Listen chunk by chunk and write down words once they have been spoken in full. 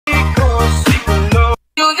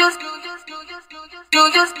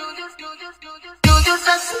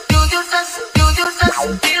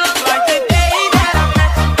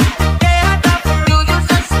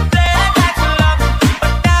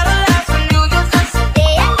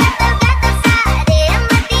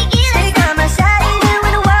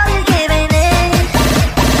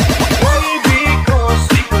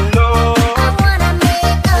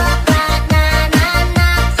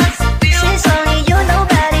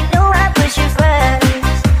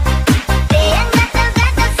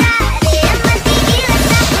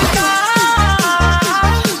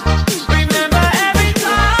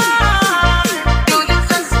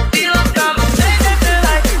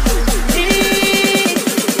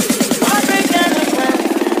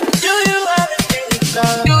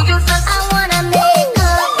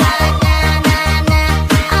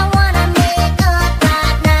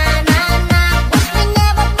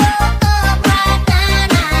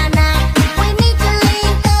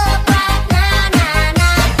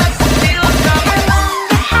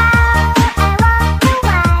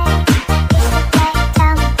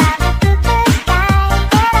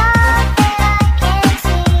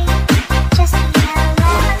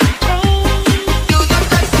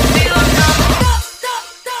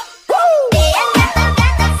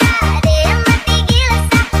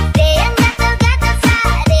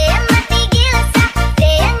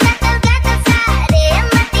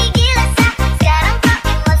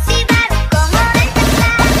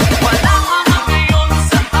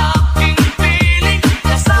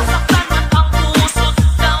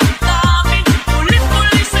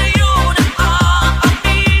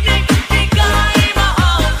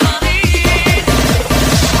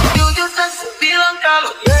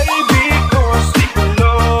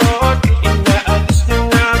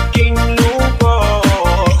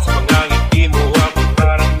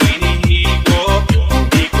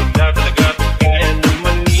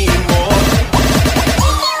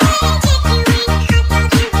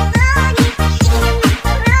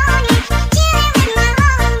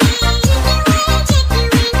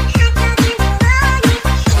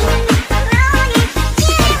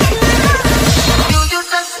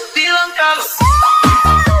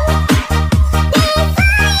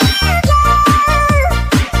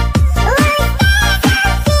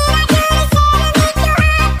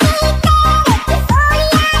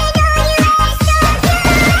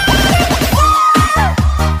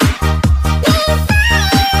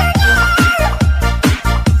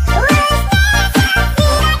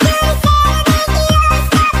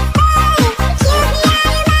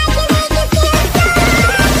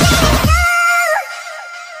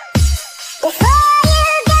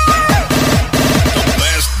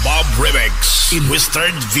In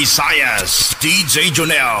Western Visayas, DJ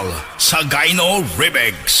Jonel, Sagayno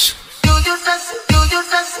Remix.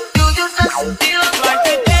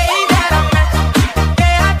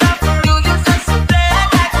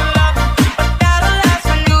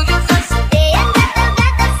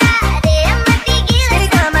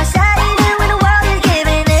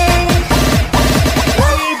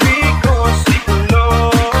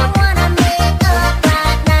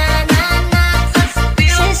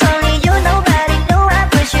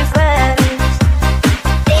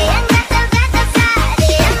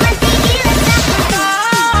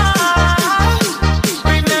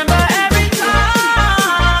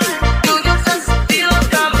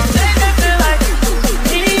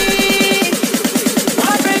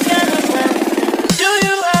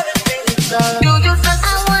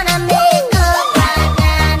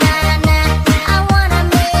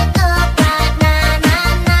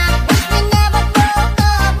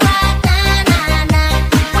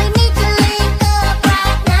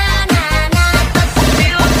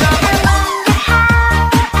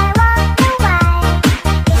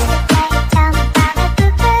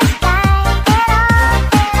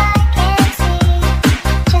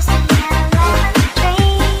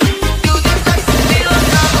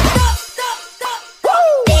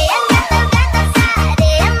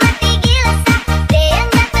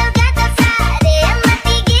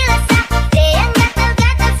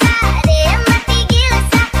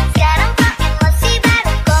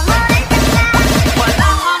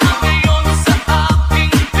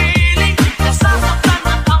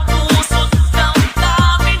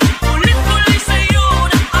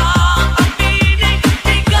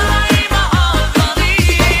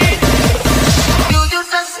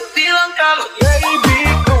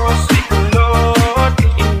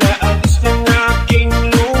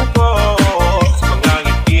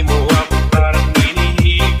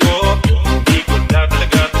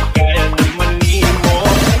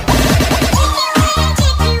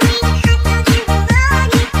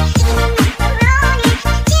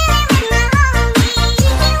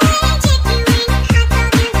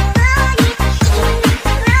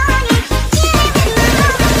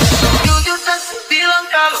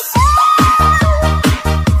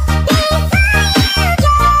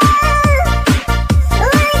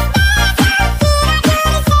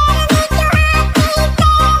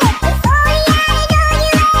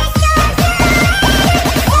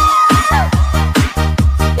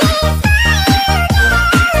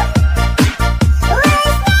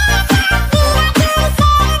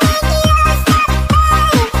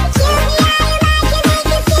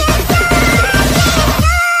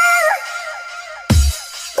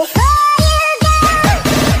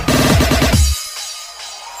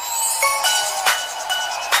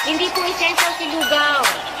 Hindi po essential si lugaw.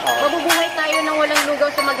 Mabubuhay tayo ng walang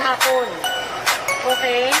lugaw sa maghapon.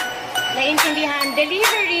 Okay? Naintindihan,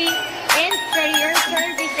 delivery and courier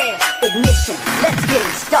services. Ignition, let's get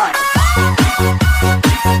it started.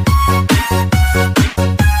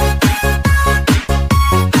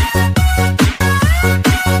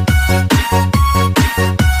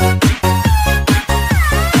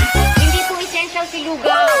 Hindi po essential si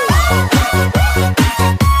lugaw.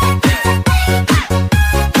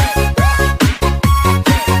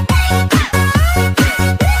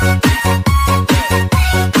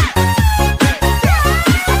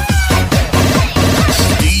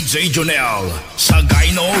 DJ Jonel sa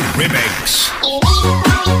Gyno Remix.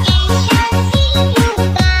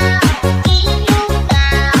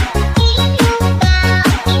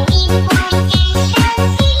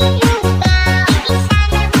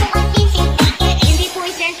 Hindi po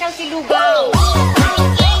essential si lugaw.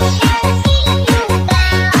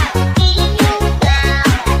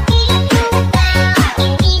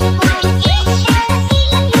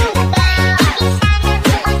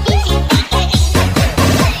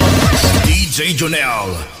 DJ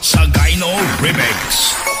Jonel sa Gyno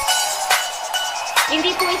Remix.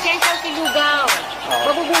 Hindi po essential si lugaw.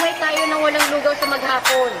 Mabubuhay tayo ng walang lugaw sa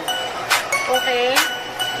maghapon. Okay?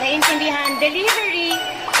 Naintindihan, delivery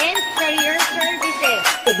and courier services.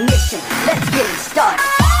 Ignition, let's get it started.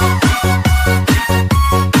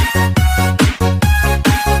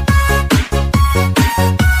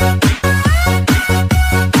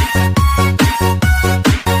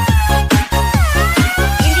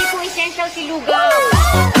 Hindi po essential si lugaw.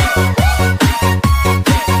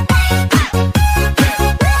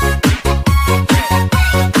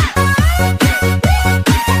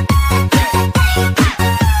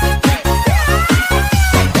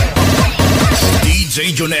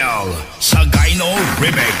 DJ Jonel sa Gyno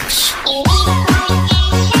Remix.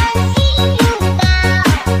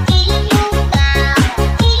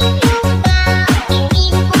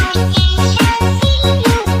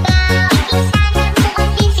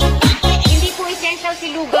 Hindi po essential si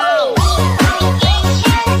lugaw.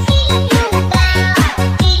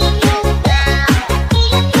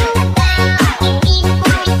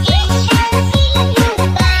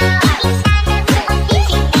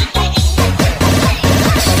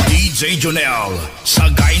 DJ Jonel sa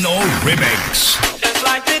Gyno Remix. Just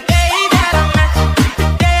like the day that I met you, the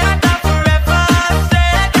day I thought forever.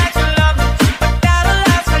 Said that you love me, but that'll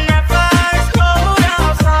last forever. It's cold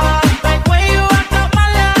outside, like when you walked out my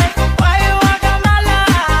life. Why you walked out my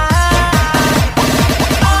life?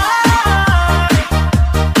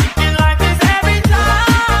 It's like this every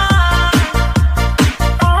time.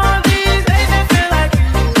 All these days I feel like you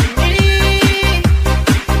and me.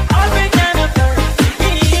 I'll pretend to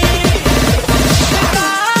thirsty.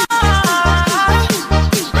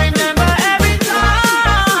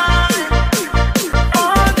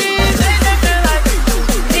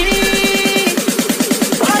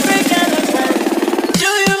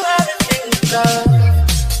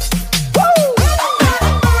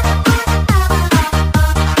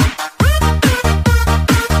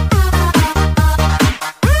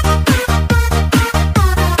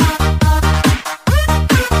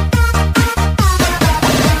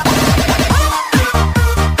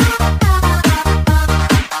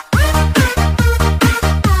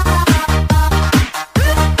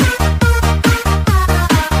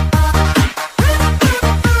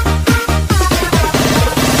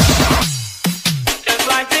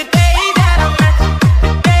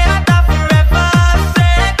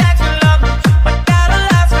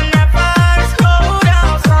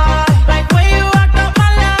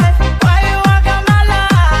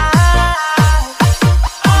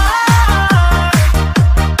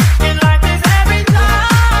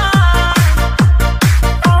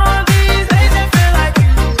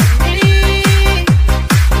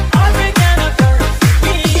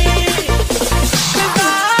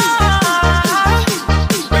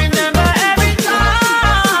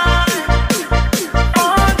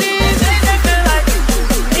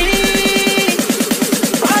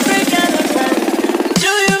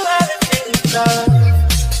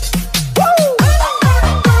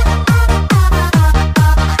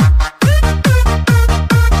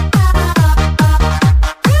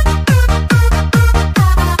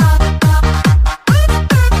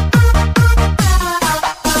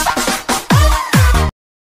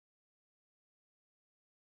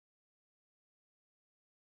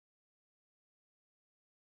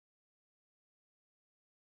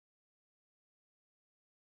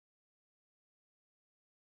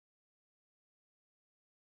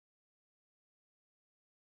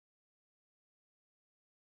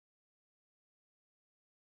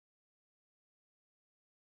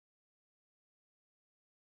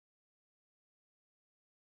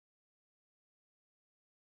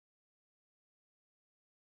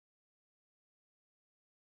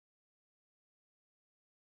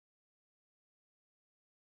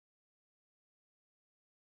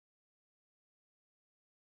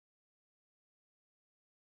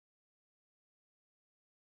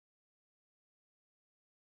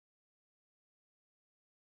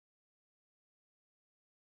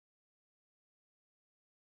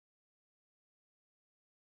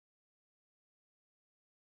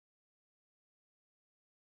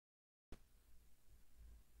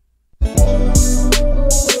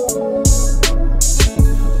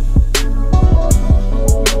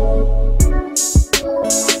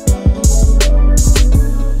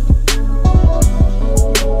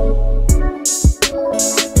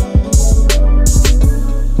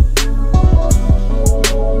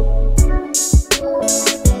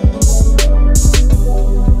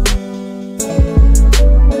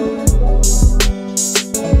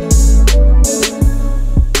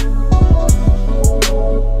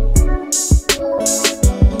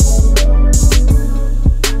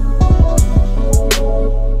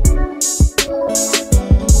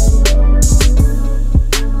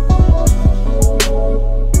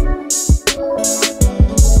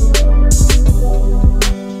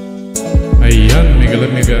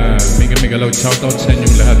 mega loud shoutout sa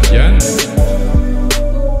inyong lahat dyan.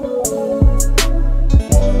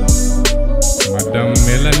 Madam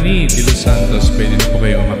Melanie De Los Santos, pwede na po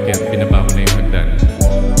kayo umakyat. Pinaba ko na yung hagdan.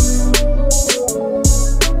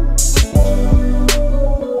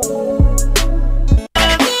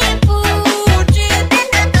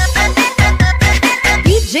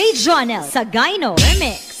 DJ Jonel Sagayno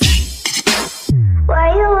Remix.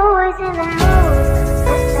 Why you always in the mood?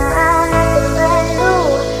 Messing around like a brand new.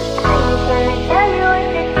 I ain't gonna tell you what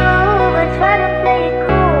to do, but try to play it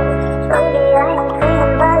cool. Maybe I ain't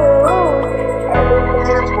playing by the rules. Everything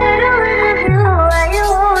I better wanna do. Why you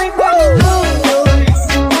always in the mood?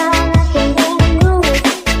 Messing around like a brand new.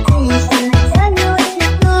 I ain't gonna tell you what to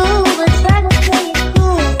do, but try to play it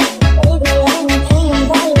cool. Maybe I ain't playing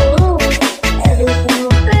by the rules. Everything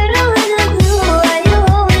I better wanna do. Why you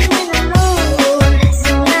always in the mood?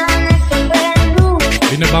 Messing around like a brand new.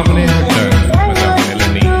 Pinaba ko na yung hagdan, Madam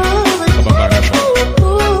Melanie. Kababa na po.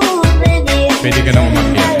 Pwede ka na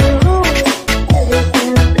umakyat.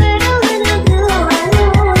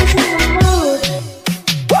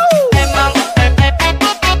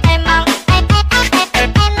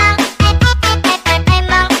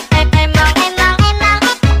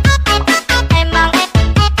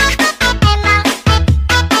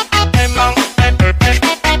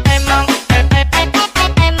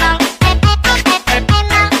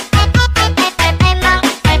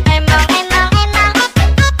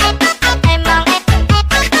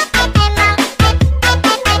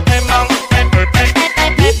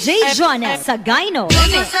 DJ Jonel Sagayno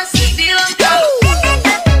Remix.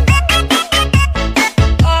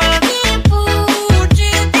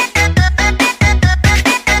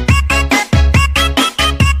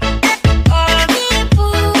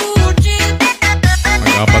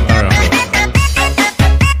 Mag-avatar ako.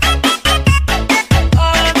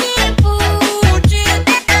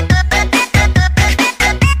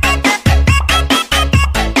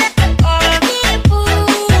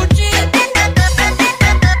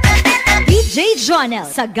 DJ Jonel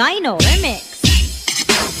Sagayno Remix.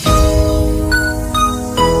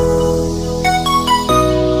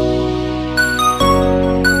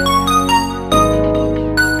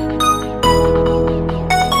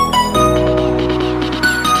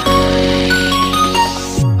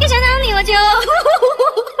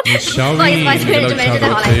 Miss Xiaomi, mega loud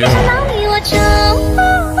shoutout sa iyo. 你我就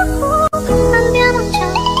岸边忙着，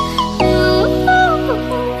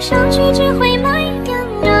想去只会慢一点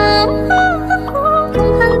的，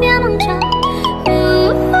岸边忙着，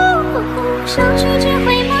想去只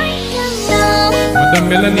会慢一点的， Madam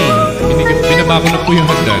Melanie, pinaba ko na po yung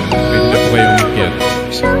hagdan. Pwede na po kayo umakyat.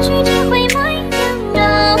 想去只会慢一点的，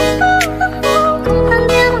岸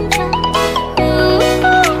边忙着，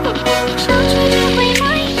想去只会慢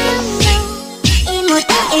一点的，一模一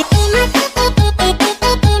样。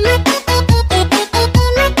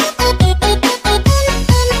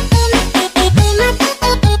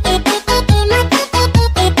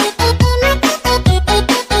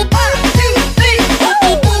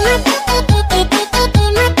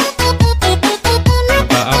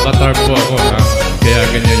 Naka-avatar po ako ha. Kaya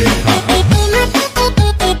ganyan yung mukha ko.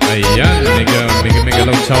 Ayan, mega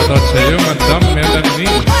loud shoutout sa iyo, Madam Melanie.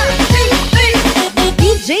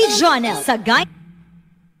 DJ Jonel Sagayno.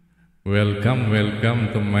 Welcome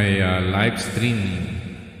to my live stream.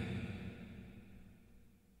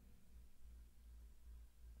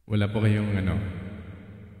 Wala po kayong ano.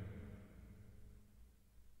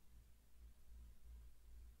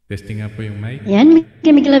 Testing nga po yung mic. Ayan,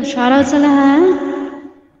 may love shoutout sa lahat.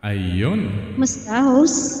 Ayun. Musta,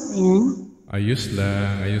 host? Ayan. Ayos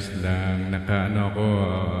lang. Naka ako,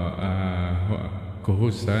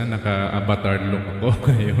 co-host ha, naka-avatar look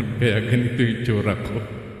ako ngayon. Kaya ganito yung tsura ko.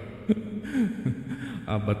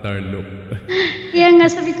 Avatar look. Kaya nga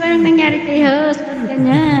sabi ko anong nangyari kay host. Ba't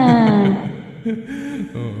ganyan?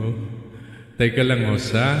 Oo. Teka lang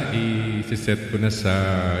host ha, i-set ko na sa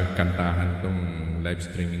kantahan tong live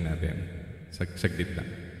streaming natin. Saglit lang.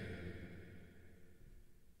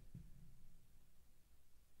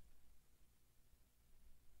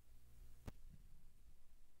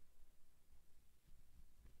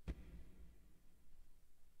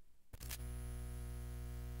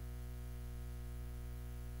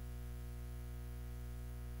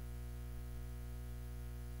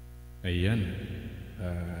 Ayan,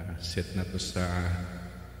 set na to sa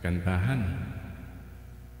kantahan.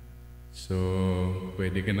 So,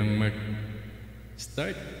 pwede ka nang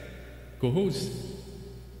mag-start. Co-host,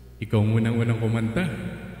 ikaw munang unang kumanta.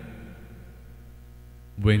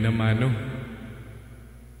 Buena mano.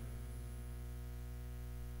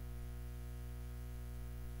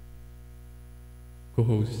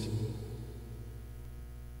 co-host.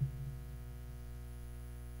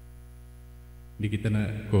 Hindi kita na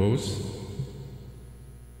co-host.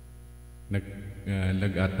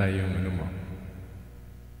 Nag ata yung ano mo.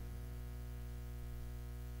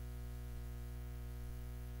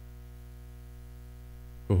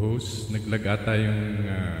 Co-host, naglag ata yung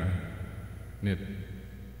net.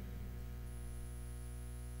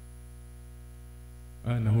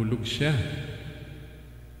 Nahulog siya.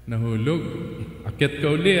 Nahulog. Akyat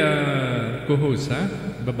ka uli, co-host, ha?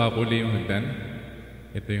 Baba ko uli yung hagdan.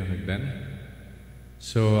 Ito yung hagdan.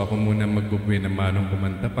 So, ako muna magbubuhay ng manong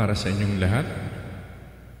kumanta para sa inyong lahat.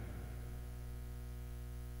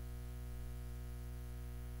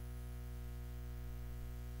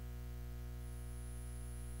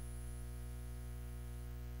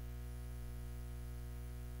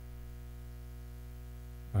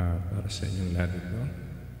 Para sa inyong lahat ito.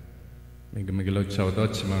 May gumagalaw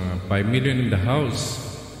shoutout sa mga 5 million in the house.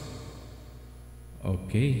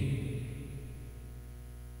 Okay.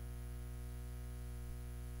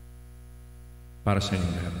 Para sa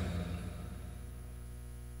inyong lahat.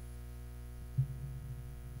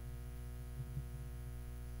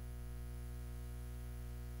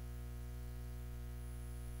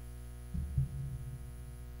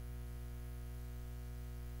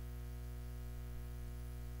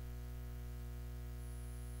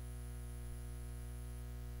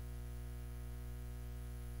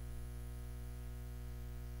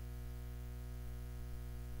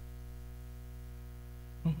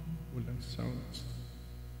 Walang sounds.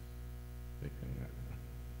 Teka nga.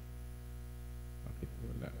 Bakit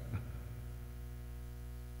wala?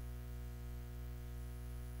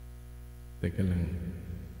 Teka lang.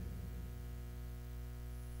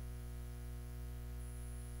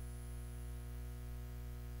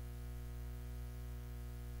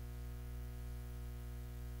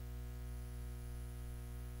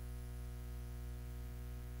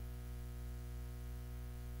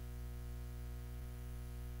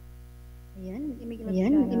 Ayan,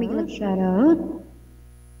 imig shoutout.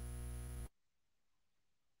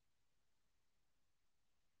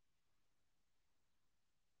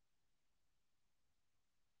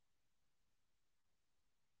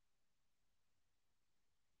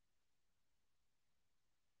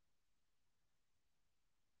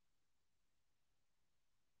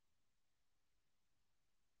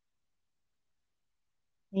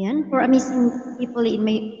 Ayan, for amazing people in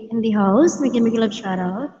the house, we can make a love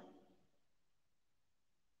shoutout.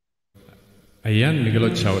 Ayan,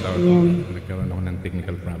 Miguelot, shoutout. Ayan. Nagkaroon ako ng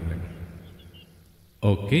technical problem.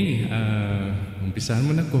 Okay, umpisahan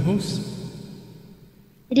mo na, co-host.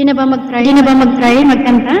 Hindi na ba mag-try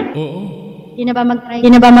magkanta? Oo. Hindi na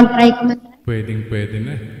ba mag-try kumanta? Pwede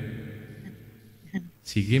na.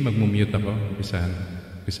 Sige, mag-mute ako.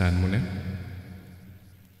 Umpisahan mo na.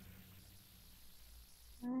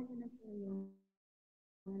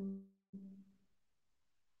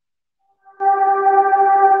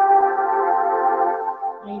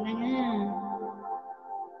 Try na nga.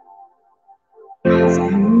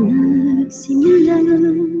 Saan nagsimula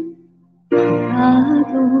agong lahat?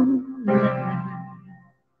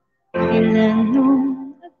 Kailan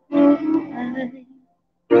nung ako ay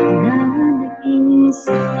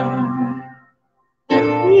nag-isa at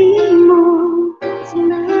di mo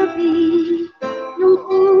sinabi nung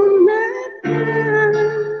una pa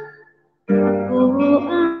ako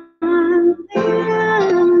ang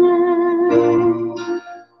kailangan,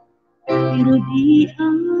 pero di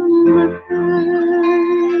ang mahal.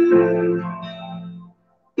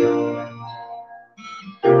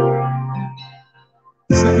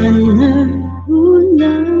 Saan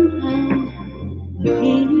nagkulang ang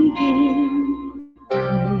pag-ibig ko?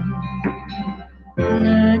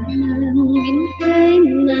 Wala nang hintay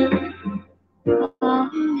na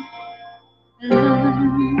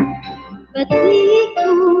alam. Ba't di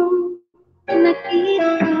ko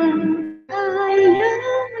nakita? Ayaw na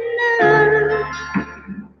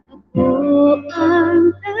ako ang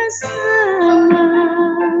kasama,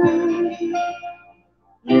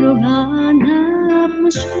 pero hanap mo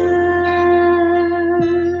siya.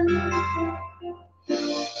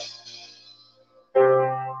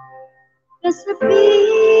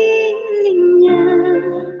 Kasapiling niya,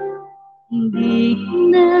 hindi ko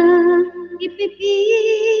na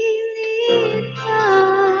ipipilit pa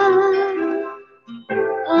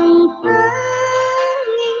ang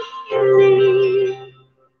tanging hiling.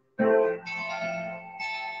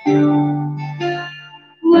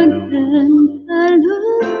 Huwag kang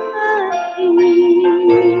palupain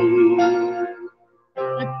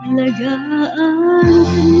at alagaan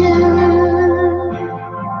ka niya.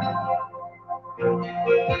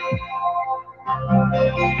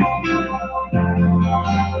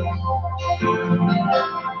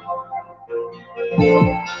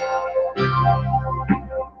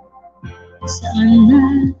 Saan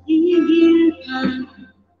natigil ang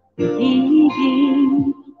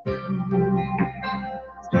pag-ibig ko?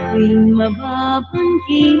 Sa tuwing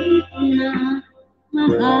mababanggit na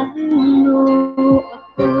mahal mo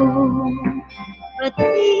ako,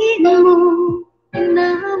 batiin mo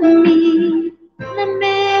namin na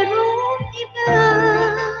merong iba.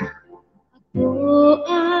 Ako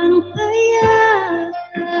ang payagan,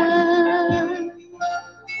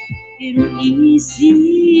 pero isip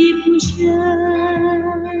mo siya.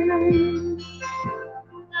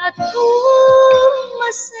 At kung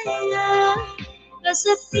masaya ka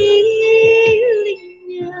sa piling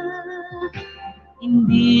niya,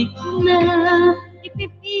 hindi ko na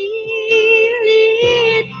ipipilit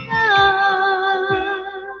ka.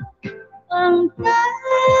 Ang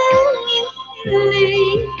tanging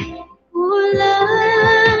piling ko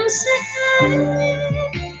lang sa kanya,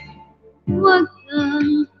 huwag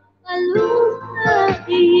kang aluhain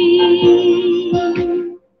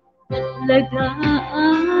at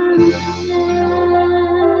lagaan ka.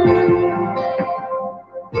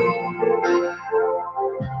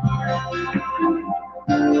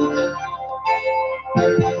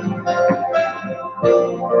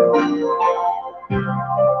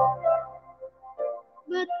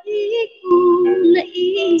 Ba't di ko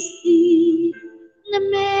naisip na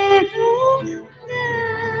meron ka?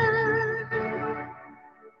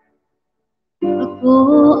 Ako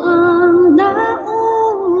ang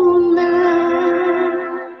nauna,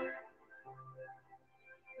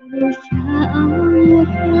 pero siya ang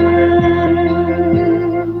wakas.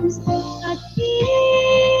 At di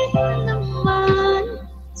naman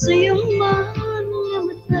sa iyong mga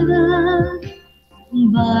mata kung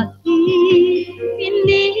bakit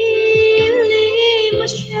pinili mo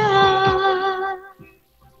siya.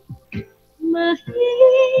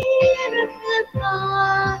 Mahirap na ba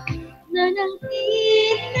na nang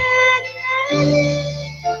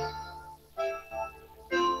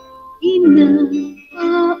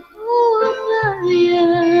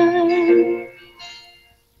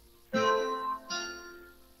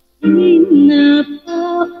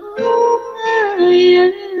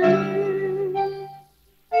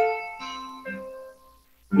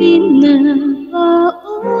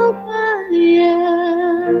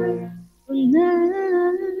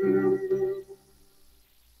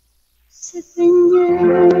sa kanya.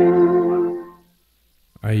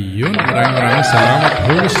 Ayun, maraming salamat,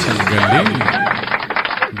 host. Galing.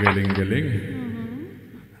 Galing.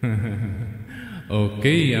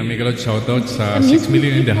 Okay, may kalot shoutout sa 6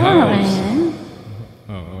 million in the house.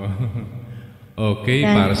 Oo. Okay,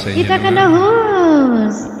 para sa inyo Kita ka na, naman.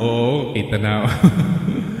 host. Oo, kita na.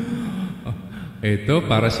 Ito,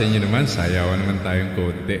 para sa inyo naman, sayawan naman tayong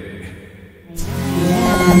konti.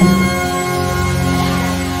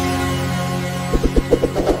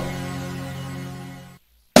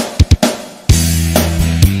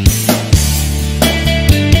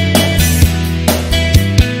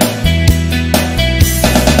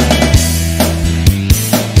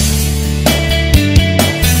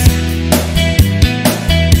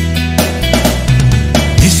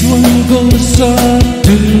 This one goes up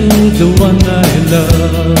to the one I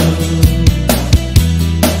love.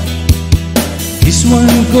 This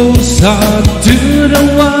one goes out to the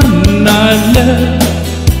one I left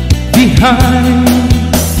behind.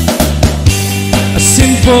 A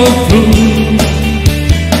simple truth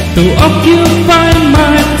to occupy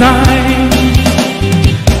my time.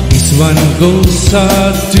 This one goes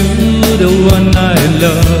out to the one I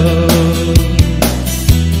love.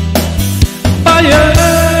 Fire.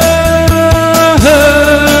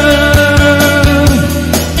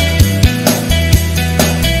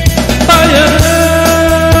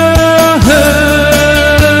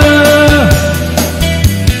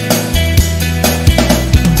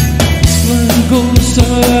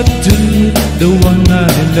 To the one I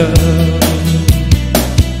love.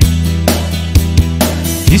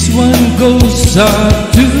 This one goes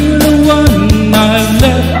out to the one I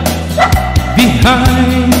left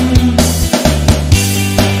behind.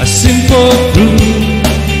 A simple truth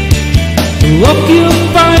to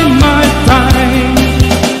occupy my time.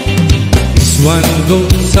 This one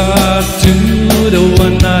goes out to the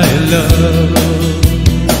one I love.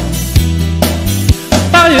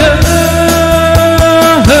 Fire.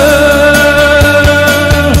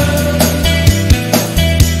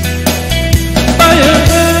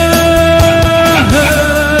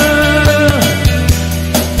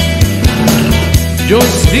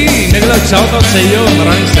 Josie, nag-shoutout sa iyo.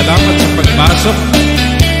 Maraming salamat sa pagpasok.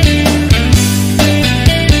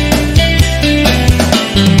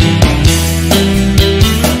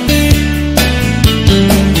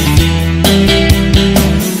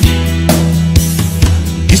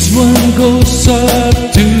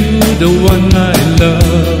 the one I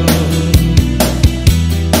love.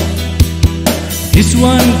 This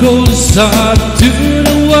one goes out to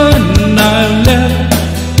the one I left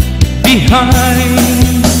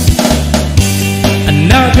behind.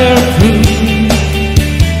 Another fruit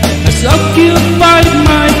has occupied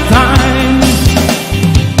my time.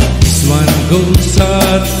 This one goes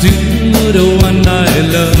out to the one I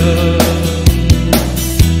love.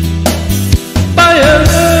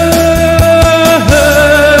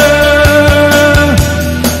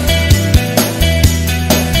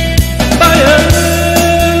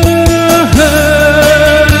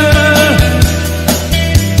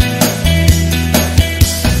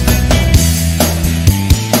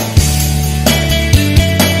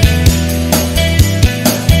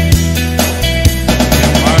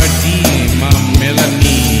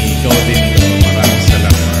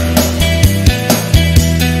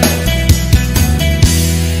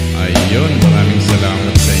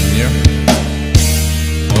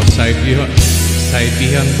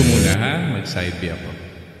 Side-B-han ko muna ha, mag-side-B ako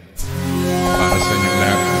para sa inyong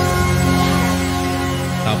lahat.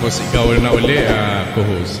 Tapos ikaw na uli,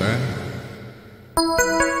 co-host ha.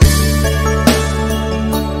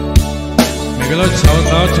 Megalod, shout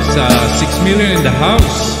out sa 6 million in the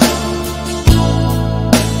house.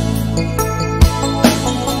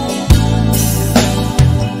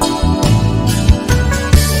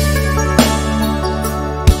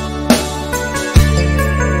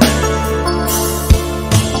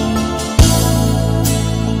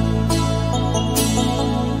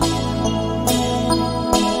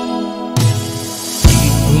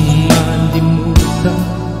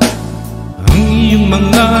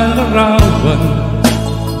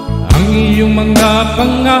 Ang iyong mga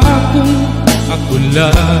pangakong ako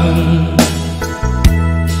lang.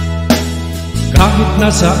 Kahit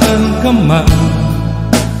nasaan ka man,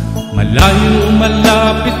 malayo o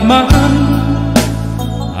malapit man,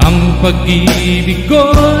 ang pag-ibig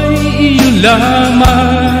ko'y iyo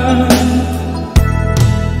lamang.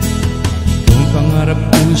 Itong pangarap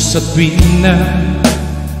ko sa tuwing na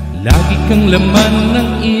lagi kang laman ng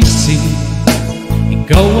isip.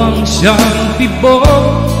 Ikaw ang siyang tibok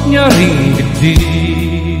niya ring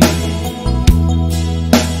dibdib.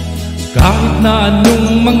 Kahit na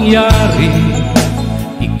anong mangyari,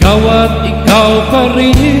 ikaw at ikaw pa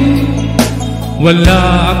rin.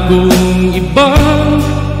 Wala akong ibang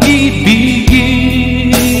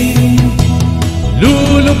ibigin.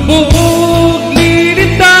 Lulubog,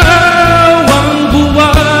 lilitaw ang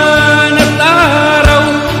buwan at araw.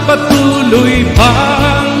 Patuloy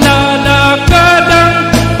pang lalakad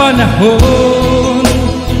ang panahon.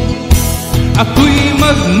 Ako'y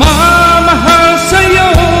magmamahal sa'yo,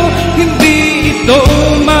 hindi ito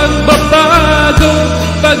magbabago.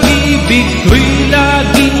 Pag-ibig ko'y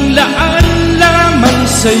laging laan lamang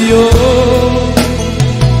sa'yo.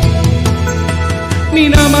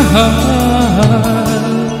 Minamahal,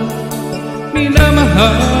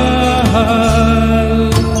 minamahal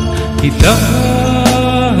kita.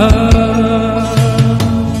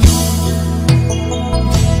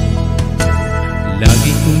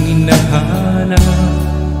 Lagi kong hinahanap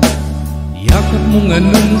yakap mong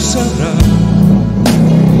anong sarap.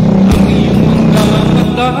 Ang iyong mga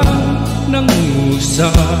mata nang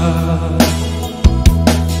usap.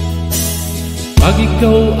 Pag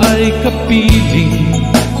ikaw ay kapiling,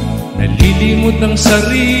 nalilimot ang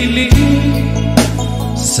sarili.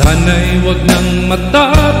 Sana'y wag nang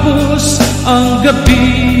matapos ang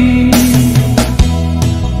gabi.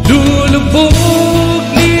 Lulubog,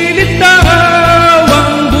 lilitaw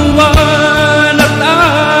ang buwan at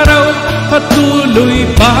araw. Patuloy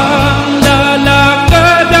pang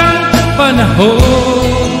lalakad ang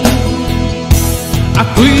panahon.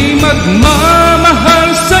 Ako'y magmamahal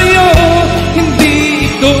sa'yo, hindi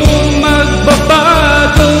ito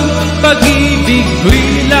magbabago. Pag-ibig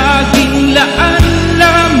ko'y laging laan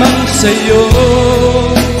lamang sa'yo.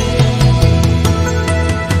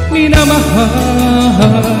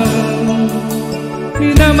 Minamahal,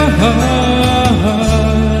 minamahal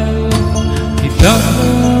kita.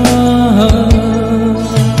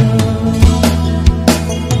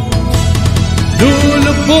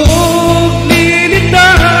 Lulubog,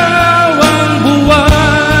 lilitaw ang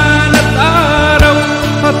buwan at araw.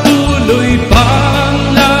 Patuloy pang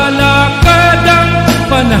lalakad ang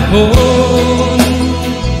panahon.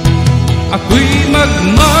 Ako'y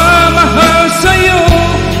magmamahal sa'yo,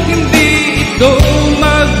 hindi ito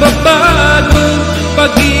magbabago.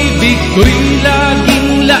 Pag-ibig ko'y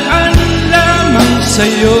laging laan lamang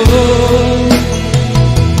sa'yo.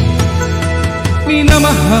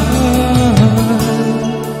 Minamahal,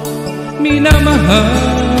 minamahal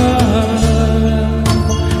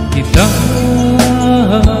kita.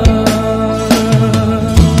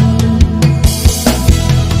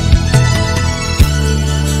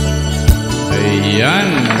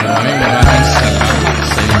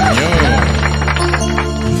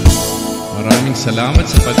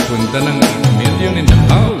 million in the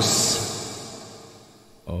house.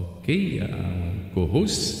 Okay,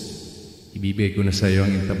 co-host, ibibigay ko na sa iyo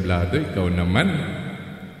ang entablado. Ikaw naman.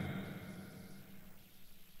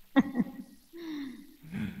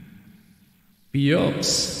 Piox,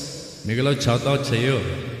 may galaw shoutout sa iyo.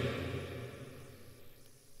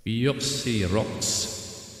 Piox si Rox,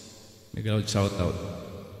 may galaw shoutout.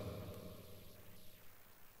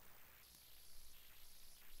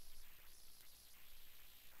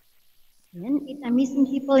 Yan, it amazing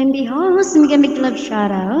people in the house. Big love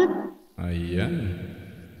shoutout. Ayan.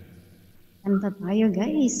 Kanta tayo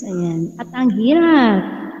guys. Ayan. At ang hirap.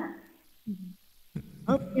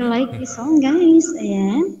 Hope you like this song guys.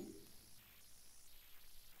 Ayan.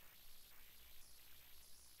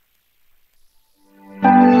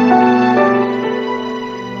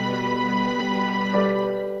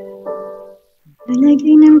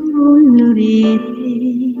 Talagay ng kolorete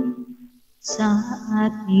sa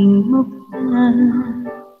ating mukha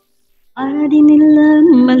para di nila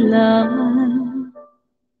malaman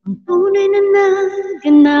ang tunay na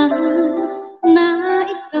naganap na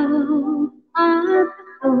ikaw at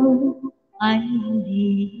ako ay hindi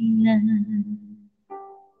na.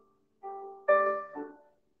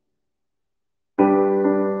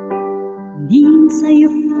 Di sa'yo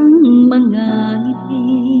ang mga ngiti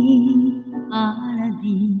para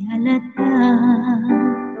di halata.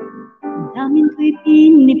 Ang damin ko'y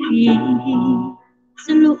pinipili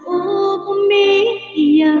sa loob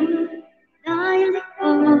umiiyak dahil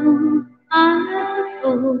ikaw at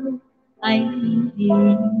ako ay hindi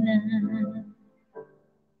na.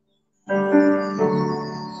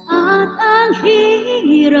 At ang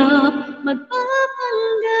hirap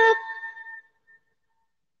magpapanggap.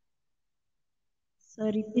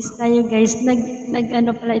 Sorry, please tayo guys.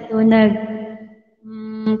 Nag-ano pala ito,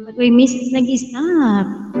 pag may message, nag-stop.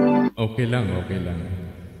 Okay lang, okay lang.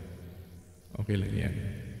 Okay lang yan.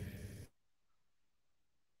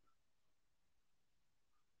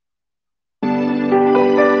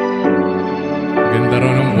 Ganda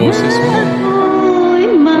raw ng boses mo. Ako'y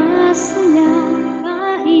masaya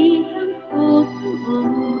kahit ang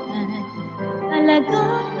pupuan.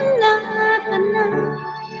 Talagang lahat na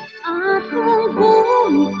akong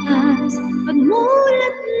bukas.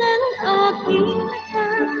 Pagmulat ng aking mata,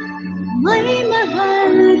 may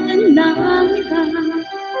mahal ka ng iba.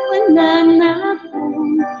 Wala na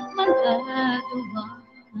akong magagawa.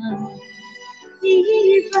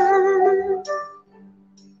 Di ba?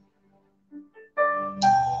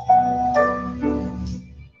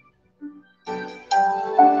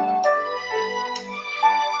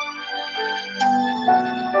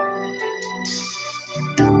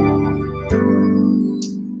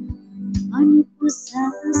 Ano ko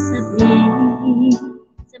sasabihin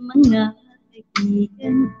sa mga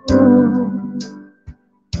kaibigan ko?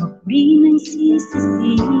 Ako'y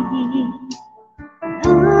nagsisisi,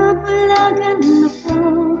 napalagan ako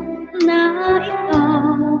na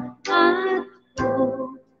ikaw at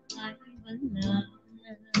ako ay wala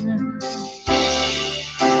na.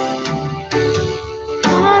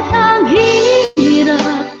 At ang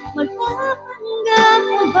hirap magpapanggap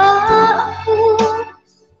na ba ako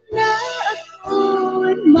na ako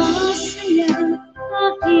ay masaya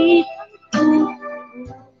kahit ako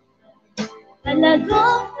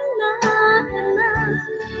talagang wala na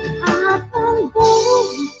akong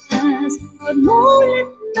bukas. Pagmulat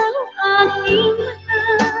ng aking mata,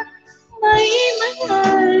 may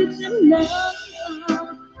mahal ka na iba.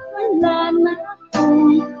 Wala na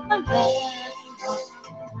akong magagawa.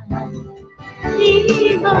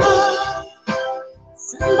 Di ba?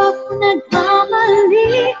 Saan ba ko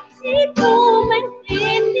nagkamali? Di ko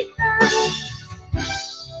maintindihan.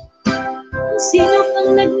 Kung sino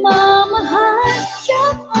kang nagmamahal,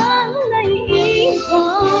 siya ang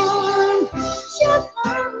naiiwan. Siya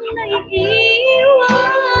ang naiiwan.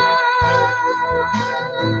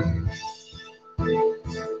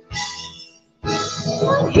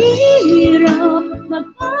 Ang hirap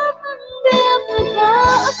magpapanggap na ba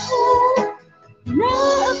ako na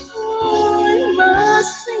ako ay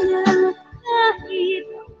masaya kahit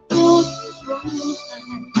ako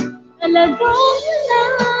talagang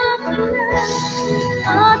lahat na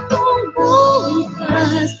atong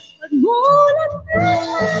bukas. Pagmulat ng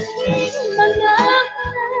aking mga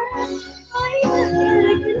mata, ay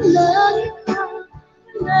nagkalang ikaw.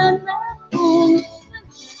 Wala na akong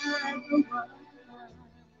magagawa.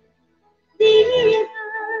 Di ba?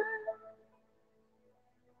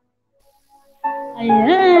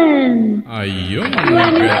 Ayan. Ayun.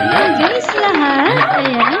 Maraming salamat guys lahat.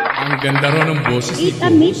 Ayan. Ang ganda raw ng boses ni It Kuko.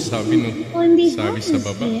 amazes Sabi me. Hindi sabi sa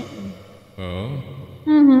baba. Oo.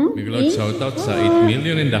 Big love shoutout sa 8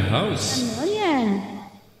 million in the house. Ano yan?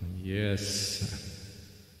 Yes.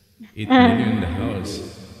 8 million in the house.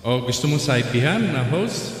 Oh, gusto mong saipihan na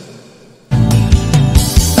host?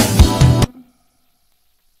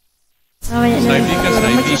 Okay, Saipi ka,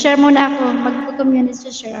 saipi. mag-share muna ako. Mag-community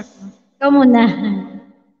share ako. Ikaw muna.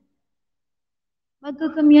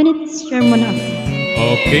 Mag-community share muna ako.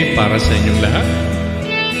 Okay, para sa inyong lahat.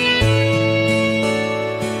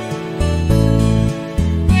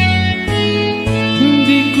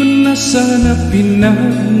 Hindi ko na sana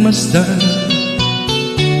pinagmasdan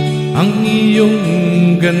ang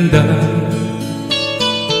iyong ganda.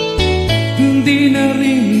 Hindi na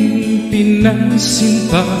rin pinansin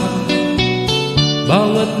pa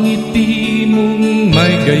bawat ngiti mong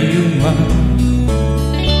may gayuma.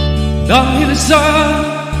 Dahil sa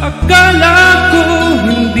akala ko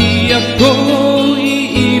hindi ako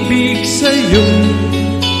iibig sa'yo,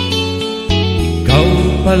 ikaw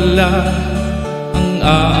pala ang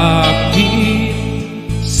aakit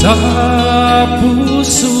sa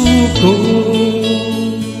puso ko.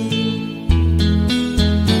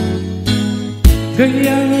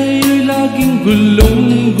 Kaya ngayon'y laging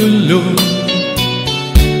gulong-gulo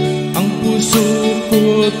ang puso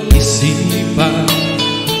ko't isipan.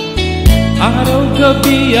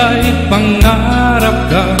 Araw-gabi ay pangarap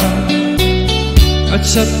ka, at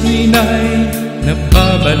sa tuwin ay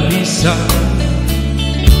nababalisa.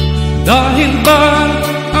 Dahil ba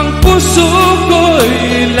ang puso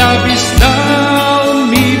ko'y labis na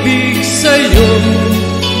umibig sa'yo,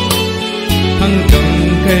 hanggang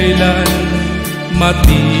kailan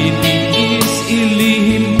matitiis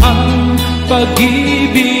ilihim ang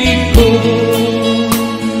pag-ibig ko?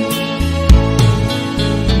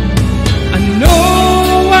 Ano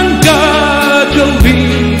ang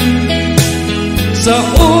gagawin sa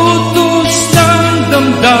utos ng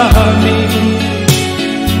damdamin?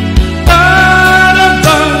 Para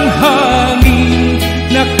bang hangin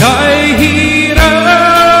na kay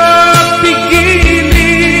hirap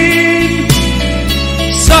pigilin?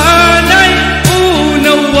 Sana'y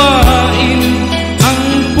unawain ang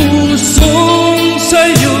pusong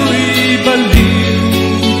sa'yo'y baliw.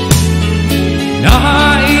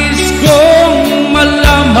 Nais kong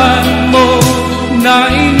malaman mo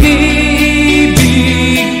na iniibig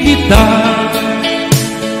kita.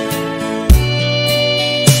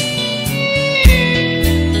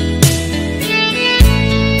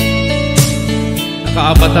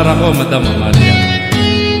 Nakaabatar ako, Madam Amalia.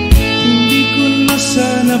 Hindi ko na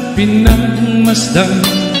sana pinagmasdan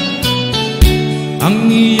ang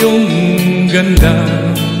iyong ganda.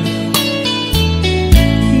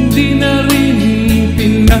 Hindi na rin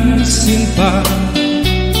pinansin pa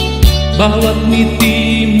bawat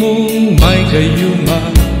ngiti mong may gayuma.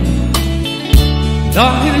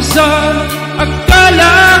 Dahil sa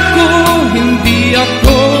akala ko hindi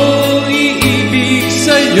ako iibig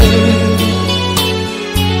sa'yo,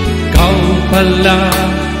 ikaw pala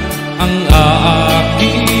ang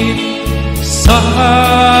aakit sa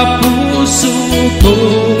puso ko.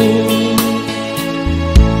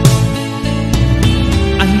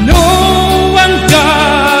 Ano ang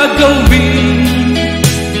gagawin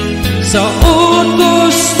sa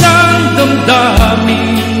utos ng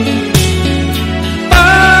damdamin?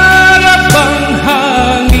 Para bang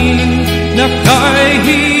hangin na kay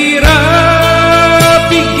hirap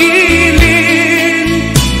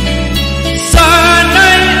pigilin?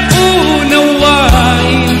 Sana'y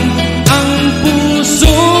unawain ang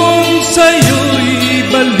pusong sa'yo'y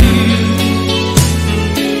baliw.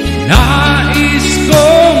 Nais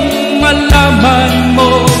kong malaman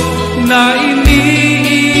mo na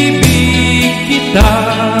iniibig kita.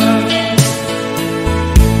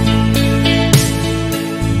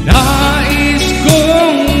 Nais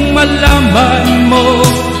kong malaman mo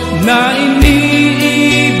na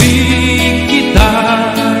iniibig kita.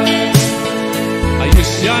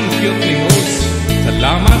 Ayos yan, cute ni host.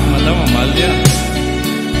 Salamat, Madam Amalia.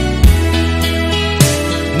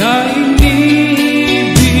 Na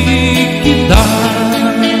iniibig kita.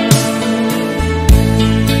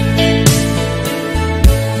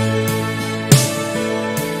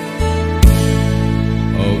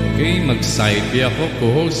 Okay, mag-side B ako,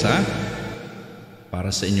 co-host ha?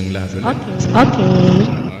 Para sa inyong lahat ulit. Okay.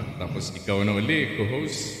 Tapos ikaw na uli,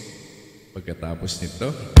 co-host. Pagkatapos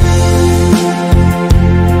nito.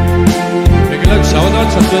 Big love shoutout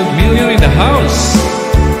sa 12 million in the house.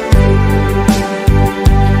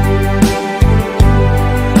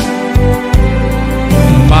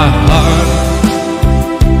 My heart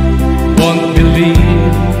won't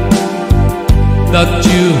believe that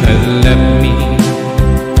you have left me.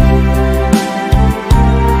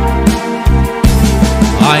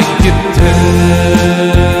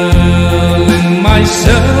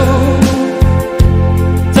 myself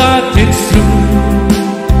that it's true.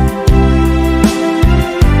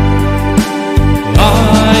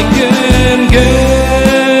 I can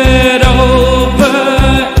get over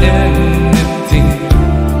anything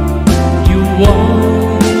you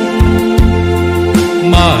want,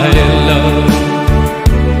 my love,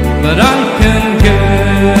 but I can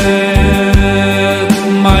get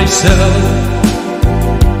myself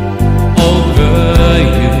over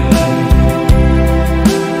you.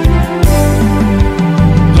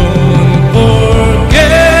 Don't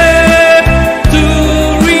forget to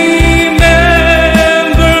remember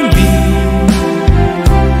me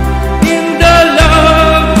in the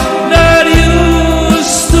love that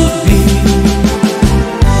used to be.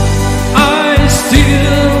 I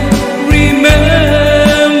still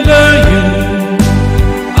remember you.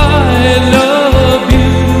 I love you.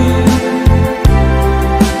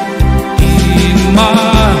 In my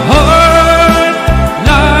heart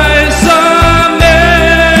lies a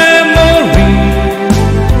memory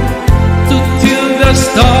to till the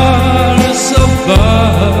stars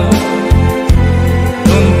above.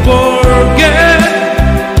 Don't forget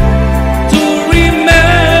to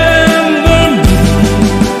remember me,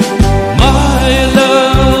 my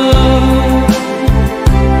love.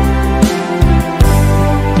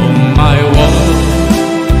 On my wall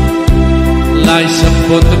lies a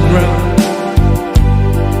photograph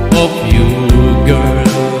of you, girl.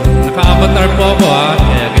 Naka-avatar po ako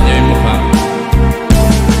kaya ganyan yung mukha.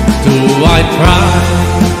 Do I try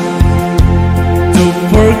to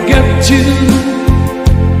forget you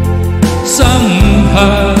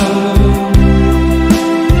somehow?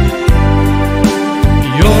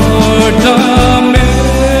 You're the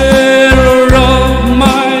mirror of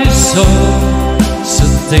my soul, so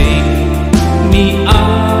take me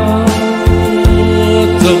out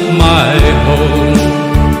of my hole.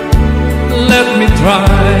 Let me try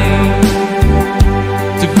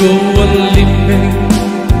to go on living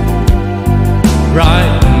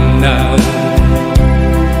right now.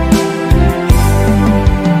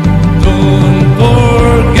 Don't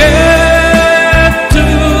forget to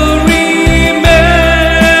remember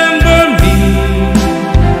me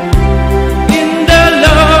in the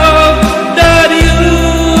love that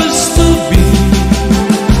used to be.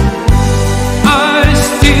 I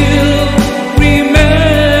still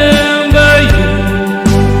remember you.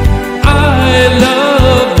 I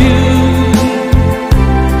love you.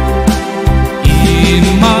 In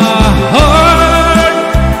my heart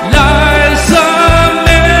lies a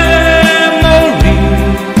memory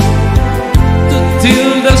to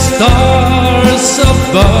till the stars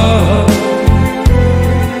above.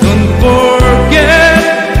 Don't forget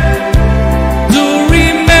to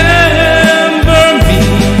remember me,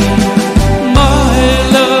 my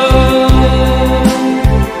love.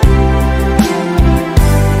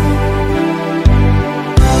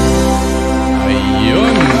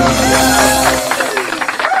 Ayun.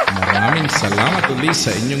 Maraming salamat ulit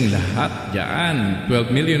sa inyong lahat dyan.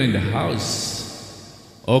 12 million in the house.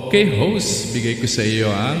 Okay, host, bigay ko sa iyo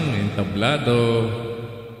ang entablado.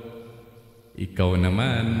 Ikaw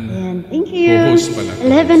naman. Ayan, thank you. Co-host pala.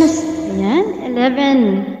 11 is, ayan,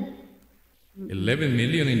 11. 11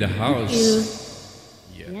 million in the house.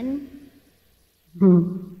 Thank you. Ayan.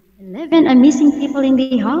 11 amazing people in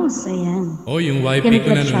the house. Ayan. Oh, yung wifi Ganito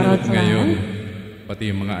ko nanonood shoutout sa ngayon. lahat. Pati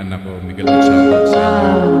yung mga anak ko. Miguel at shoutout sa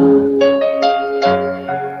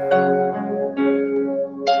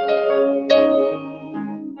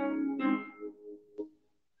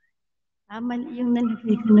Tama yung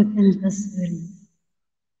nalagay ko na kanta, sorry.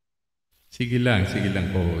 Sige lang,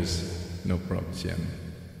 co-host. No problems yan.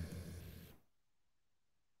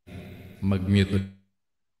 Mag-mute ulit.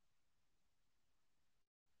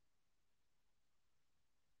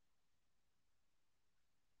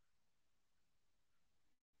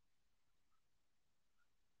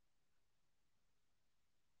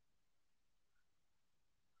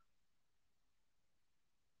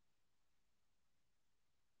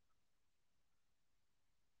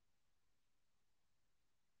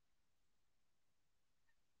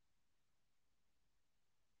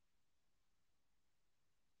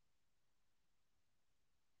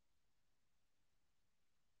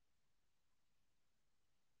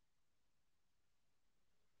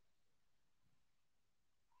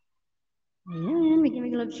 Ayan,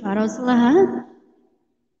 bigyan love shoutout sa lahat.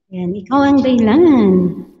 Ayan, ikaw ang dahilan.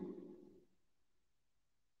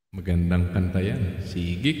 Magandang kanta yan.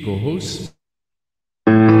 Sige, co-host.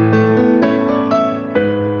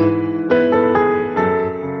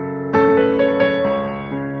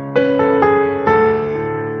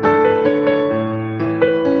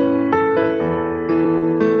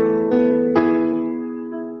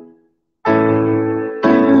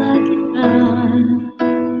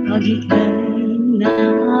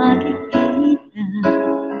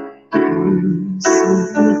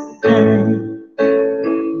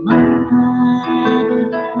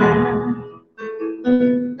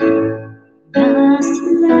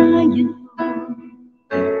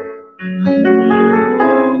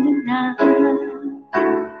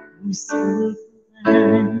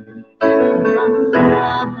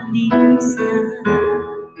 isa.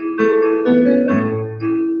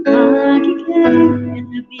 Lagi kay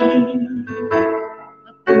katabi,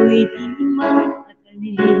 ako'y di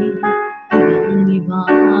makakali ng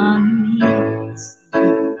ibang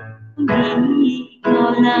minsan. Hindi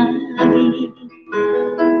ikaw lagi,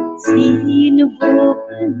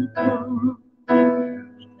 sinubukan ko,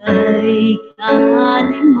 ika'y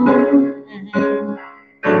kalimutan.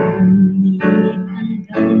 Ngunit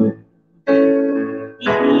hanggang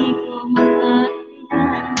di ko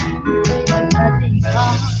makakaya, pagkat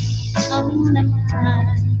ikaw ang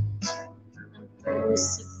laman ng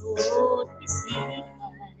puso ko't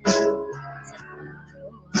isipan. Sa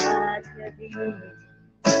araw at gabi,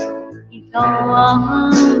 ikaw ang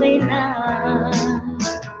dahilan.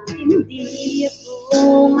 Hindi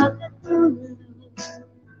ako makatulog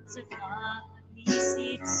sa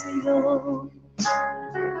kakaisip sa'yo.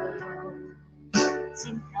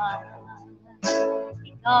 Sinta,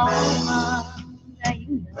 ikaw ang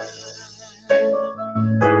dahilan.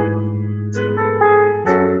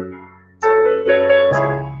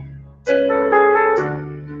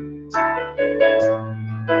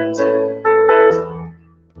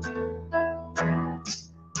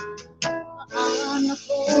 Paano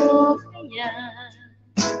ko kaya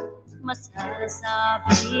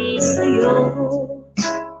masasabi sa'yo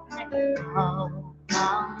na ikaw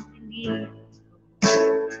ang pinili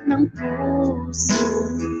ng puso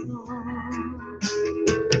ko?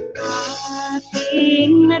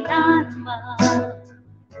 Ating nadarama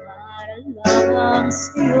para lang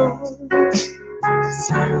sa'yo.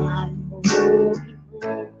 Saan mo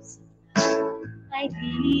ipusin ay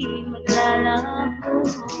di maglalaho,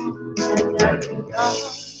 agad ikaw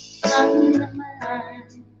ang laman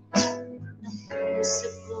ng puso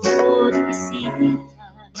ko't isipan.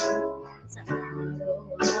 Sa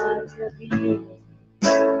araw at gabi,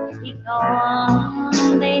 ikaw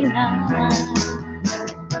ang dahilan.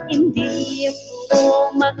 Hindi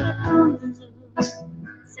ako makatulog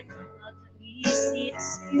sa kakaisip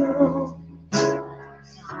sa'yo.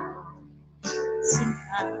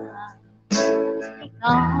 Sinta,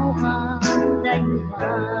 ikaw ang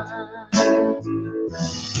dahilan.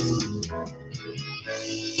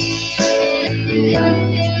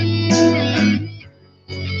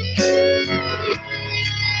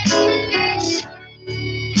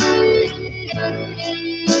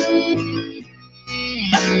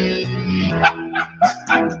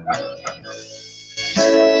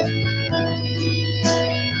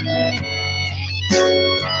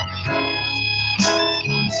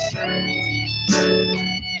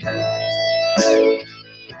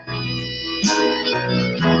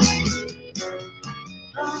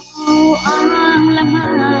 Ikaw ang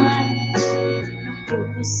laman ng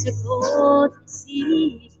puso ko't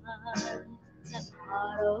isipan. Sa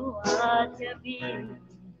araw at gabi,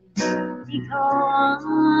 ikaw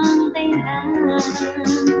ang dahilan.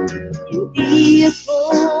 Hindi ako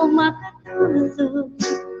makatulog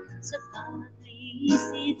sa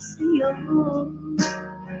kakaisip sa'yo.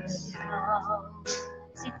 Ikaw,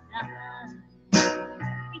 sinta,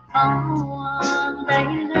 ikaw ang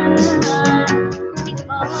dahilan.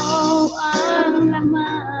 Ikaw ang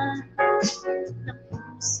laman ng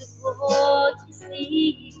puso ko't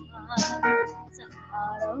isipan. Sa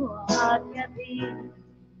araw at gabi,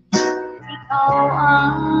 ikaw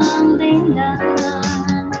ang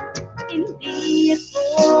dahilan. Hindi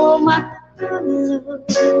ako makatulog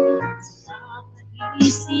sa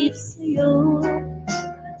kakaisip sa'yo.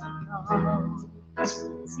 Ikaw,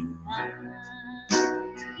 sinta,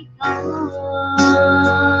 ikaw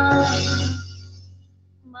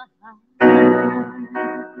mahal.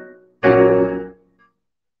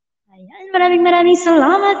 Ayan, maraming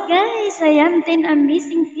salamat guys. Ayan, 10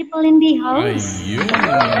 amazing people in the house. Ayun.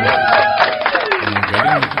 Ang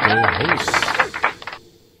galing co-host.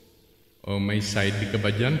 O may side ka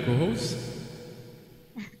ba dyan, co-host?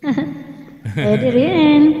 Pwede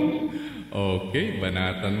rin. Okay,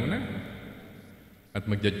 banatan mo na. At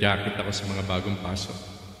magja-jacket ako sa mga bagong pasok.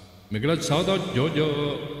 Migalod, shoutout,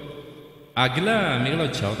 Jojo. Agila,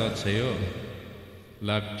 Migalod, shoutout sa'yo.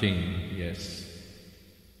 Love King, yes.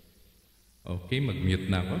 Okay, mag-mute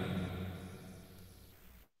na ako.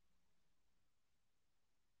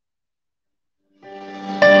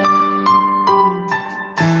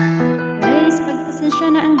 Guys, pagpasensya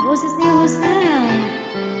na ang boses ni Jose.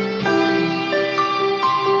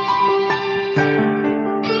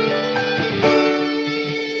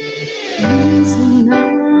 Minsan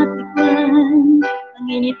natikman ang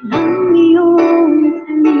init ng iyong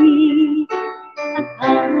halik.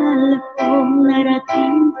 Akala kong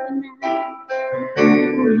narating ko na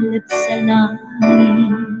ang ulap sa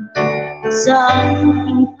langit. Sa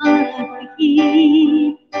aking pag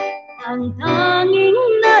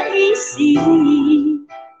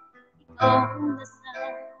kong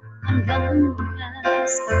dasal hanggang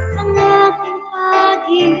bukas ang aking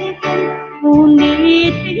pag-ibig.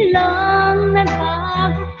 Ngunit biglang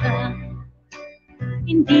nagbago ka,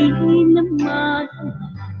 hindi na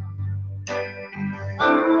magawa.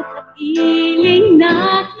 Pagkapiling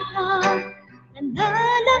na kita,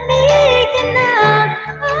 nananamig ka na.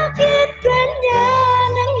 Bakit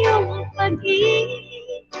ganyan ang iyong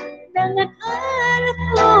pag-ibig? Nang akala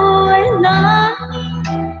ko ay langit,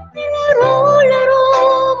 nilaro-laro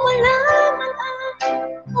mo lamang ang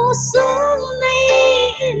pusong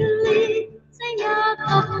naiinlit. Sa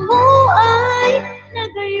yakap mo ay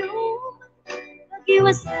nagayuman,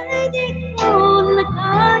 pag-iwasay di ko na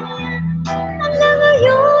kaya. Hanggang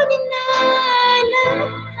ngayon inaalala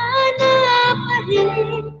pa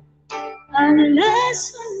rin ang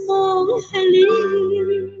lesson mong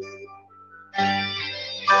halin.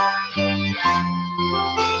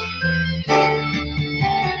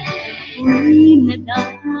 Ako'y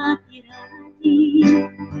nadati-rati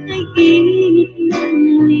ay init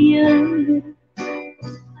ng liyan.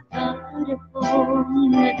 Akala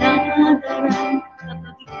kong nadadarang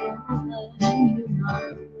kapag ikaw ay lumawa.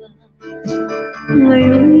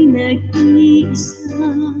 Ngayon'y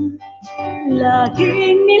nag-iisa,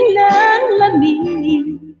 laging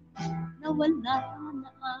nilalamig na wala na ang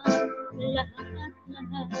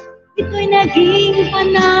lahat-lahat. Ito'y naging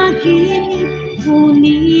panaginip,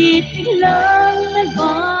 ngunit biglang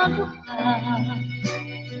nagbago ka,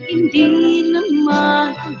 hindi na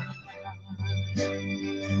magawa.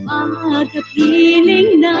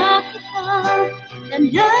 Magkapiling na kita,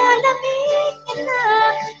 nanlalamig ka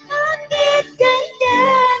na. Bakit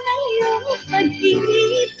ganyan ang iyong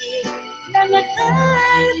pag-ibig? Nang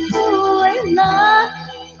akala ko ay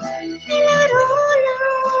langit,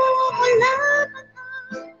 nilaro-laro mo lamang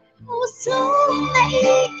ang pusong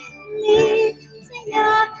naiinit. Sa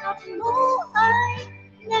yakap mo ay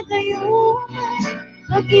nagayuman,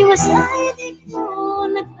 pag-iwasay di ko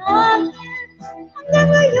nagkakaya.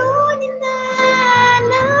 Hanggang ngayon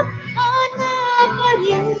inanap pa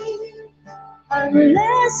rin ang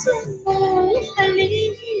lesson mong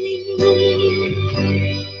halin.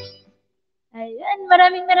 Ayan,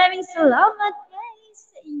 maraming salamat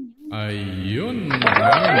guys sa inyo. Ayun,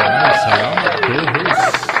 maraming salamat,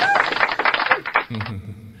 co-host.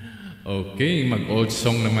 Okay, mag-old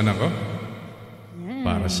song naman ako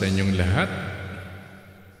para sa inyong lahat.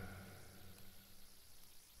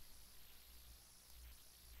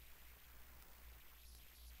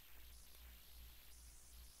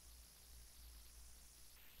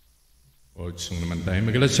 Old song naman tayo.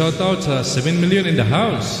 Magalang shoutout sa 7 million in the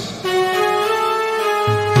house.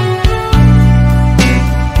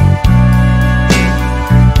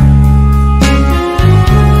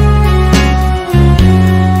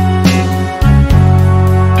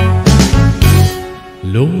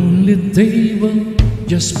 Lonely day will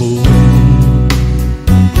just for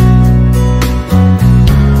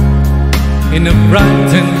in a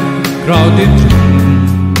bright and crowded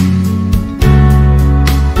room,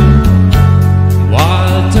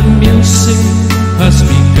 while the music has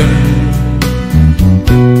begun.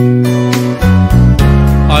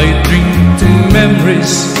 I drink to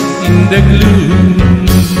memories in the gloom,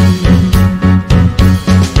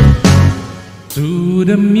 to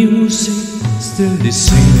the music still the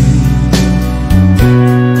same.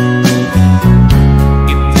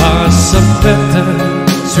 It has a better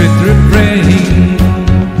sweet refrain.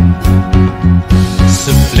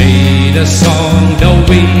 So play the song the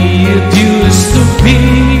way it used to be,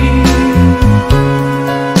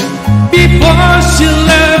 before she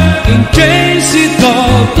left in case it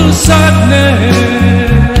all to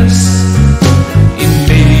sadness. It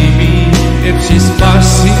may be if she's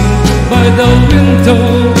passing by the window,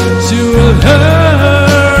 she will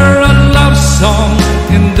hear a love song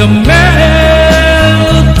in the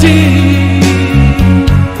melody.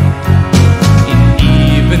 And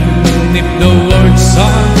even if the words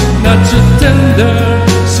are not so tender,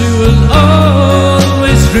 she will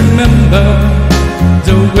always remember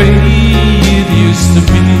the way it used to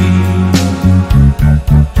be.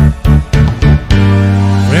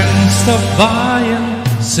 Friends stop by and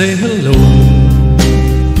say hello,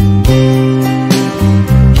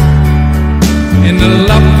 in the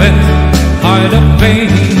love and hide of pain.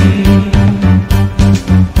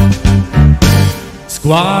 It's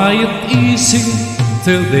quiet, easy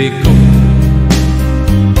till they go.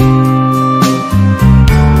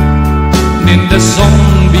 Then the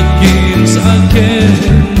song begins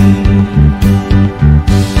again.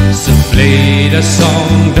 So play the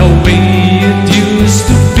song the way it used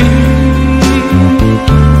to be,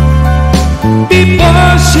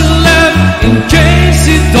 before she left in case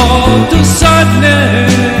it all to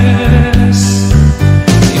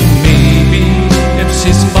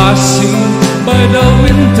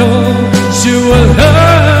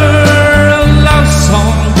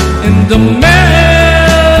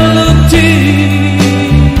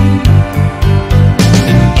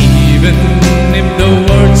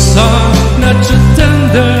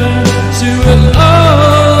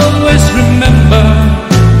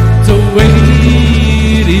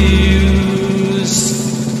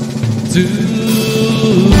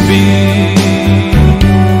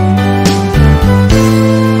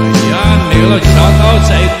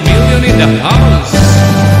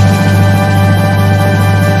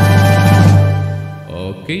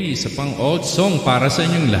isa pang old song para sa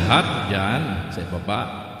inyong lahat dyan sa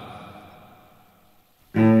ibaba.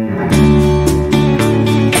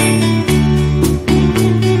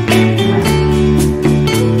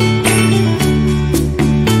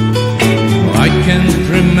 I can't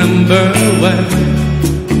remember when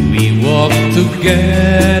we walked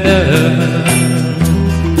together,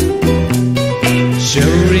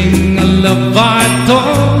 sharing a love I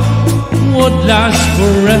thought would last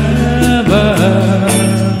forever.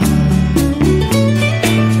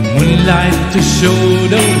 Moonlight to show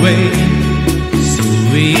the way so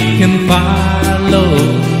we can follow.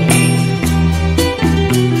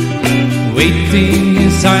 Waiting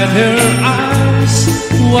inside her eyes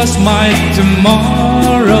was my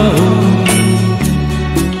tomorrow.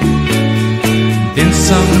 Then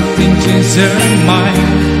something changed her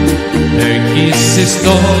mind. Her kisses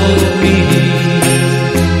told me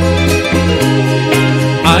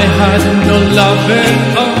I had no loving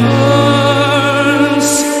arms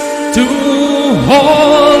to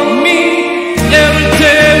hold me. Every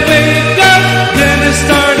day I wake up, then I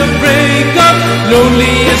start to break up.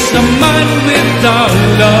 Lonely as a man without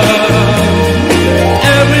love.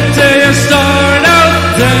 Every day I start out,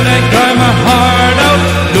 then I cry my heart out.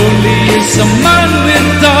 Lonely as a man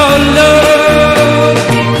without love.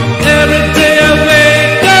 Every day I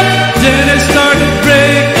wake up, then I start to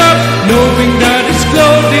break up, knowing that it's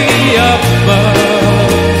cloudy above.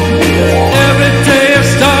 Every day I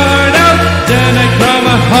start out, then I cry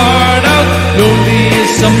my heart out. Lonely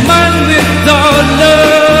is a man without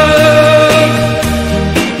love.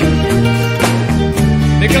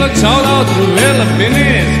 Take a look, shout out to Ella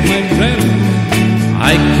Finis, my friend.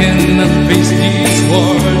 I cannot face this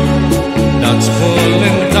world that's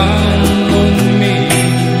falling down on me.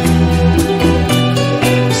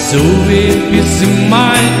 So if you see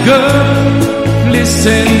my girl, please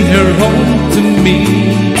send her home to me.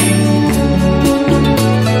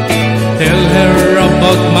 Tell her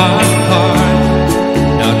about my heart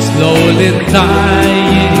that's slowly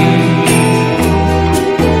dying.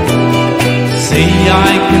 Say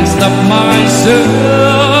I can stop myself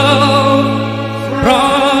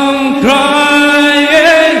from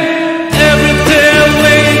crying. Every day I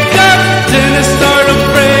wake up, then I start to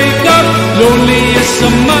break up. Lonely is a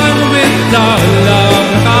man without love.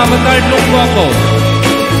 Nakamatard lungko ako.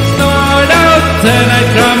 Start out, then I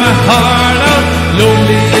cry my heart out.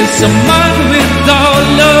 Lonely is a man without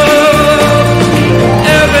love.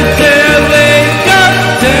 Every day I wake up,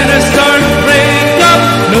 then I start to break up,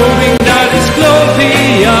 knowing that it's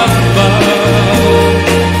cloudy above.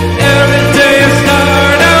 Every day I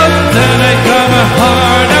start out, then I cry my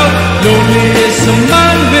heart out. Lonely is a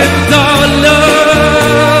man without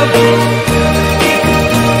love.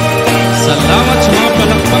 Salamat sa mga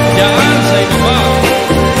palakpak dyan sa iba.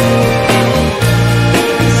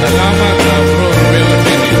 Salamat bro, Will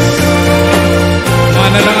Finis.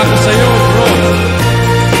 Mana lang ako sa'yo bro.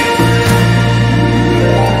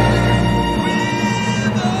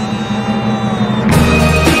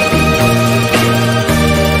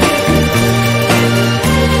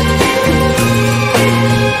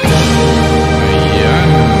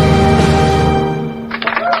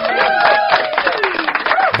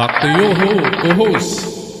 Back to you, co-host.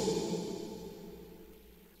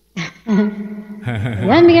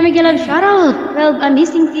 Ayan, bigyan love shoutout. 12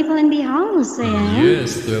 amazing people in the house. Ayan.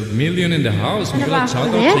 Yes, 12 million in the house. Ano Bigyan ba lang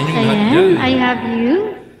shoutout ulit? sa inyong lahat Ayan, yan. I have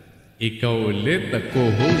you. Ikaw ulit, the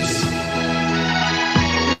co-host.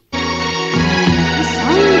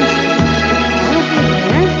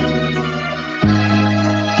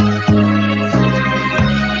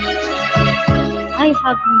 I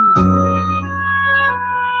have you.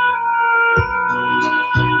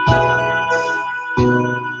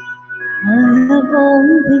 I have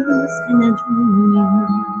always been a dream,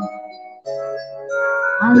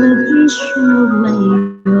 a location of my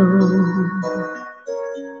own.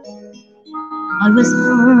 I was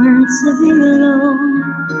born to be alone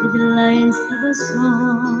with the lines of a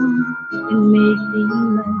song and making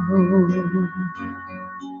my home.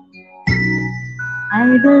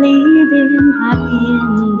 I believe in happy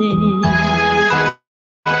endings.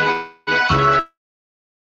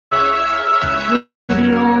 The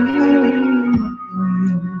only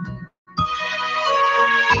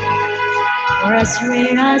for as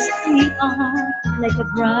rare as we are, like a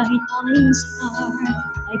bright falling star,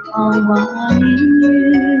 I found one in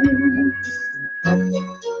you.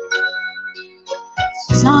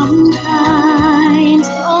 Sometimes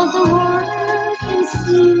all the world can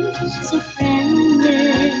seem so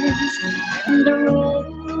friendless, and the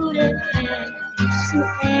road ahead is so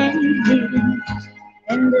endless,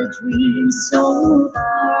 and the dream so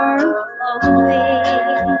far away.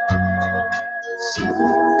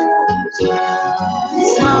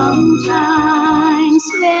 Sometimes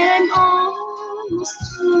when I'm almost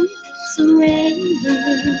to surrender,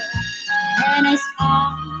 and I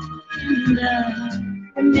stop and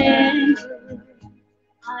remember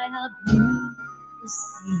I have you to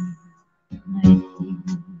save my day.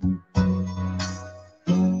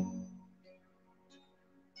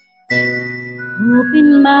 Open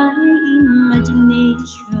my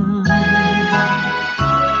imagination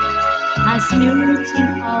as me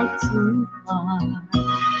reaching out too far.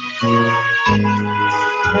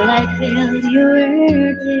 Well, I feel you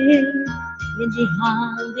were there with the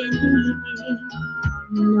hand in hand,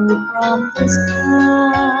 know from the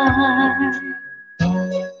start.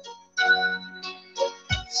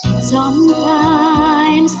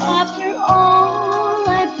 Sometimes after all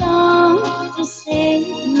I've done to save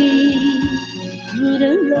me, through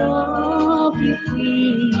the love you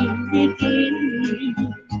freely give me,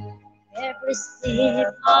 every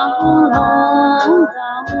step along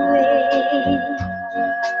the way.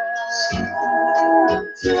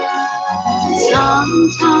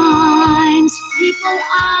 Sometimes people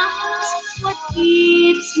ask what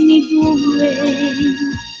keeps me going,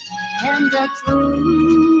 and the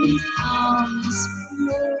truth comes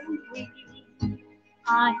slowly. I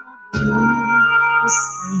have you to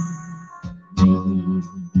say.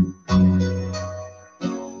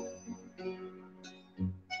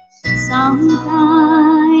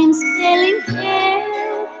 Sometimes feeling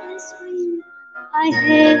helplessly, I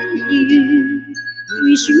hate you,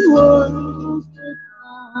 wishing words would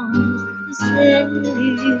come to say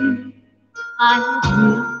I have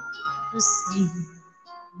you to see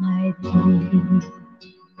my day.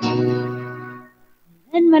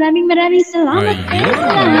 And maraming salamat kayo sa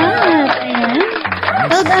lahat. Ayan.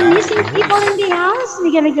 So the missing people in the house,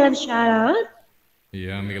 we give a good shout out.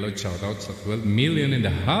 Yeah, may galawad shoutout sa 12 million in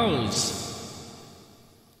the house.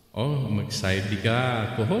 Oh, mag-side di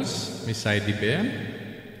ka, co-host? May side di ba yan?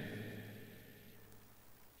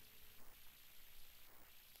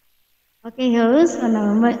 Okay, host.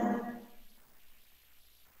 Ano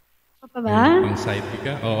pa ba? May pang-side di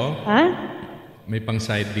ka? Oo. Ha? May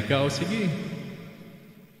pang-side di ka? O sige.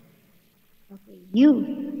 Okay, you.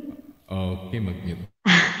 Okay, mag-mute.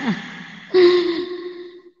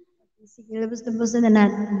 Sige, labas na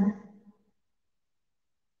natin.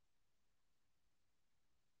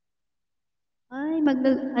 Ay,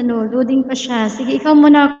 loading pa siya. Sige, ikaw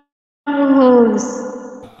muna ako, host.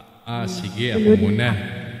 Sige, ako muna.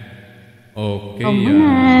 Okay. Ikaw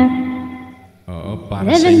muna. Oo,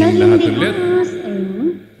 para sa inyong lahat ulit.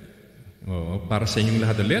 Oo, para sa inyong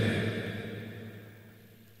lahat ulit.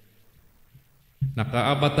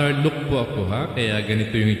 Naka-avatar look po ako, ha? Kaya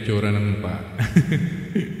ganito yung itsura ng mukha.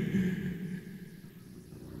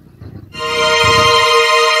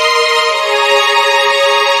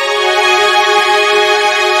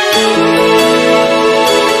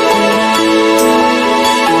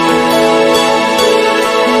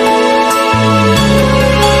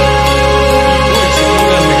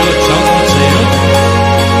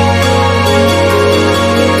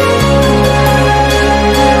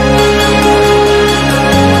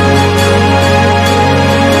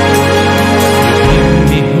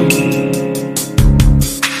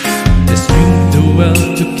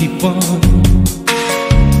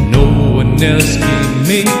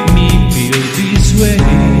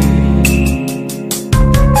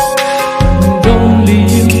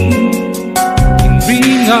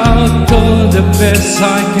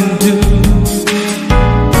 I can do.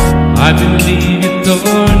 I believe you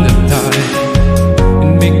turn the tide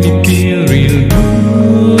and make me feel real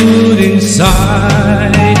good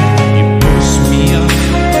inside. You push me up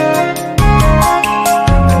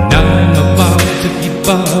and I'm about to give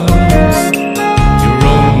up. You're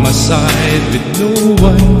on my side with no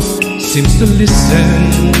one seems to listen.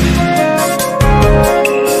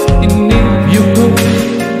 And if you go,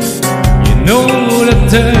 you know that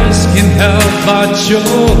tears can help but show.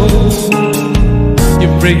 You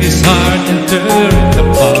break his heart and tear it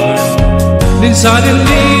apart. Then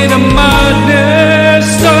suddenly the madness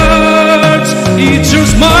starts. It's your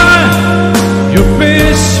smile, your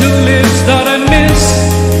face, your lips that I miss.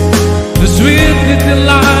 The sweet little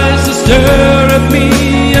lies that stir at me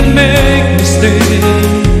and make me stay.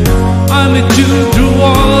 I'm with you through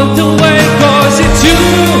all the way, 'cause it's you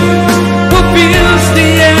who fills the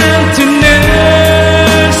emptiness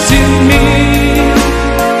in me.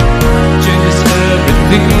 Changes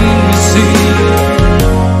everything you see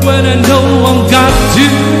when I know I'm got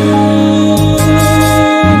you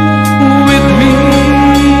with me.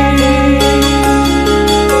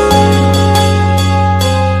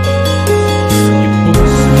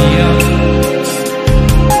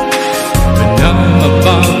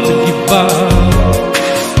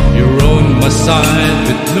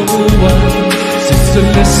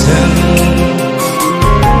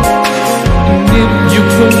 And if you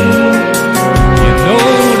go, you know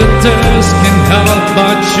that dust can help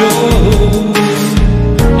but show.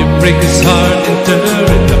 You break his heart and tear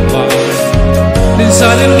it apart. Then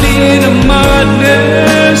suddenly the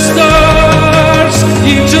madness starts.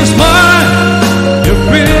 You just smile, your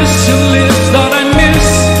Christian lips that I miss.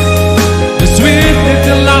 The sweet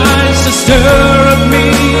little lies that stir up me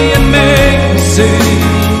and make me say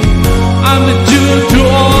I'm with you through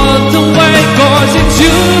all the way. Cause it's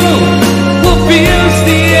you who fills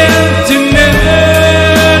the emptiness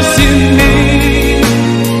in me.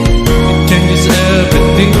 It changes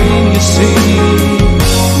everything you see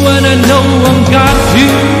when I know I've got you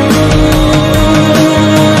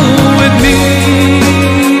with me.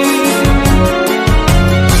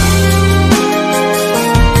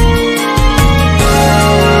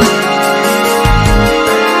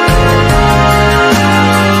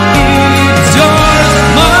 It's yours,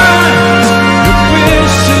 mine, your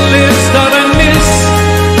Christian lips that I miss.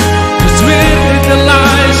 The sweet little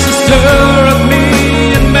lies that stir up me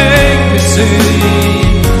and make me say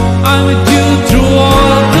I'm with you through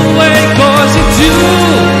all the way. Cause it's you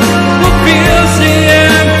who fills the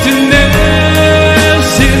emptiness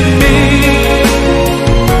in me.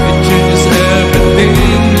 It changes everything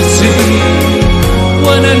you see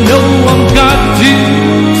when I know I've got you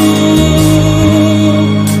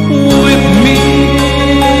with me.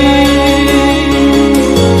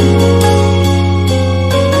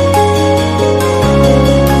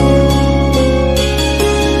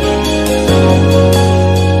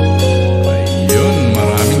 Ayun,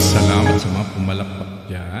 maraming salamat sa mga pumalakpak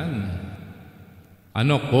dyan.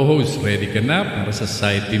 Ano, co-host, ready ka na para sa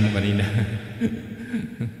side team mo kanina?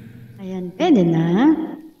 Ayan, pwede na.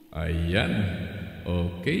 Ayan,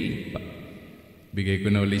 okay. Bigay ko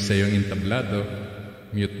na ulit sa yung entablado.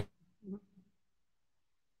 Mute.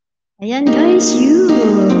 Ayan guys, you.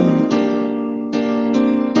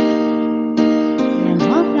 Ayan,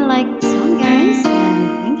 hope you like the song guys.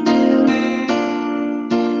 And thank you.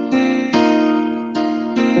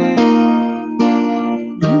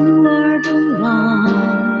 You are the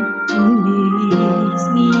one who makes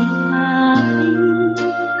me happy.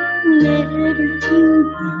 Let everything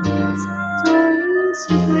else turns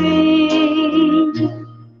away.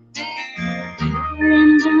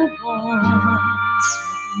 And the voice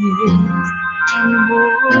is in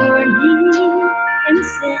morning and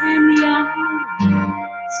send me out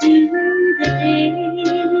to the day.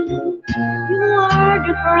 You are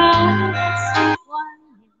the brightest one.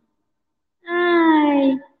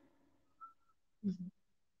 Ay,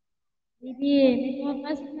 baby, may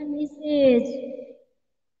pumapasok na message.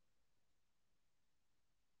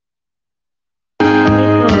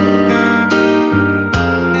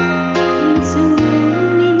 Into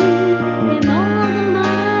me, and all the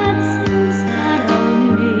monsters that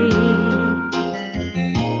on me.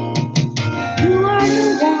 You are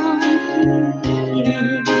the one who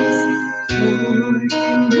is more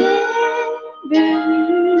than ever.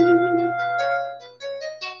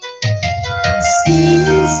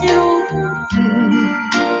 Since you're true,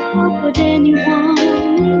 how could anyone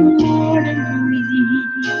know more than me?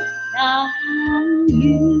 Now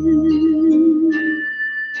you.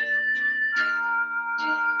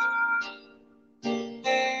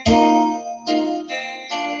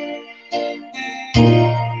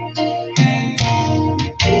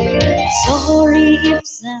 Sorry if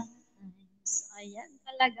sometimes. Ayan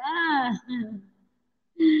talaga.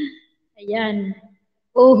 Ayan.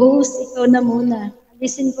 Co-host, ikaw na muna.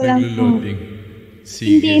 Alisin ko lang kung... Naglo-loading.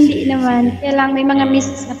 Sige, Hindi sige, naman. sige. Kaya lang may mga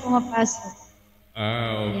messages na pumapasok. Okay.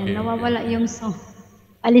 Ayan, nawawala yung song.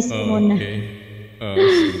 Alis ko muna. Okay.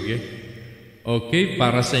 Sige. Okay,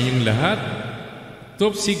 para sa inyong lahat.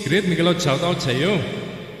 Top secret, Miguelot, shoutout sa iyo.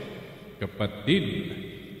 Kapatid.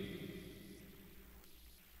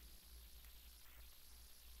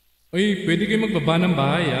 Uy, pwede kayo magbaba ng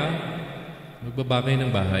bahay, ah. Magbaba kayo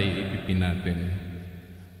ng bahay, ipipin natin.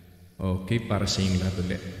 Okay, para sa inyong lahat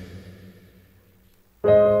ulit.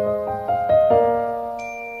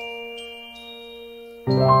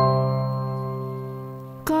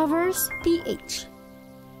 Covers PH.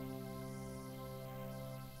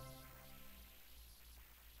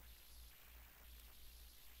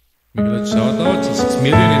 Miguelot, shoutout sa 6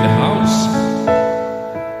 million in the house.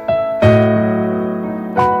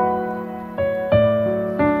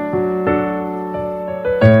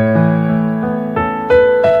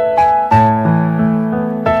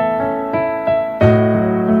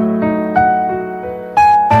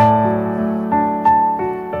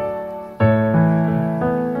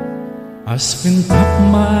 I spent half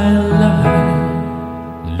my life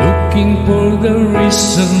looking looking for the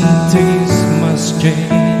reason things must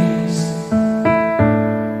change.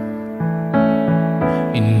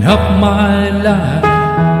 Enough my life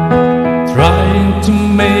trying to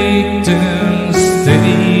make them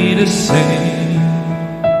stay the same.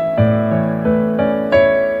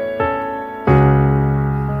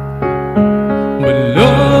 But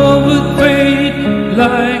love would fade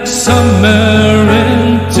like summer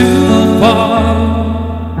into fall.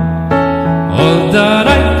 All that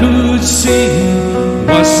I could see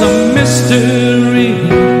was a mystery.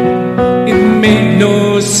 It made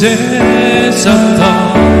no sense at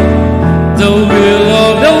all. The will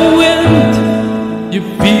of the wind, you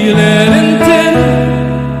feel it and then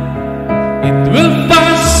it will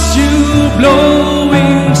pass you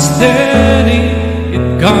blowing steady.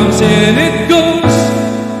 It comes and it goes,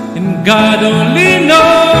 and God only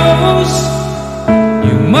knows.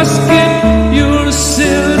 You must get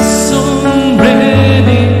yourself on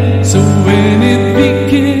ready, so when it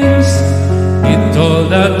begins, it's all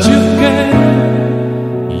that you can.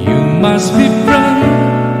 You must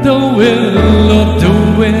befriend the will of the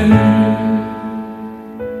wind.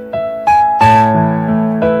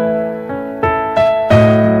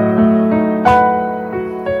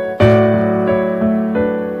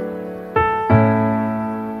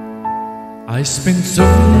 I spent so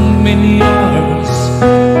many hours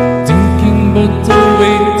thinking about the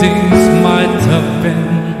way things might have been,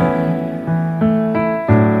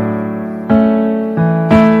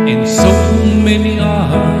 and so many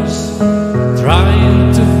hours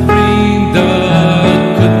trying to bring the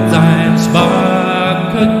good times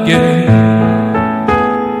back again.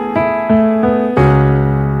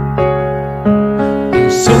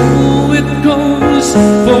 And so it goes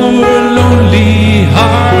for lonely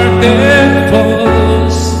hearted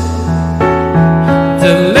folks.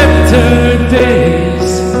 The latter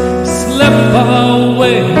days slip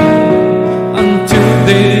away until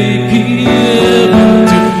they give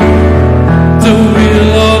into the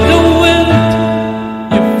will of the wind.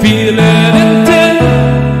 You feel it and then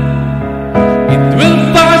it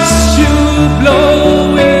will pass you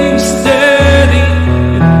blowing steady.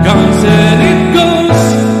 It comes and it goes,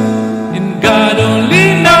 and God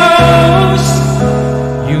only knows.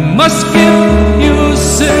 You must get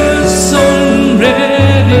yourself on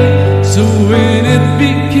ready, so when it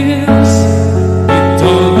begins, it's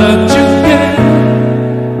all that you can.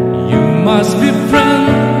 You must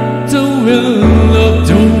befriend the will of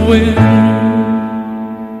the wind.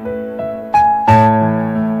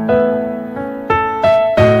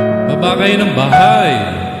 Baba kayo ng bahay,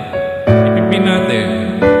 ipipin natin.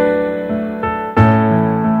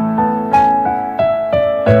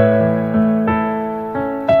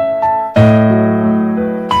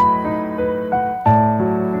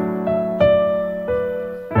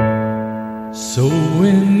 So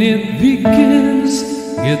when it begins,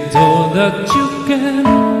 get all that you can.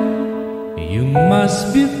 You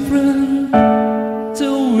must befriend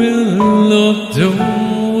the will of the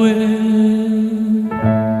wind.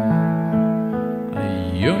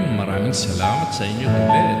 Ayun, maraming salamat sa inyo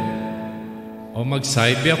ulit. O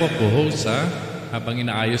mag-side B ako po-host ha, habang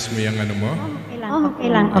inaayos mo yung ano mo. Okay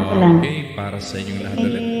lang. Okay, para sa inyong lahat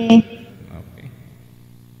ulit. Okay.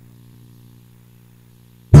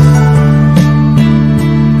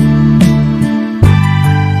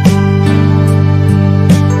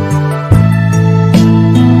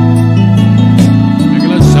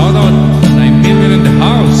 Regular shout out, 9 million in the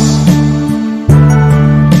house.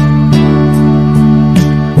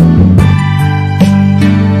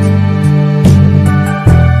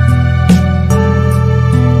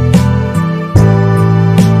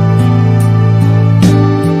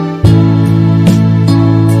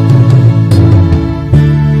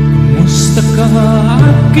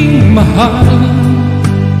 Aking mahal,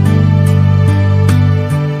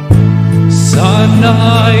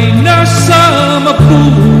 sana'y nasa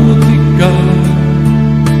mabuti ka.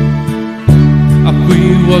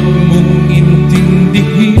 Ako'y huwag mong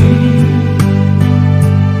intindihin,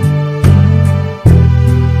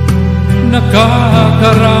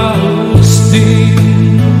 nakakaraos din.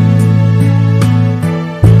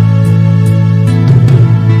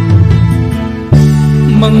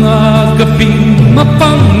 Mga gabing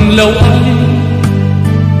mapanglaway,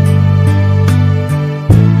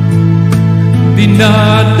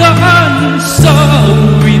 dinadaan sa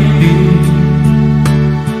awitin,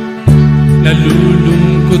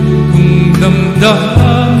 nalulungkot kong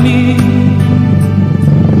damdamin,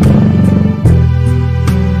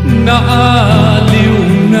 naaliw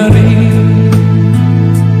na rin.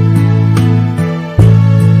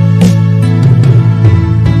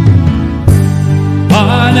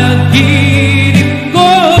 Panaginip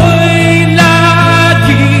ko'y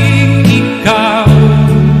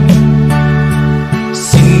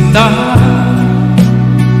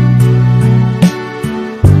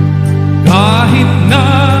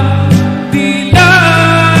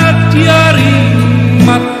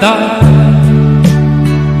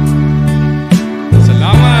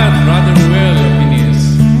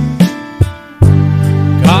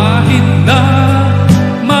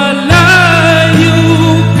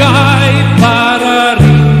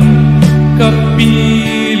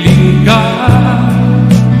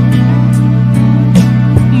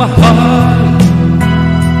mahal,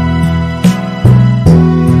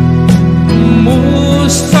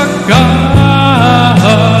 musta ka?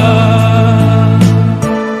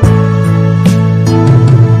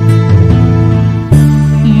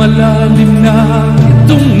 Malalim na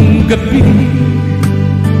itong gabi,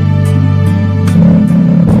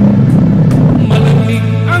 malamig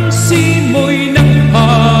ang simoy ng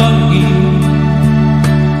hangin.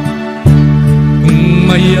 Kung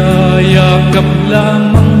mayayakap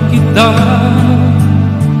lamang kita,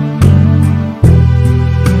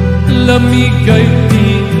 lamig ay di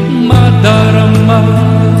madarama.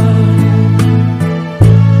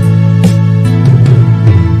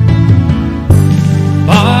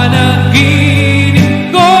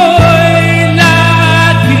 Panaginip ko'y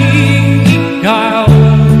laging ikaw,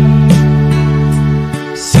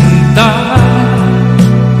 sinta.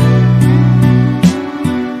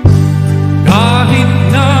 Kahit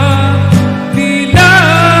na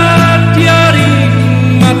dilat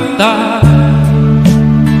yaring mata,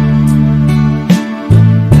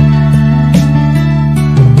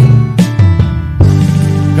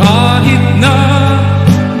 kahit na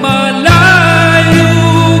malayo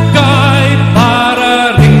ka'y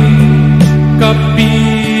para rin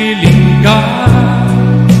kapiling ka.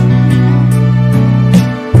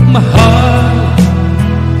 Mahal,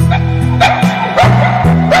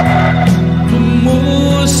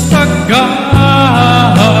 kumusta ka?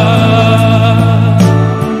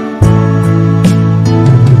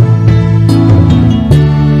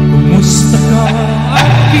 Kumusta ka,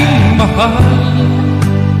 aking mahal?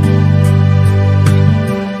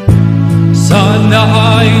 Sana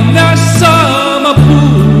ay nasa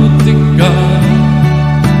mabuti ka.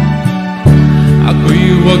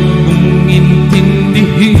 Ako'y huwag mong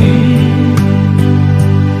intindihin,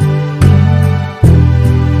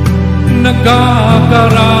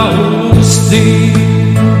 nakakaraos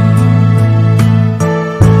din.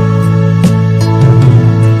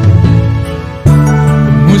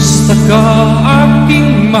 Kumusta ka,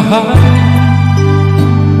 aking mahal?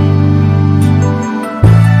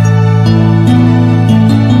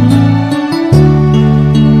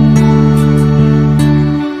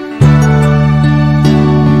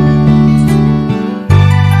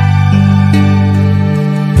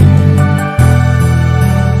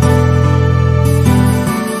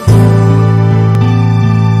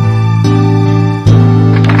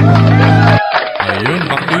 Ayun,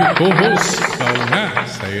 ako'y co-host. Ikaw nga,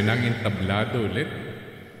 sa'yo nang entablado ulit.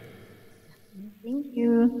 Thank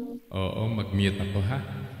you. Oo, mag-mute ako ha.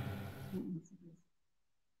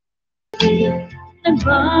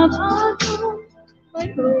 Nagbabago,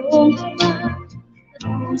 mayroong iba at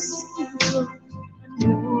puso ko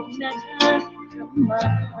anong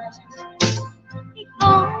nakakamahal.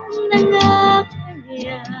 Ikaw na nga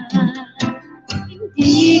kaya,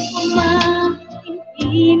 hindi ko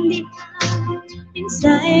maintindihan.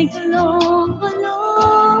 Minsa'y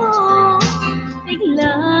gulong-gulong,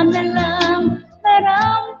 bigla na lang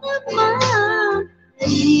maramdaman.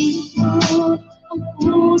 Nalito ang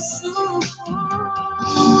puso ko.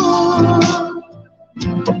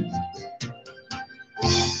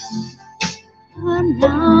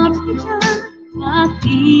 Hanap ka,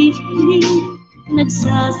 aking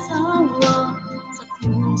nagsasawa sa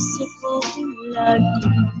puso ko.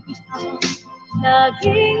 Laging ikaw,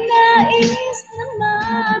 laging nais na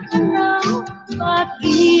matanaw.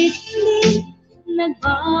 Bakit hindi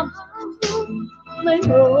nagbabago?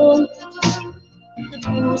 Mayroong sa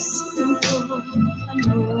puso ko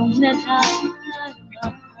anong nakakamahal.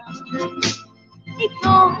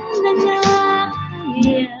 Ikaw na nga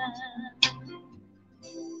kaya,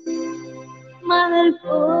 mahal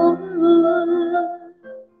ko.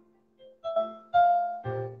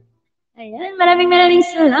 Ayan, maraming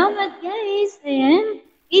salamat guys. Ayan,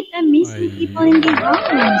 it amazing people in the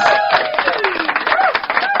house.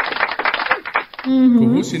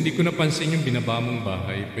 Kuhus, hindi ko napansin yung binaba mong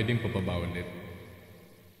bahay. Pwedeng pababa ulit.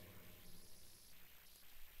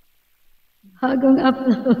 Bagong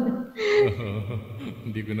upload.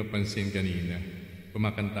 Hindi ko napansin kanina.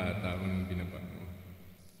 Kumakanta ata ako ng binaba mo.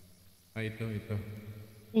 Ah, ito.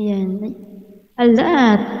 Ayan.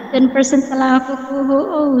 Ala, 10% na lang ako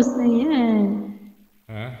co-host. Ayan.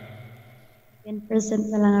 Ha? 10%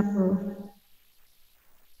 na lang ako.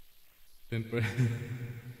 10%?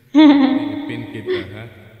 Pin kita,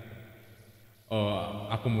 ha? O,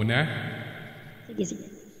 ako muna? Sige.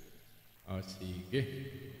 O, sige.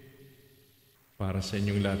 Para sa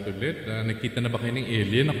inyong lahat ulit. Nakita na ba kayo ng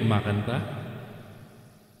alien na kumakanta?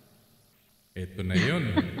 Eto na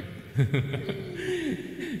yun.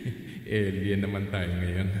 Alien naman tayo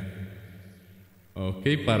ngayon. O,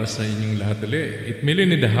 Okay, para sa inyong lahat ulit. 8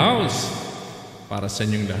 million in the house. Para sa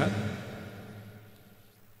inyong lahat.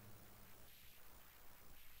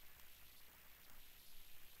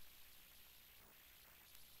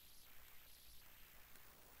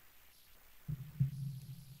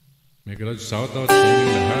 Mega large shoutout sa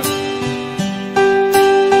inyong lahat.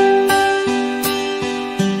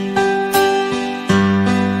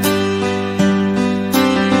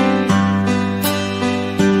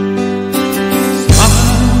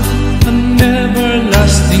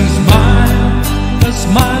 Everlasting smile, a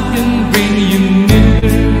smile can bring you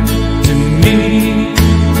near to me.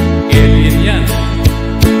 Alien yan.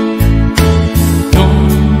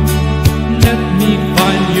 Don't let me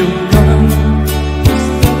find you gone,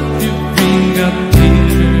 stop to bring a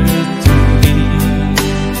tear to me.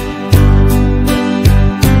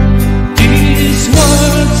 These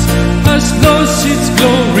words as though its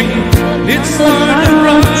glory, it's not a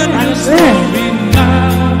rhyme, a story now.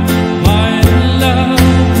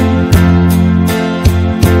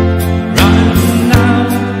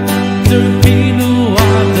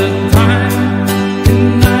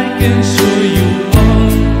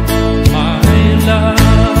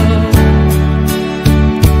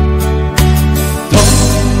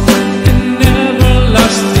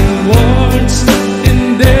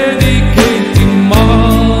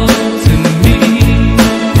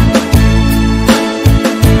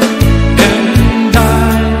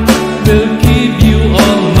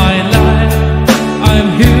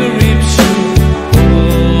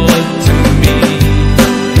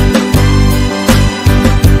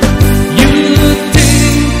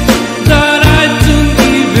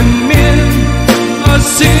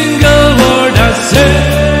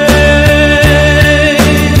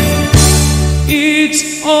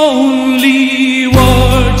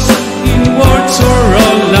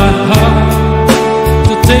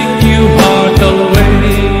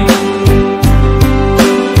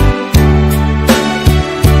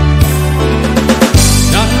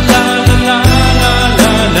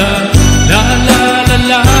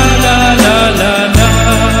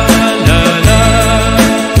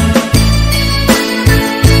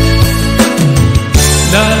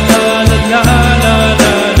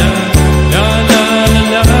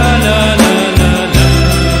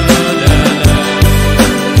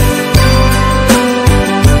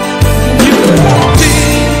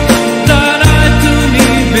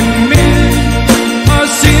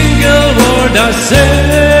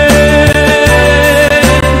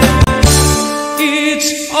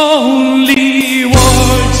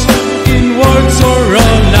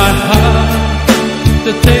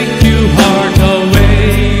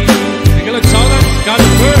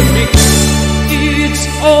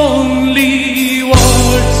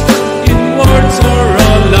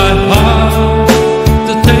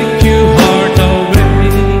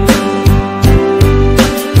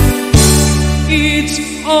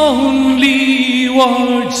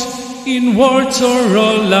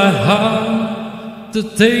 To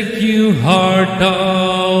take you heart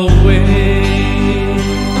away.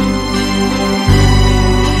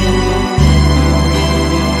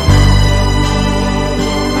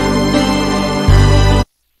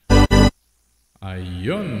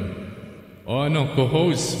 Ayun. O ano,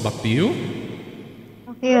 co-host, back to you?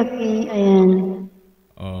 Okay, ayan.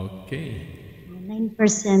 Okay. 9%.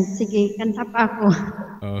 Sige, kanta pa ako.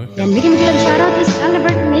 Okay. Ayan, bigyan mo lang shoutout to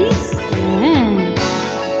Albert Mix. Ayan.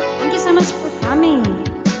 Thank you so much for coming.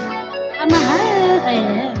 Mahal.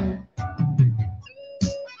 Ayan.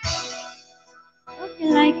 Hope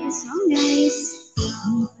you like the song, guys.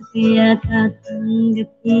 Hindi pa kaya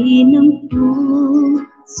tatanggapin ang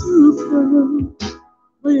puso ko.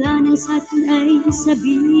 Wala nang sa akin ay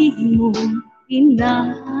sabihin mo,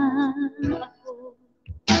 pinla ako.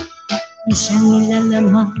 Di siyang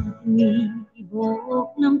nilalamang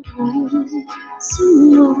ibok ng puso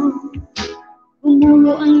mo.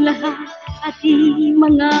 Umulo ang lahat at di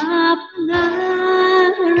mga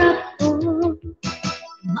pangarap ko.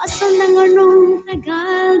 Masa na nga nung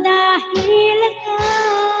tagal dahil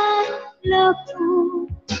akala ko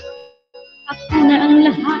ako na ang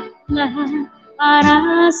lahat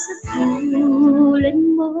para sa tulad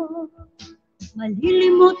mo.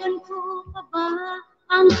 Malilimutan ko pa ba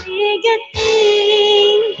ang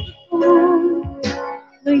tigating ko?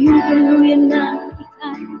 Ngayon tuluyan na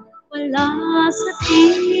ikay wala sa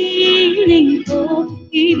piling ko.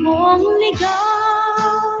 Ibong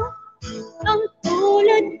ligaw ang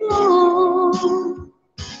tulad ko.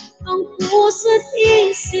 Ang puso't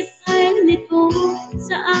isip ay nito.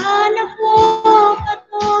 Saan ako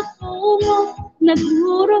patutungo?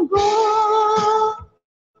 Nagdurugo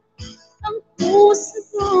ang puso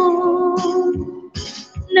ko.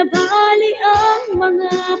 Nabali ang mga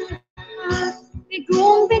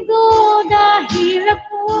bigong-bigo dahil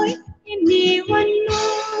ako'y iniwan mo.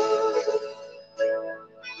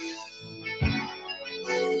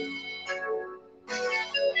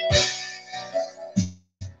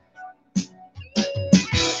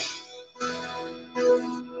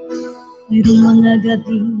 Mayroong mga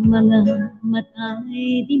gabing mga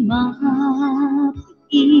mata'y di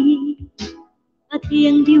mapigil, pati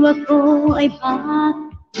ang diwa ko ay pati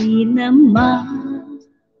na makiling.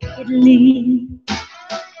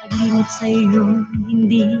 Paglimot sa'yo,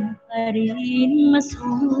 hindi pa rin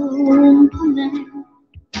masumpunan.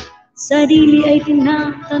 Sarili ay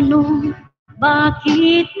tinatanong,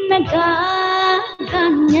 bakit nagaganyan?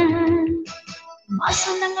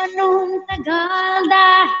 Masa ng anong tagal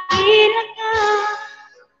dahil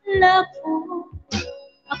akala ko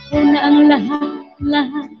ako na ang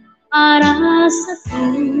lahat para sa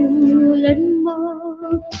tulad mo.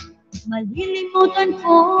 Malilimutan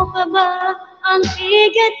ko pa ba ang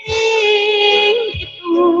bigating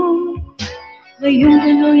ito? Ngayong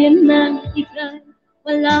tuluyan ng ikay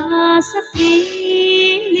wala sa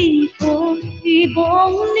piling ko.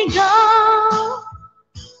 Ibong ligaw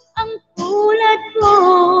ang tulad ko,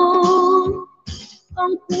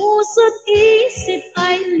 ang puso't isip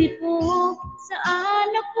ay lito.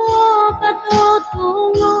 Saan ako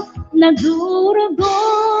patutungo? Nagdurugo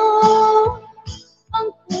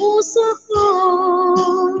ang puso ko.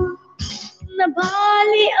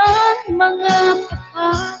 Nabali ang mga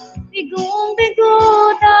bigong-bigo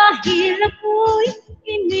dahil ako'y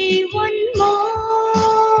iniwan mo.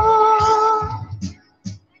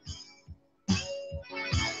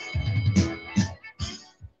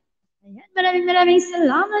 Maraming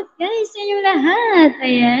salamat guys sa inyo lahat.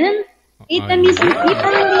 Ayan. Ita Miss Ita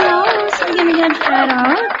ng Dios. Ang gamigad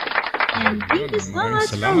shoutout. Ayan. Thank you so much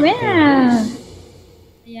for well.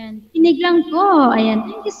 Ayan. Tinig lang po. Ayan.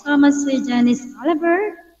 Thank you so much Sir Janice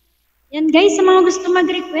Oliver. Ayan guys, sa mga gusto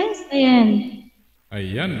mag-request. Ayan.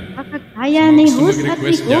 Ayan. Kakakaya ni host at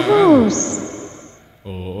ni co-host.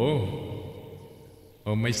 Oo.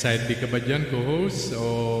 O may side B ka ba dyan, co-host? O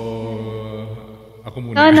ako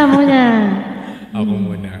muna? Ikaw na muna. Ako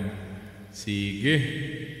muna. Sige.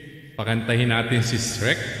 Pakantahin natin si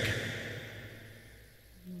Shrek.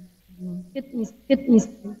 Cute miss.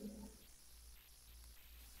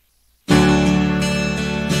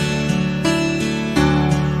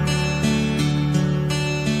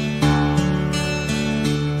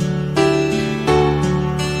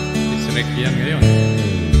 Si Shrek yan ngayon.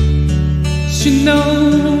 She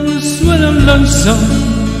knows when I'm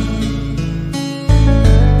lonesome.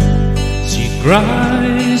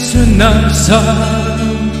 Cries when I'm sad.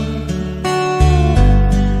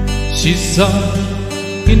 She's up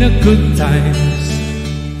in a good times.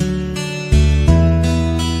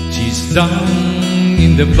 She's down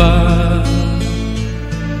in the bad.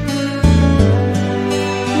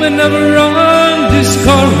 Whenever I'm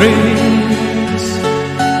discouraged,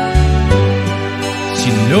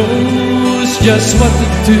 she knows just what to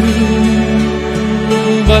do.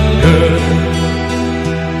 But girl,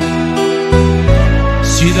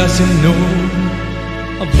 she doesn't know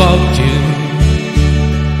about you.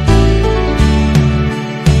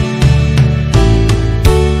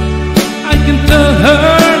 I can tell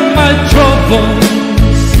her my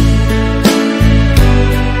troubles.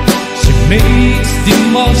 She makes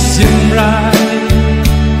them all seem right.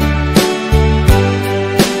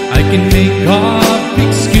 I can make up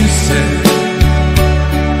excuses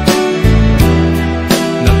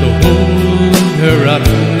not to hold her at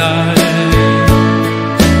night.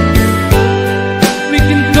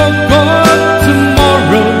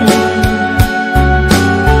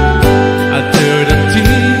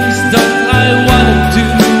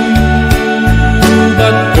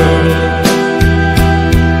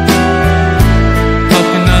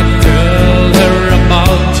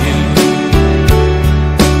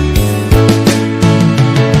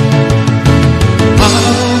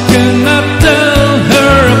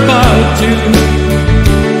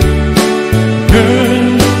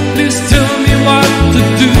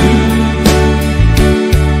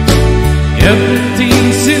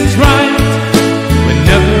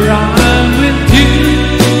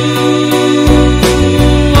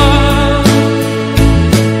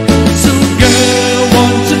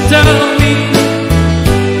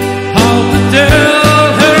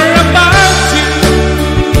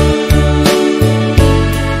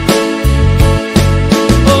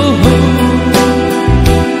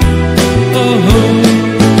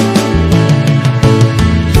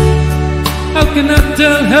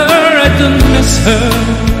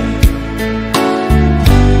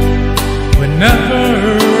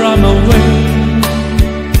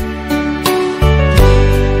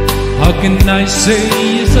 I say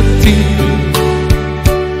is a tingle.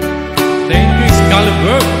 Thank you,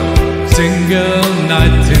 Excalibur, single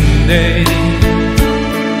night and day.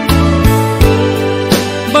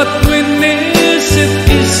 But when is it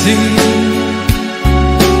easy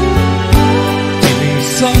feeling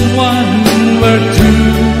someone were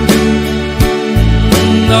true?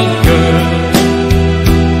 Now girl,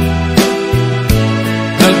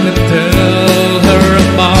 help me tell her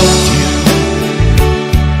about you.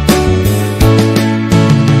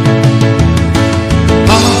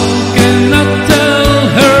 How can I tell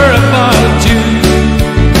her about you?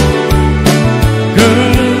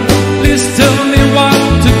 Girl, please tell me what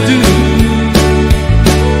to do.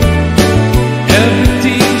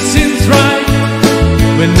 Everything seems right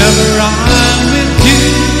whenever I'm with you.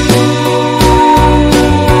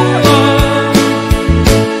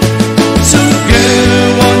 So girl,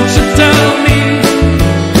 won't you tell me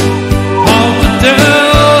how to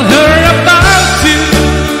tell her about you?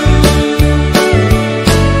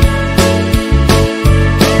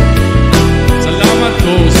 Salamat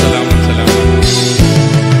po, salamat, salamat.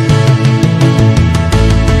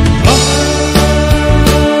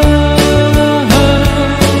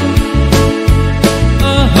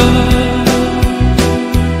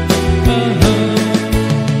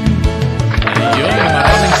 Ayun,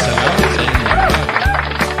 maraming salamat sa inyo lahat.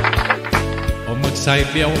 O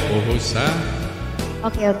mag-side ako, co-host ha?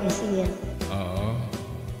 Okay, sige. Oo.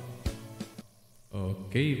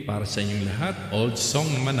 Okay, para sa inyong lahat, old song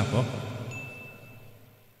naman ako.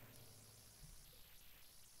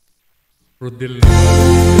 Rodel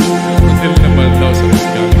naman daw sa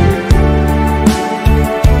Excalibur.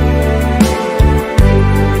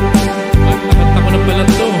 Nakanta ko na pala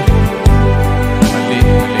to. Mali.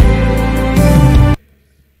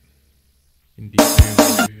 Hindi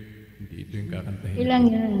ito yung kakantahin. Ilang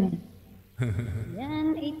yan.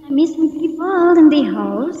 Yan, 8 amazing people in the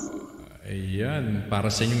house. Ayan, para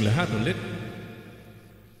sa inyong lahat ulit.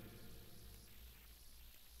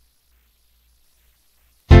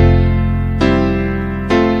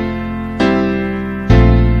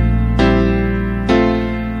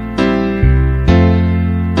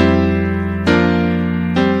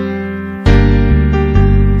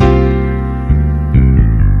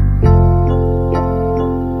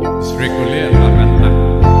 Regular ang kanta.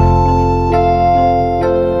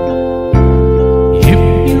 If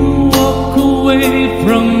you walk away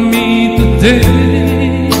from me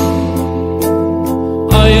today,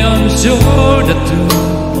 I am sure that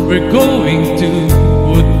we're going to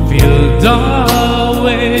would feel the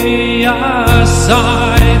way as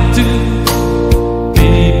I do.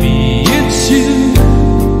 Baby, it's you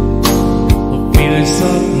who fills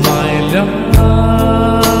up my life.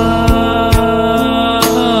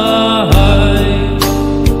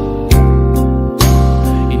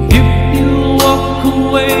 And if you walk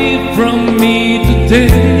away from me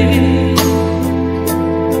today,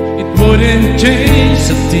 it wouldn't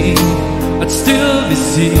change a thing. I'd still be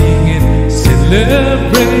singing celebration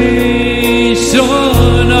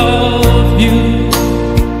of you.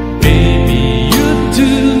 Baby, you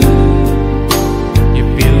do. You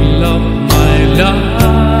fill up my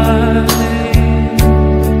life.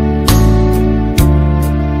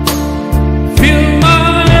 Fill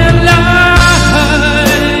my life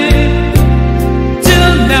till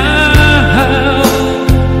now.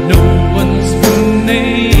 No one's been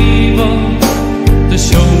able to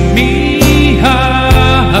show me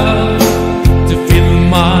how to fill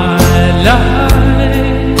my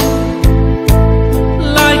life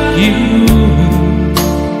like you.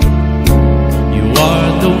 You are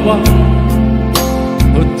the one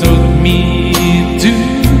who told me to.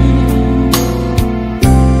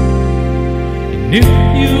 And if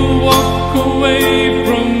you walk away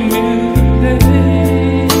from me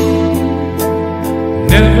today,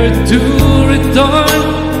 never to return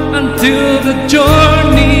until the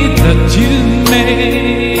journey that you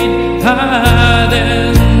made had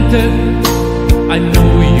ended. I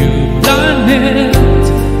know you've done it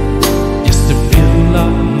just to fill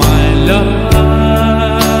up my life.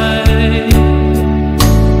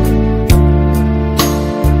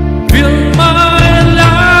 Fill my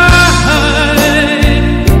life.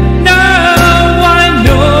 Now I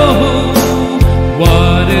know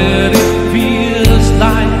what it feels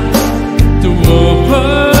like to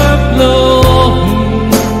overflow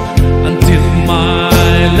until my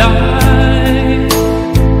life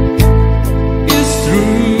is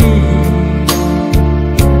through.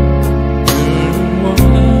 You're the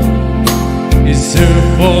one is here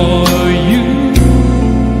for you,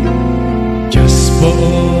 just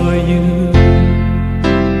for you.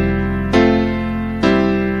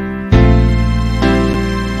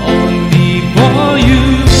 Only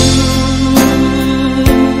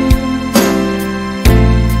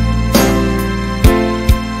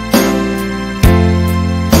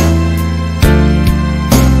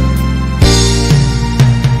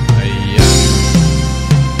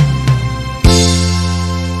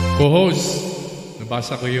Co-host,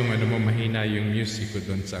 nabasa ko yung ano mo, mahina yung music ko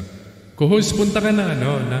doon sa... Co-host, punta ka na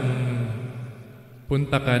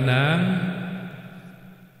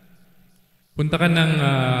ng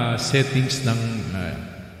settings ng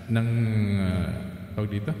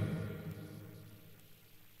tawag dito?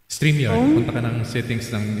 StreamYard. Punta ka ng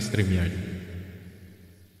settings ng StreamYard.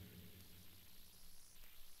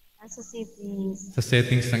 Sa settings. Sa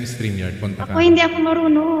settings ng StreamYard, punta ka. Ako hindi ako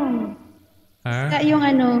marunong. Ha? Kiska yung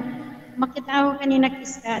makita ko kanina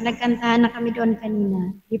Kiska, nagkantahan na kami doon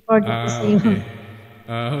kanina. Report ko sa'yo.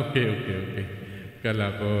 Okay.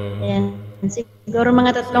 Kala ko... Ayan. Siguro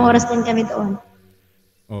mga 3 oras din kami doon.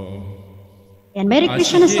 Oo. Ayan, may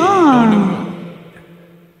request na song.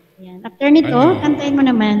 Ayan. After nito, kantahin mo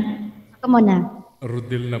naman. Ako muna.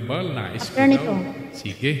 Rodel na bal, nais after nito.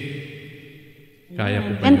 Sige. Kaya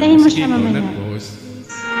ko ba kantahin mo siya mamaya.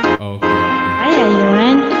 Okay. Ay,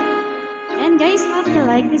 ayun. And guys, hope you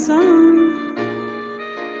like this song.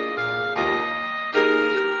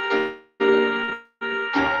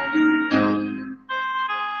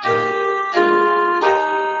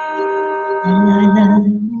 Alala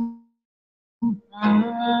mo ba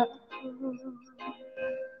ako?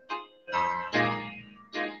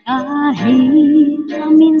 Kahit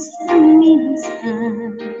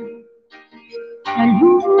paminsan-minsan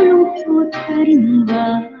nalulungkot ka rin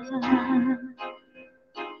ba?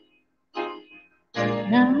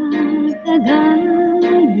 Nakagaya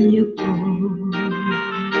ko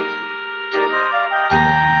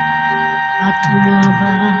at nga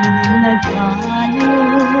ba nagkalo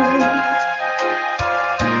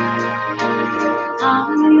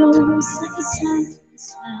ayaw sa isa't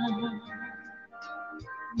isa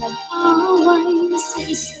nag-away sa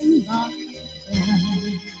isang bagay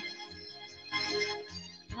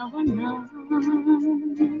kawalan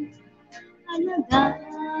talaga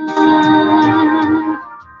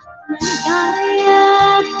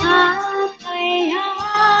nagaya ka kaya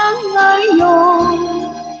ngayon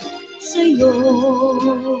sa'yo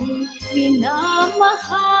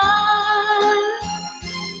minamahal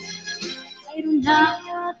mayroon na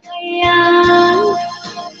kayang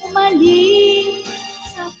umaling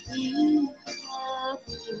sa pinaka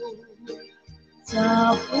ko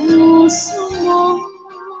sa puso mo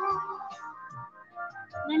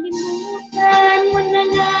nalimutan mo na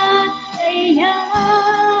lang kaya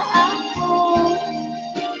ako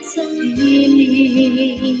sa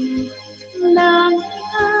piling lang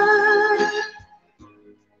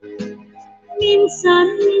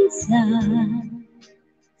minsan-minsan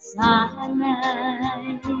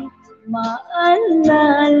sana'y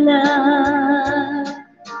maalala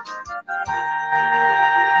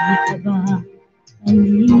di ka ba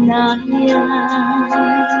nanginayang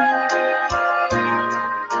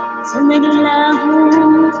sa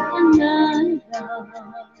naglahong pangarap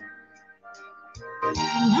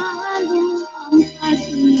lalo ang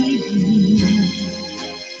pag-ibig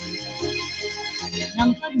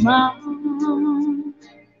ng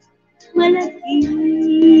pagmamalaki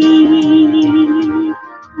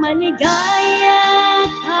maligaya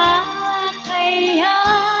ka kaya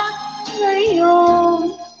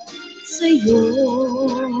ngayon sa'yo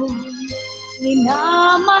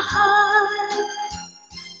minamahal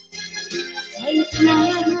kahit na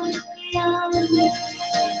yan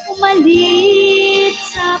umalit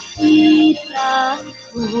sa pita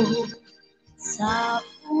ko sa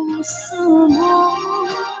puso mo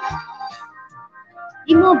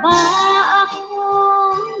di mo ba ako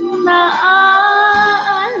naaalala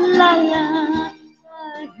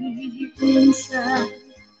kahit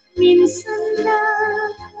minsan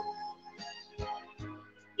lang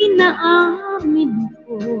inaamin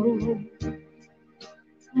ko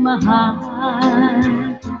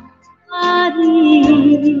mahal pa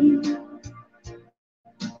rin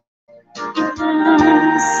kita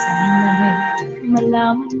sana'y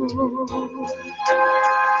malaman mo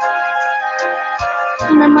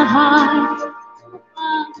na mahal mo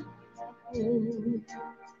pa ako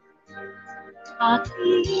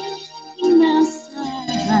aking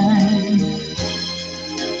inasahan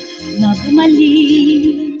na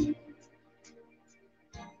bumalik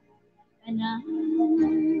ka na.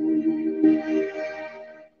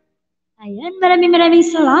 Ayan, maraming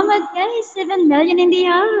salamat guys. 7 million in the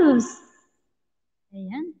house.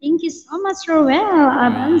 Ayan, thank you so much, Roel.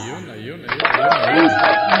 Abans. Ayun.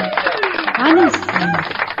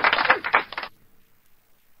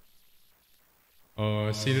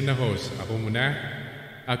 Sino na host? Ako muna?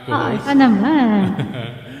 Ako host? Ikaw naman.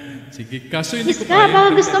 Sige, kaso hindi ko Iska,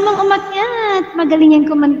 baka gusto mong umakyat. Magaling yung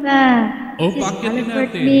kumanta. Paakyatin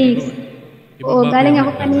natin. Oo, Ibaba ko galing yung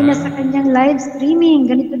ako kanina sa hagdanan. kanyang live streaming.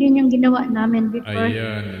 Ganito din yung ginawa namin before.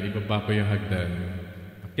 Ayan, ibaba ko yung hagdan.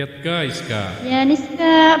 Akyat ka, Iska. Yan,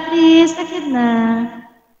 Iska, please, sakit na.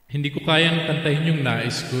 Hindi ko kayang kantahin yung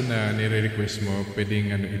nais ko na nire-request mo.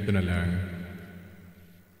 Pwedeng ito na lang.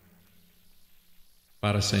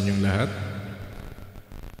 Para sa inyong lahat.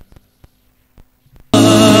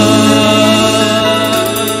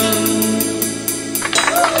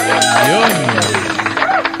 Ayun.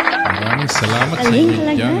 Maraming salamat sa inyo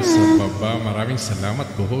dyan sa baba. Maraming salamat,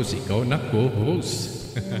 co-host. Ikaw na,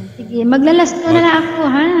 co-host. Sige, maglalas ko na lang ako,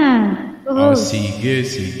 ha? Oh, sige.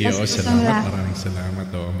 Last Oh, ko salamat. lang. Maraming salamat.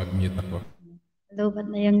 Oh, mag-mute ako. Lobat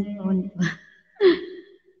na yung tone ko.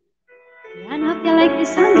 Yan, hope you like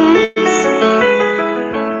this song, guys.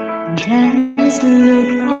 Just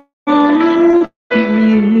look at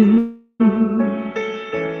you.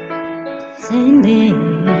 Sending.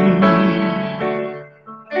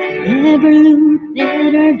 Never look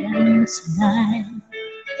better than tonight.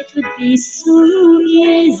 It would be so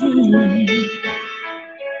easy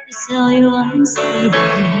to tell you I'm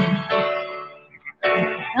sleeping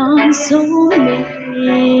on so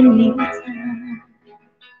many times.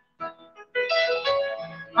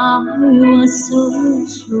 I was so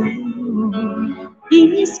sure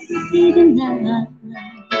this could be the night.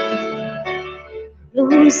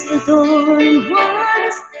 Close the door and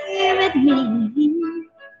wanna stay with me.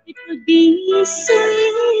 It would be so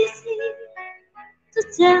easy to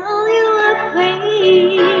tell you I'm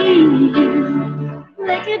crazy,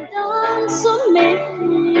 like you've done so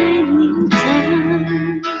many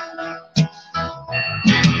times.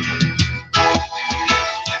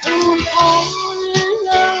 I'm all in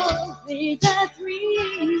love with that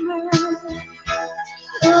dreamer,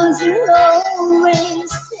 'cause you always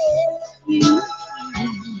say you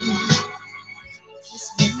just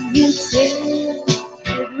when you say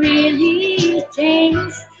it really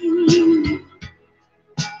changes me.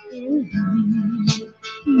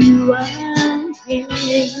 You are here.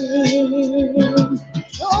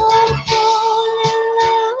 Don't fall in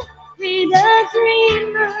love with a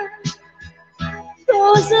dreamer,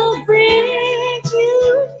 'cause I'll break you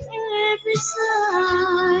every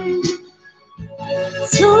time.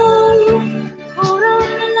 So hold on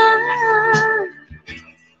the line,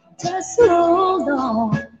 just hold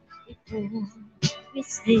on before we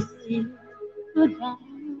say goodbye.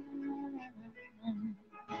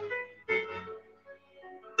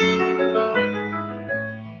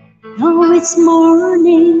 Now it's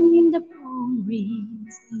morning, the phone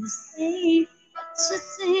rings, and you say put your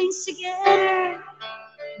things together.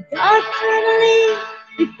 God finally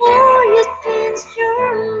before you change your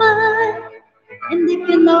mind. And if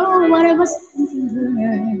you know what I was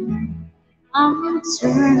thinking, I'll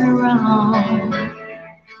turn around.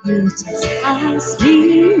 You just ask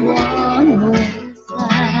me one more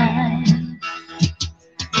time.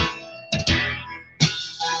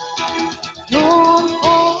 Don't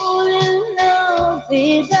fall in love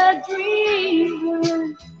with a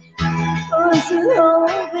dreamer, 'cause you'll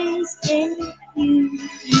always take you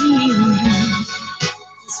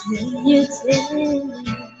just when you tell me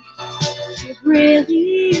it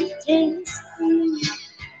really takes me.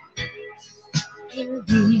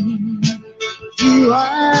 You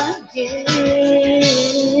are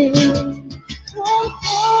again. Don't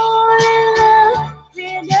fall in love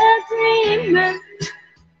with a dreamer,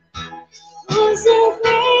 'cause I'll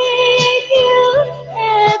break you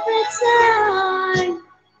every time.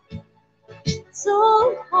 So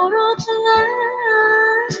hold on the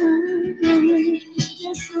line,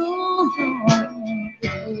 just hold on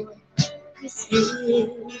before we say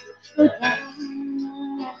goodbye.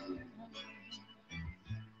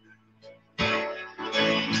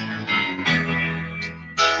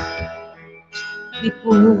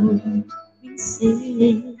 Before we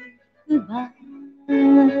say goodbye.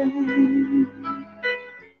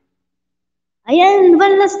 Ayan,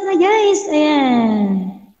 one last na guys.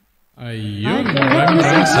 Ayan. Ayun, maraming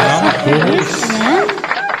salamat, co-host. Ayan.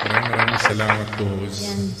 Maraming salamat, co-host.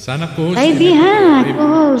 Sana co-host. Ay, Biha,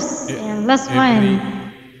 co-host. Ayan, last one.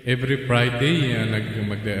 Every Friday,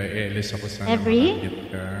 mag-LS ako sa Every?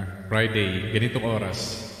 Friday, ganitong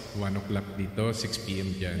oras. 1 o'clock dito, 6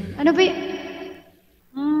 p.m. dyan. Ano ba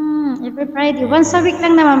every Friday. Once a week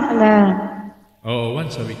lang naman pala. Oo,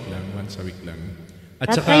 once a week lang. At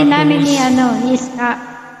Tatry namin ni Iska.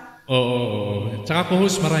 Oo. Tsaka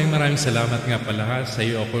co-host, maraming salamat nga pala ha. Sa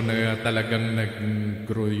iyo ako na talagang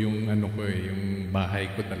nag-grow yung yung bahay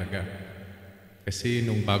ko talaga. Kasi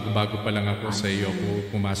nung bago-bago pa lang ako sa iyo ako,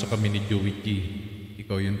 pumasok kami ni Joey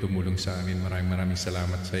Ikaw yung tumulong sa amin. Maraming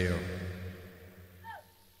salamat sa iyo.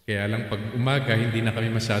 Kaya lang pag umaga, hindi na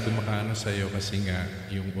kami masyado makaano sa'yo kasi nga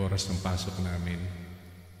yung oras ng pasok namin.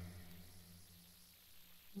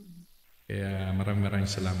 Kaya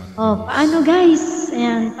maraming salamat. Oh, paano guys?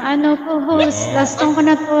 Ayan, paano po host? Last song ko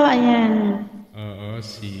na to, ayan. Oo,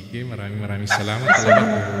 sige. Maraming salamat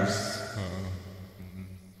talaga host. Oo.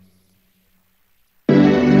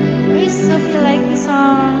 Guys, so if you like the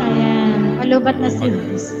song, ayan, palubat na si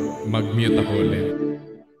host. Mag-mute ako ulit.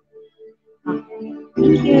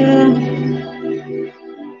 Thank you.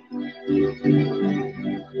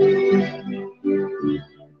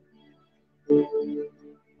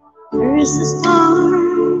 There's a star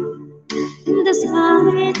in the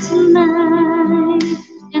sky tonight,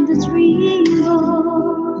 and the tree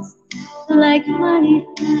grows like my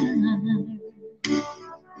hand.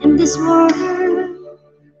 In this world,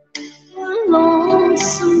 a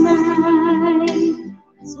lonesome night,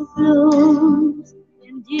 so close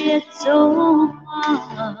and yet so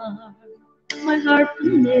far. My heart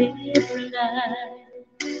will never lie.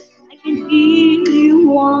 I can feel you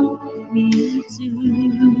want me to.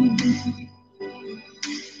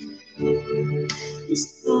 This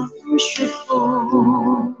star should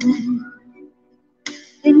fall,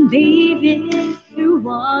 then baby, you're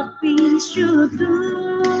what we should do.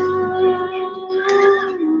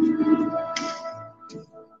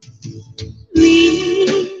 We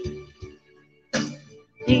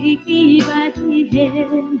take me by the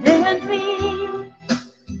hand and we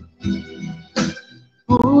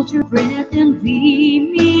hold your breath and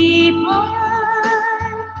leave me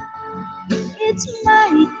apart. It's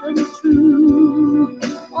might come true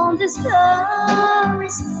on this starry,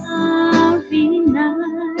 starry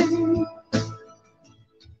night.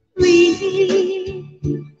 Read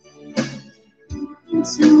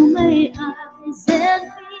into my eyes and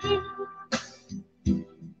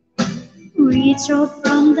reach out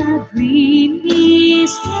from that dreamy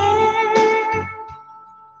sky.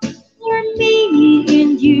 For me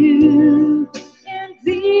and you, and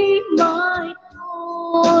we might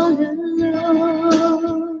all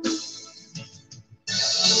alone.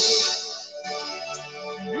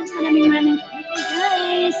 Maraming thank you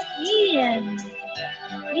guys. Ian.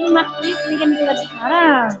 Ini maklik bikin kita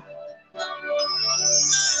sekarang.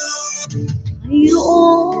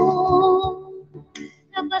 Mayroon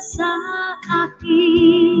ka ba sa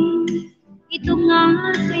akin? Ito nga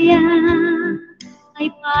kaya ay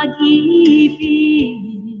pag-ibig.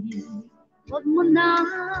 Huwag mo na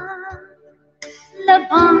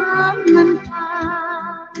labanan pa.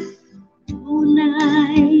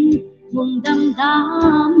 Tunay mong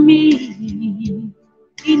damdamin,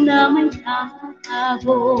 di na may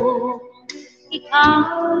tatago.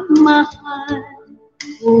 Ikaw mahal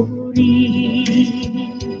ko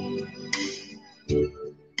rin.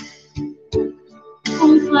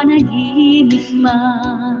 Kung panaginip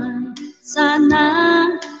man, sana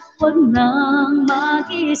huwag nang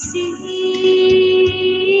mag-isip.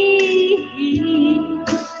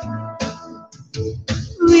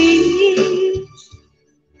 Wish,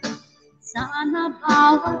 sana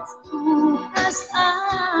bawat bukas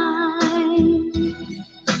ay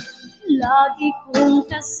lagi kong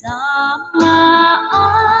kasama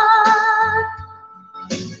at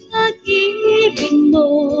nag-ibig mo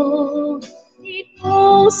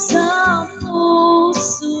ito sa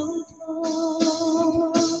puso ko.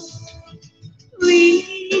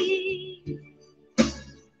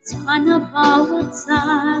 Sana bawat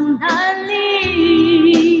sandali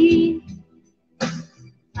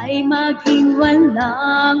ay maging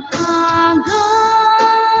walang hanggan.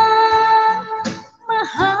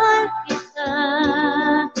 Mahal kita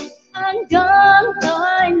hanggang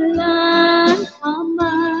kailan pa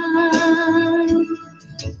man.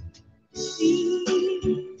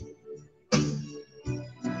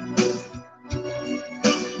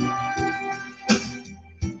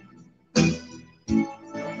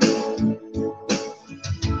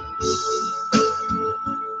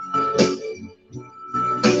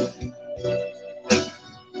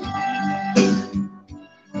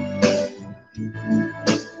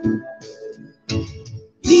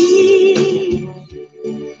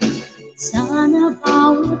 Sana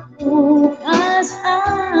bawat bukas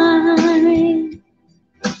ay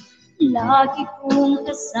lagi kong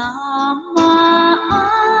kasama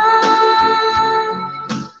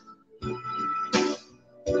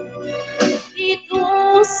ito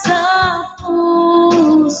sa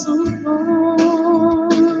puso ko.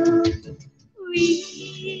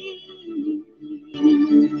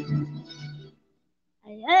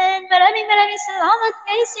 Ayan, maraming salamat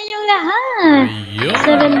kayo sa inyong lahat. Ayun.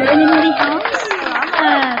 Sa Vendor House,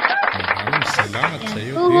 salamat. Maraming salamat sa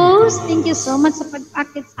iyo. Co-host, host, thank you so much sa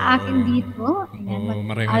pag-akit sa akin dito. Ayan,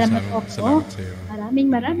 maraming salamat sa iyo.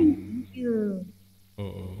 Maraming thank you.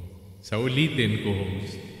 Oo. Sa ulitin,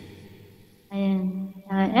 co-host. Ayan,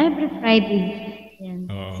 every Friday. Ayan.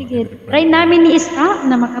 Oo, Sige, every Friday. try namin ni Iska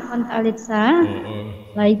na makapunta ulit sa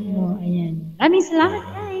live mo. Ayan. Maraming salamat,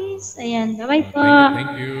 guys. Ayan, bye-bye po.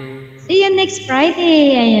 Thank you. See you next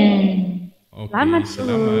Friday. Ayan. Okay,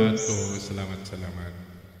 Salamat, salamat.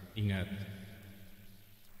 Ingat.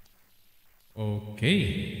 Okay.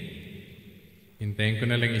 Hintayin ko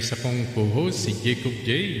na lang isa kong co-host, si Jacob J.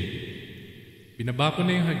 Binaba ko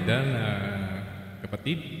na yung hagdan na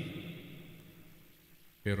kapatid.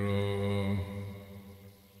 Pero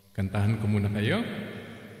kantahan ko muna kayo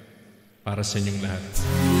para sa inyong lahat.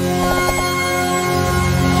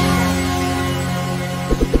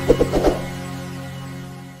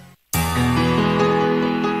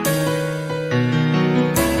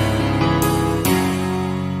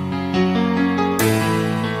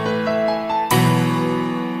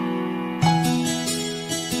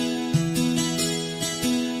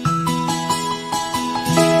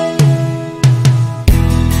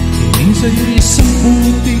 Sa isang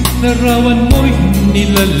puting larawan mo'y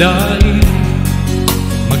nilalain,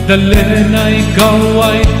 Magdalena, ikaw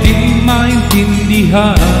ay di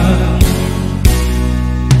maintindihan.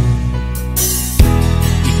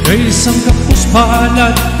 Ika'y isang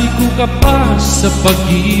kapus-palad, di ko kapas sa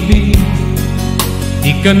pag-ibig.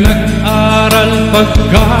 Di ka nag-aral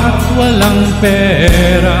pagkat walang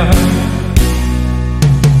pera,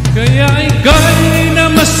 kaya ika'y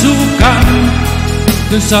namasukan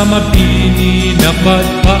dun sa mabini na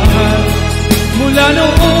padpad. Mula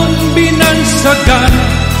noon binansagan,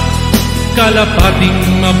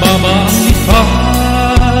 kalapating mababang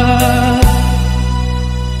lipad.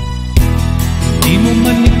 Di mo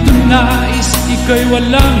man ito nais, ika'y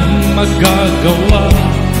walang magagawa,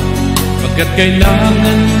 pagkat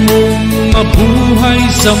kailangan mong mabuhay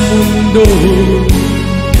sa mundo.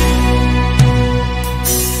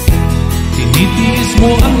 Tinitiis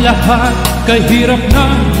mo ang lahat, kahirap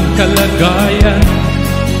ng kalagayan.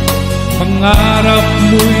 Pangarap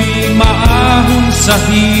mo'y maahon sa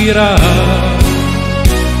hirap,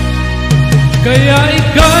 kaya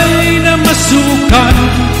ika'y namasukan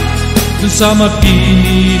dun sa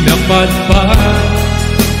mabini na padpad.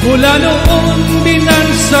 Mula noon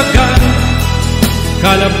binansagan,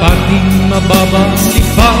 kalapating mababang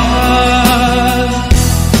lipad.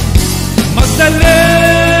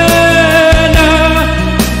 Magdalena,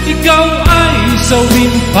 ikaw ay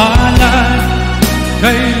sawing palad,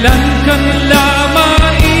 kailan ka nila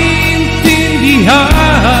maintindihan?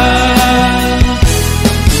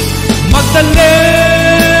 Magdalena,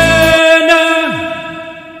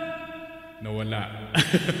 nawala.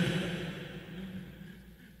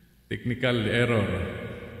 Technical error.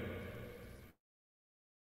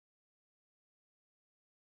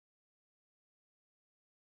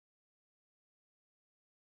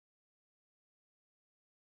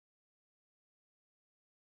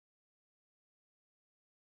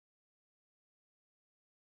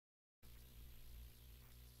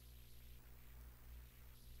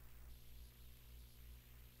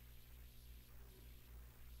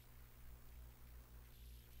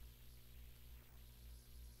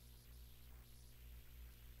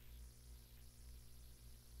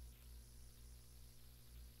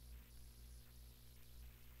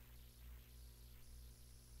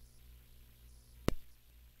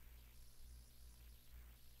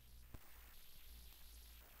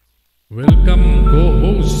 Welcome,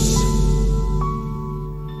 co-host.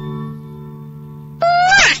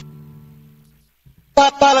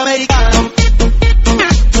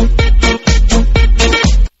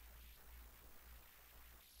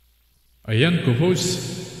 Ayan, co-host.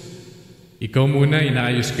 Ikaw muna,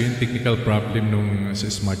 inaayos ko yung technical problem nung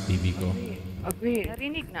sa smart TV ko. Okay,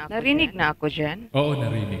 narinig na ako dyan. Oo,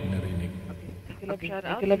 narinig.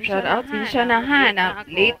 Club shout out. Siya na ha,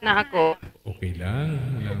 late na ako. Okay lang,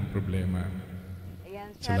 walang problema.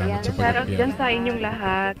 Salamat sa shout out dyan sa inyong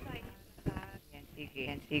lahat.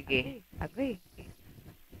 Sige. Okay.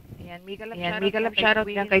 Ayan, may kalab shout out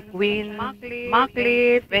dyan kay Queen,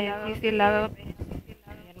 Maclip, and Sissy Love.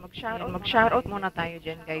 Mag-shoutout muna tayo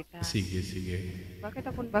dyan, guys. Ha? Sige.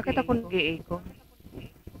 Bakit ako GA ko?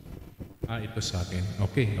 Ito sa akin.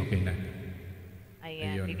 Okay na.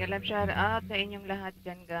 Ayan, big love shoutout sa inyong lahat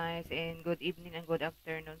dyan, guys. And good evening and good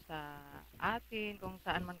afternoon sa atin, kung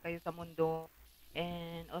saan man kayo sa mundo.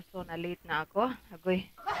 And also, na-late na ako. Agoy.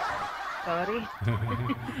 Sorry.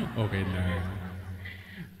 Okay na.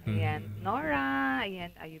 Ayan, Nora.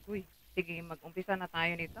 Ayan, ayugoy. Sige, mag-umpisa na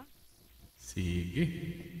tayo nito. Sige.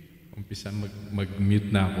 Umpisa mag-mute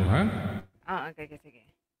na ako, ha? Okay, sige.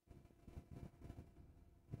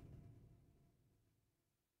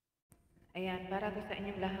 Ayan, para to sa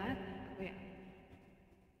inyong lahat. Kuya.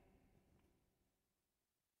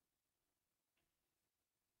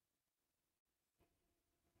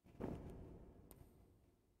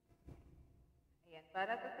 Ayan,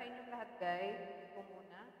 para to sa inyong lahat, guys. Ito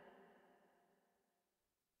muna.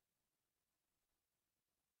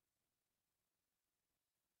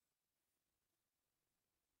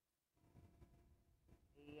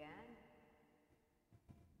 Ayan.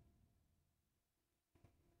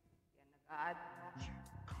 Ayan, nag-a-add mo.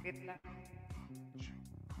 Wait lang.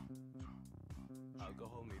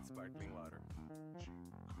 Alcohol meets sparkling water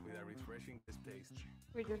with a refreshing taste.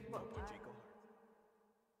 We're just po.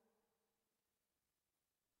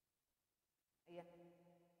 Ayan.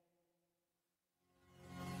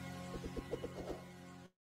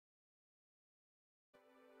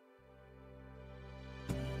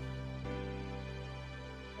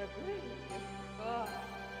 Sabi, ko.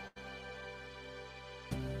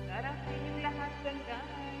 Para sa inyong lahat dyan, guys.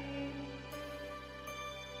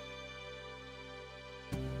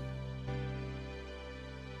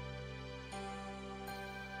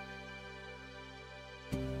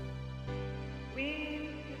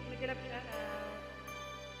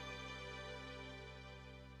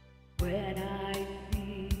 When I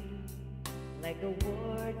feel like the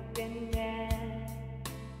world can end,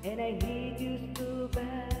 and I need you so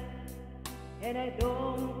bad, and I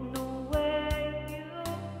don't know where you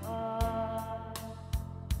are,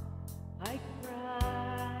 I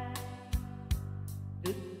cry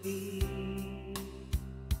to see.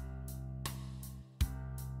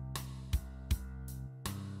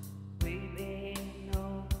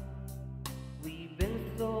 We've been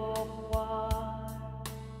so far,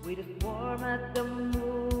 we just warm at the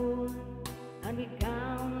moon, and we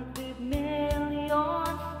counted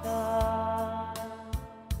million stars.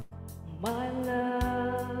 My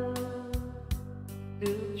love,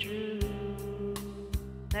 too true.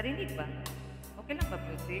 Narinig ba? Okay lang ba,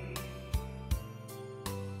 music?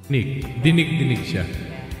 Dinig siya.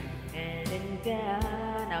 And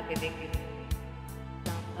then, okay, thank you.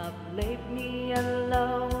 Some have left me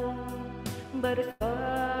alone, but it's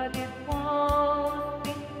what it was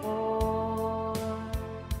before,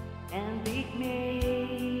 and it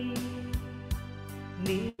made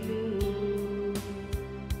me blue.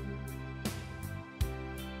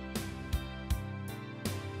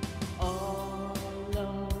 All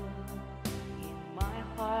alone in my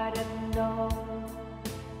heart, I know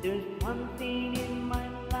there's one thing in my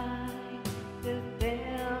life to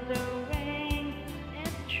tell the rain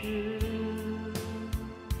and true.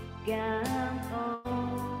 Count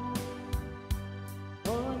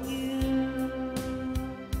on you.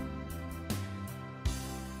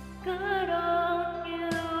 Count on you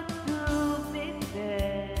to be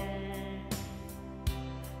there.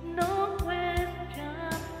 No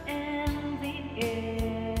question in the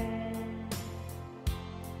air.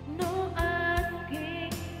 No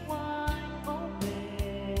asking why or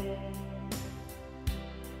where.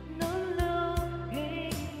 No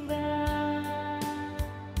looking back.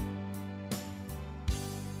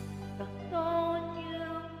 Count on you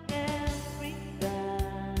every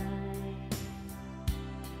time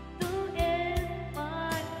to end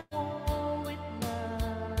my war with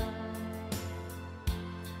mine.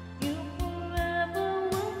 You forever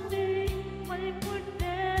will be my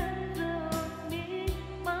protector, me,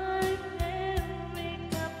 my very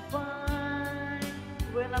fine.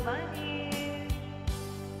 Well, I'm here.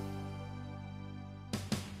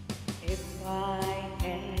 If I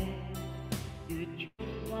had to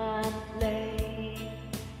choose one place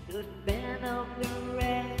to spend all the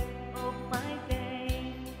rest of my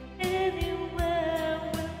days, anywhere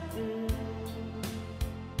will do.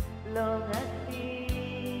 Long as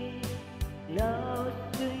be close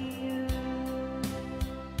to you.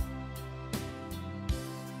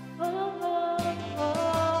 Oh, oh, oh,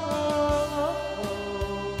 oh,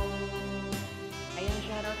 oh. Ayan,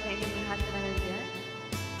 shoutout sa inyong lahat na nandyan.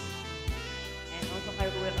 And also kay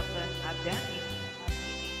Ruel of the Abdan.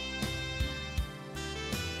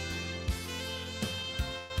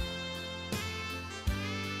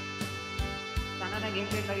 Sana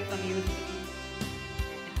nag-enjoy kayo sa music.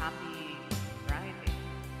 And happy Friday.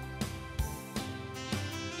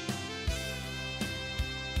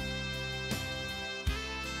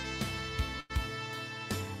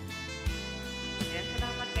 Ayan,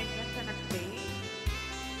 salamat guys dyan sa nag-stay.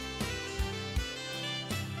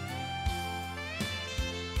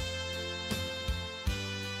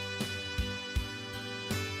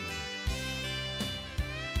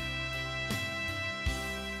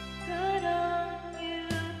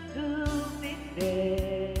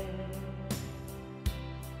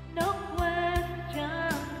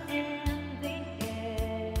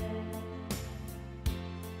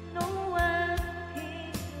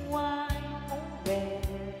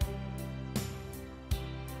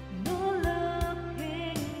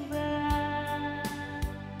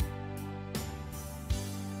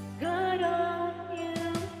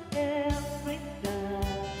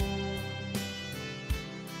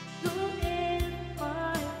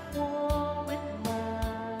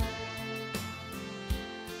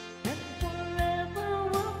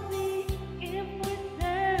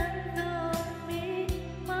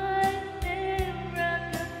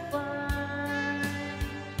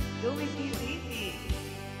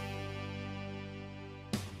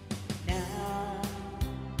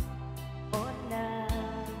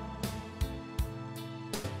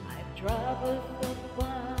 was the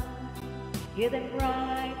one, hidden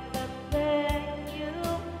right up there you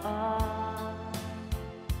are,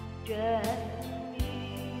 just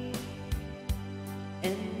me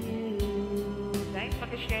and you. Guys,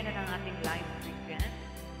 pakishare na ng ating live stream yan.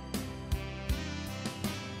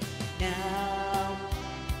 Now,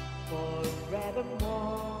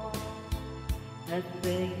 forevermore, as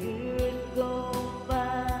the years go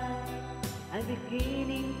by, I'm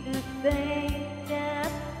beginning to think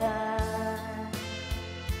that I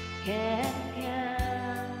can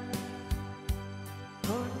count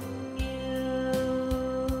on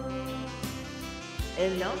you.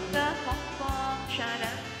 Hello ka, Hong Kong,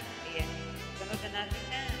 Shana. Ayan, sunod na natin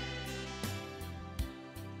na.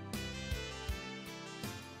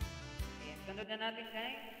 Ayan, sunod na natin,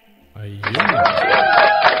 guys. Ayun.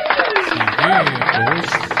 Sige,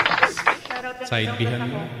 host. Side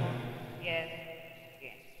bihan mo. Yes.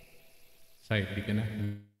 Okay. Side bi ka na.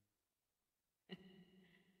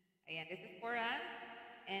 Ayan, this is for us.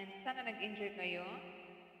 And sana nag-enjoy kayo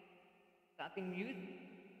sa ating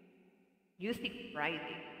Music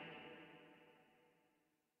Friday.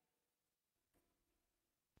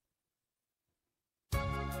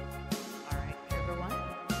 Alright, everyone.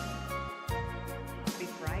 Happy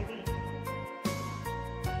Friday.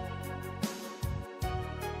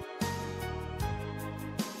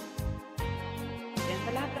 Yan,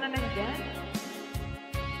 sa lahat na nandyan,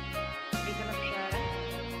 dito na siya.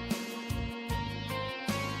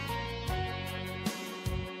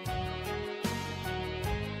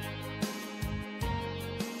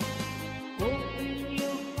 Open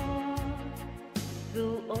your heart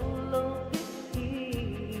to all of this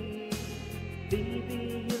here.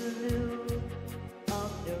 Baby, you look out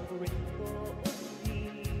the rainbow of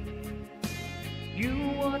tears. You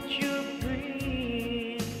watch your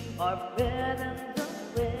dreams are better than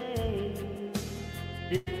way.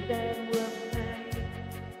 This time will make,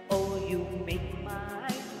 oh, you make my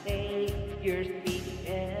day. You're sweet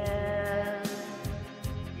and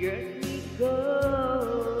you're sweet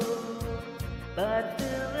gold. But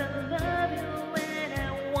still I love you and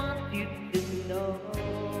I want you to know.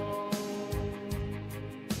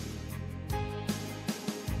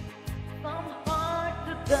 Some hearts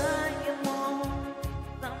are diamond,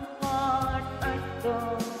 some hearts are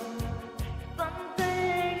stone.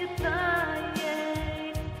 Someday you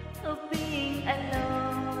tired of being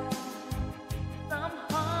alone. Some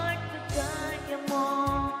hearts are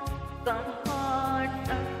diamond, some hearts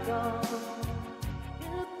are stone.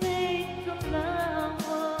 It takes some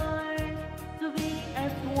lovers to be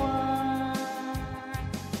as one.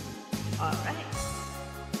 All right.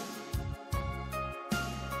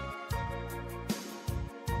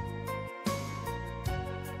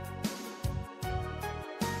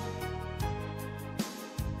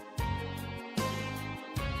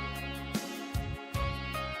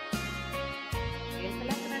 Yan, sa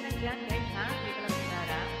lahat na nandyan, guys, ha? Hindi ka lang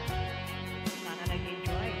sinara. Sana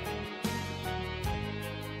nag-enjoy.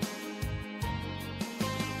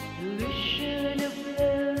 Illusion of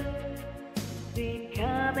love, they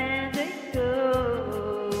come and they go.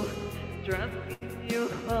 Trust in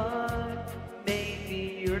your heart,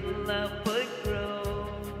 maybe your love will grow.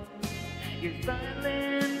 Your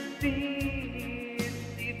silent tears,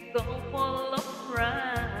 it's so full of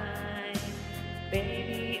pride.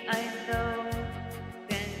 Baby, I know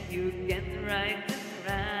that you can right and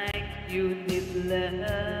right. You need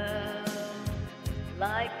love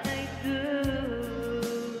like I do.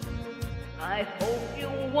 I hope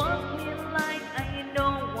you want me like I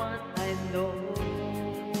know what I know.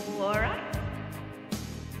 Alright?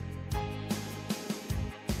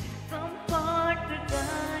 Some hearts are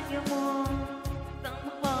diamond,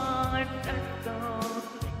 some hearts are stone.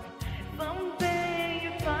 Someday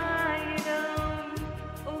you find out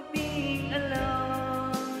of being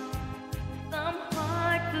alone. Some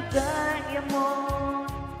hearts are diamond,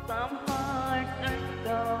 some hearts are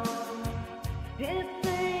stone. It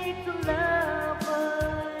takes a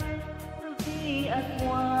lover to be as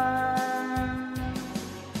one.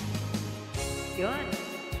 Yun,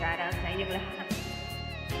 shout out sa inyong lahat.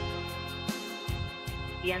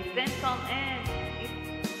 Yan, Central and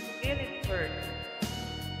it's Phillipsburg.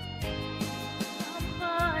 Some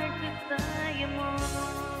hearts are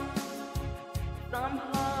diamond, some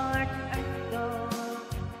hearts are stone.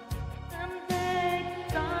 Someday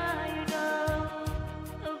tired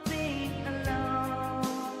of being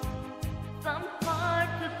alone. Some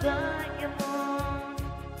hearts are diamond.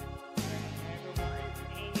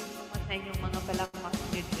 Thank you so much sa inyong mga palakpak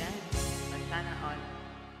nyo dyan. Sana all.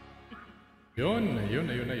 Yun.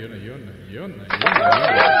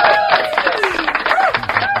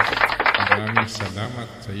 maraming salamat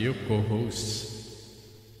sa iyo, co-host.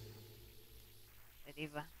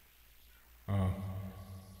 Diba? Oh.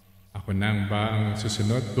 Ako nang ba ang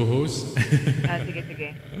susunod, co-host? Sige, sige.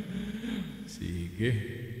 Sige.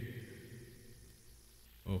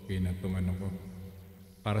 Okay na itong ano ko.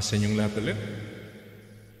 Para sa inyong lahat ulit.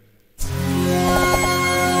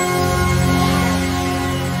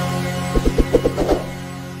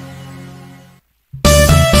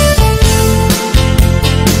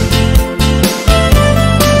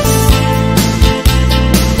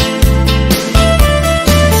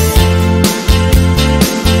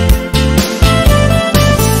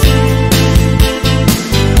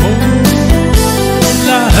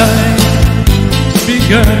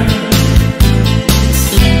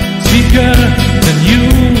 Bigger than you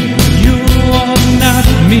are not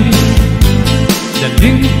me. The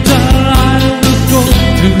link that I will go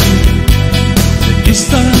to, the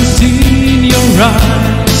distance in your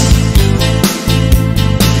eyes.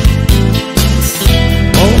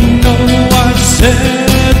 Oh no, I've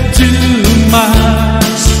said too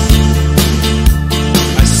much.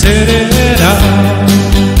 I said it out.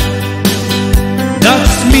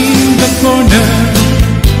 That's me in the corner.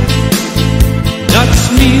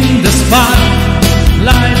 That's me in the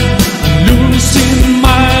spotlight, losing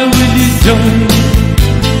my religion,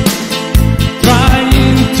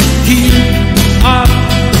 trying to keep up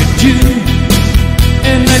with you,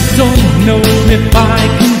 and I don't know if I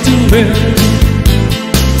can do it.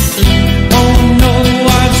 Oh no,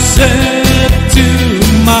 I've said too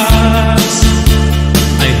much.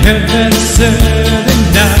 I haven't said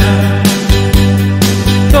enough.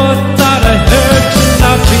 Thought that I heard you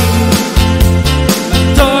laughing.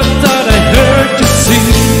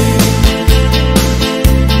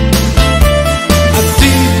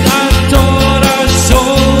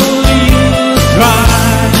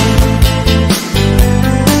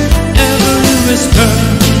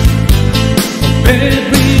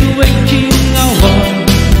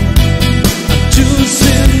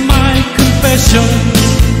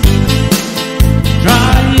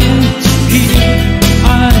 Trying to keep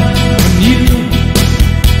eye on you,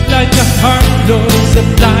 like a heart knows a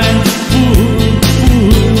blind fool.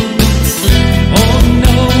 Oh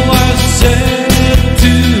no, I said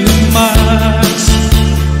too much.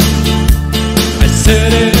 I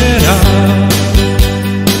said it out.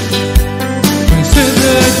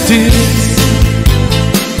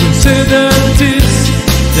 Consider this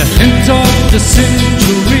the end of the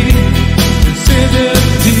century. Consider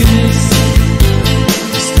this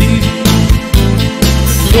sleep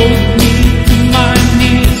drove me to my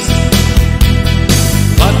knees.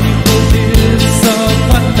 But before this,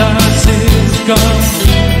 fantasies gone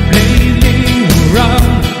raining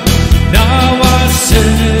around. Now I said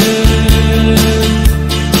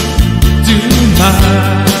too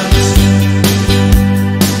much.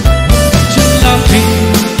 You love me.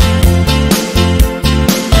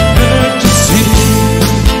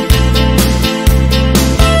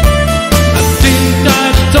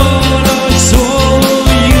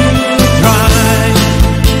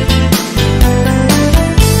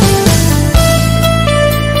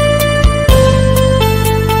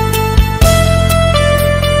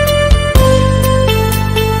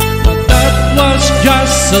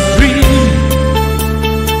 Just a dream.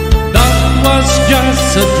 That was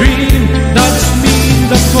just a dream. That's me in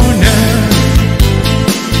the corner.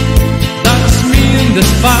 That's me in the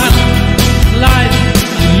spotlight,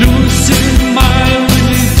 losing my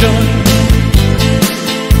religion,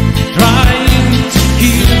 trying to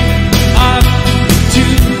keep up with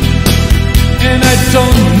you, and I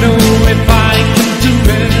don't know if I can do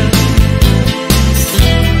it.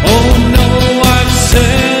 Oh no, I've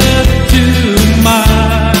said too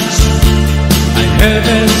much. I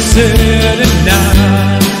haven't said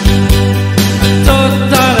enough. I thought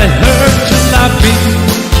that I heard you laughing.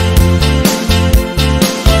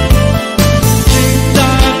 Think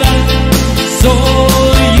that I saw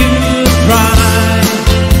you cry.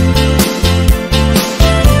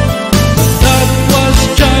 But that was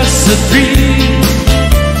just a dream.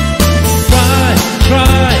 Cry,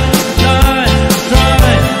 cry, cry,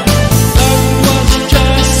 cry. That was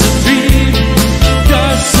just a dream.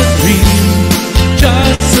 Just a dream.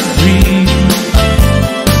 Just a dream.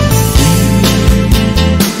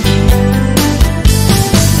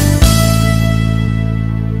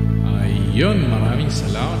 Ayun, maraming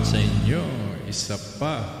salamat sa inyo. Isa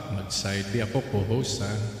pa, mag-side B ako, co-host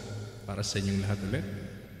ha, para sa inyong lahat ulit.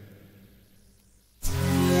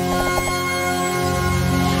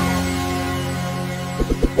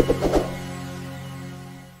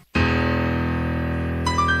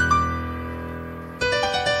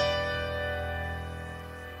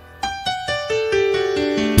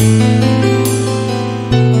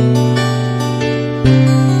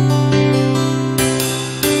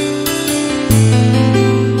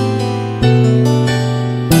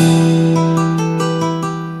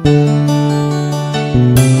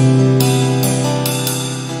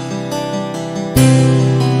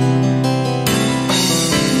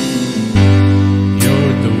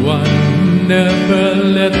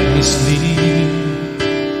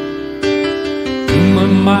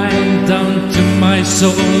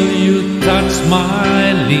 soul, you touch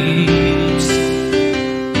my lips.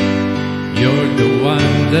 You're the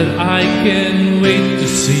one that I can't wait to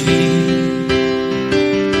see.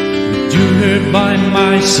 With you here by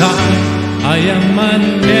my side, I am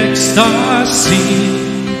an ecstasy.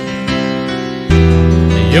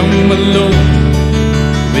 I am alone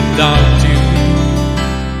without you.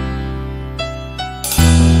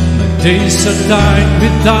 My days are dark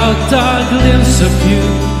without a glimpse of you.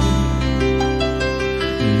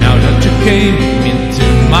 Now that you came into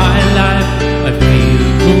my life, I feel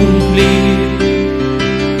complete.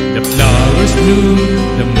 The flowers bloom,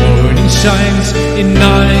 the morning shines, and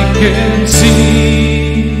I can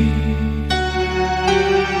see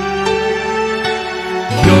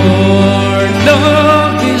your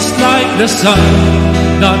love is like the sun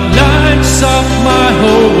that lights up my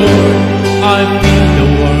whole world. I feel the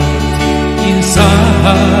warmth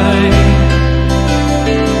inside.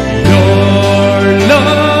 Your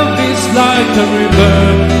love is like a river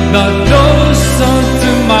that flows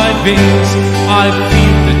onto my veins. I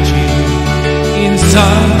feel the chill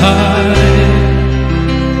inside.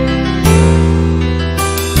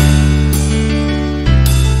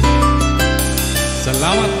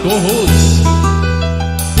 Salamat co-host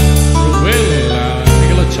Ruel,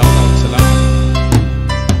 bigyan shout out, salamat.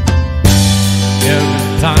 Every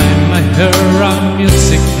time I hear our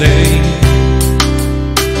music play,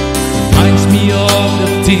 reminds me of the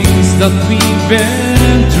things that we've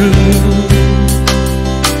been through.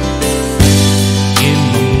 In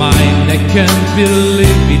my mind I can't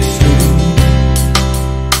believe it's true,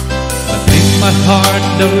 but in my heart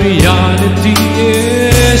the reality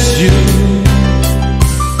is you.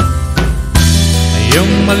 I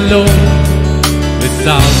am alone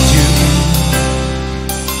without you.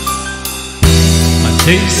 My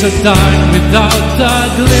days are dark without a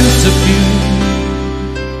glimpse of you.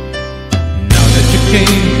 Now that you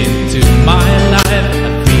came into my life, I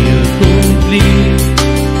feel complete.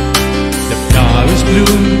 The flowers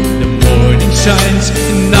bloom, the morning shines,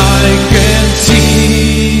 and I can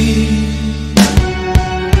see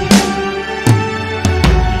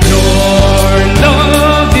your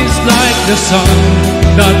love is like the sun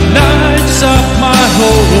that lights up my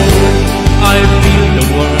whole world. I feel the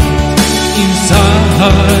warmth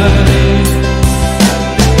inside.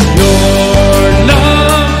 Your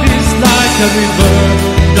love is like a river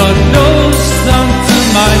that flows down to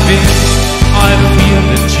my veins. I feel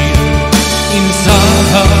the chill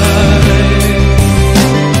inside.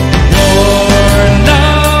 Your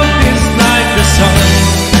love is like the sun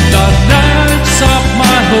that lights up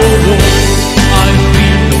my whole world. I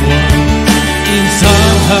feel the warmth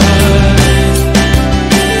inside.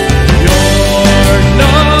 Your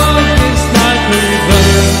love is like a river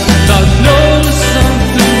that flows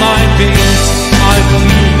onto my veins. I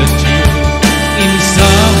feel the chill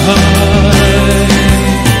inside.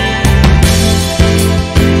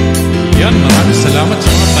 Yan, maraming salamat sa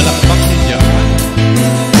mga palakpak niyo dyan.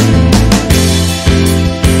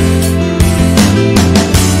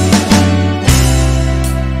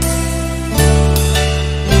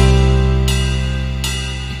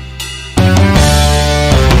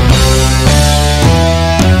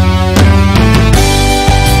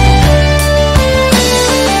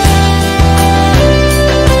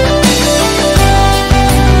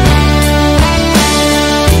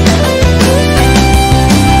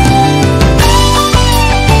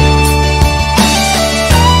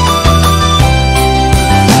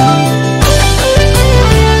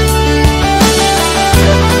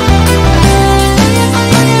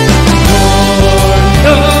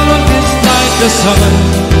 The sun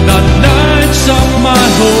that lights up my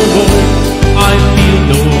whole world. I feel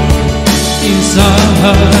the warmth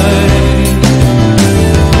inside.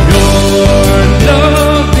 Your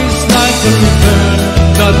love is like a river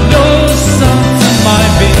that flows onto my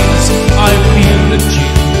veins. I feel the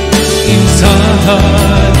chill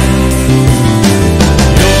inside.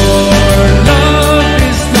 Your love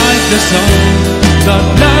is like the sun that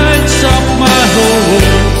lights up my whole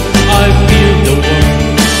world. I feel the warmth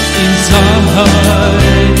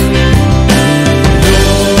inside.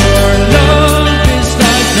 Your love is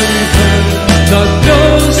like a river that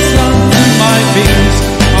flows onto my veins.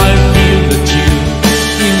 I feel the chill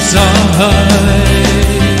inside.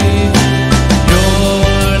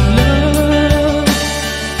 Your love.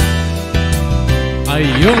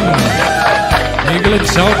 Ayun. Big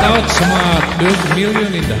shout out sa mga 12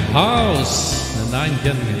 million in the house na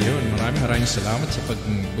nandyan ngayon. Maraming salamat sa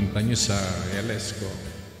pagpunta nyo sa LS ko.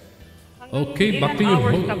 Okay, back to you.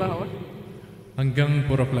 Hours ka ba, host? Hanggang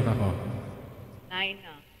 4 o'clock ako. 9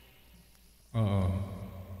 na. Oo.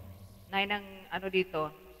 9 ang ano dito?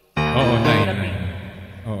 Oo, 9.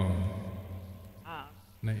 Oo. Ah,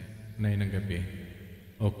 9 ng gabi.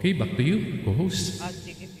 Okay, back to you, co-host.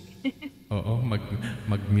 sige, sige. Oo,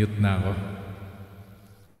 mag-mute na ako.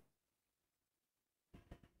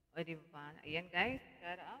 O, diba? Ayan, guys.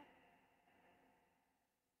 Shout out.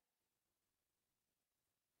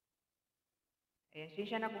 Ayan,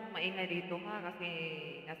 siya na kung maingay dito ha kasi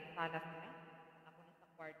nasa sala sila. Ako nasa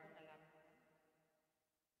kwarto na lang.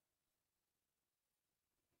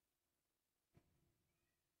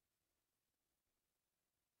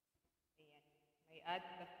 Ayan, may ad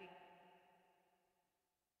kasi.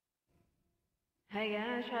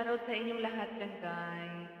 Ayan, shoutout sa inyong lahat dyan,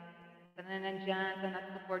 guys. Sana nandyan, sa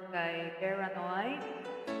nag-support kay Pera Noid.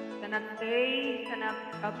 Sa nag-stay, sa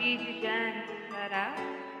nag-video dyan. Shout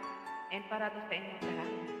and para to sa inyong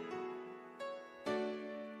lahat.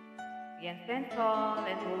 Yan, Sensol,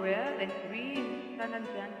 and Roel, and Green. Sana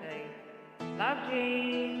nandyan, guys. Love,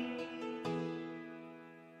 Jane.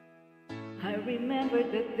 I remember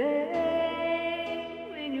the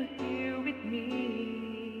day when you're here with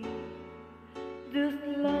me. Those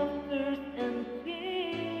laughters and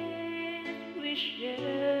tears we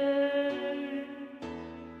shared.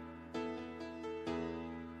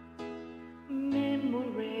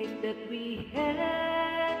 Memories that we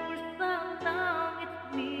had for so long, it's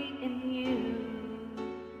me and you.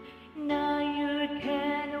 Now you're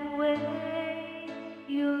kind away,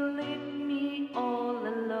 you leave me all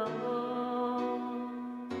alone.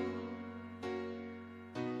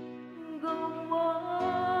 Go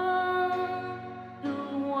on, do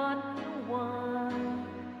what you want,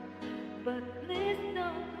 but please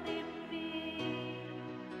don't leave me.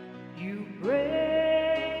 You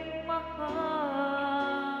break my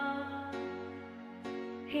heart.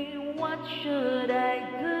 Hey, what should I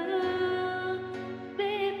do?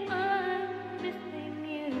 Babe, I'm missing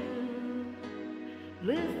you.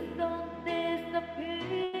 Please don't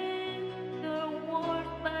disappear. The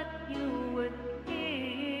words that you would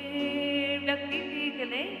hear.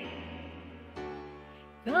 Nagtitigiling.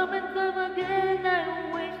 Time and time again,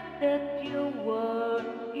 I wish that you were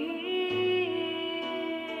here.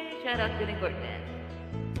 Shout out to the Gordon.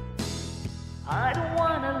 I don't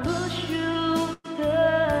wanna lose you,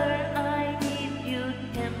 girl. I need you,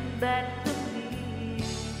 come back to me.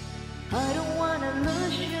 I don't wanna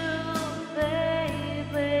lose you,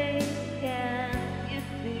 baby. Can't you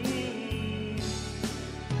see?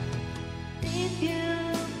 Need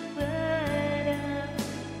you better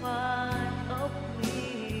part of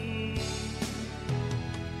me.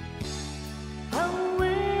 I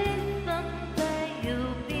wish someday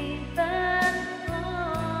you'll be back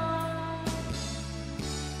home.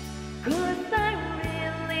 'Cause I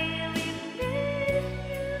really, really miss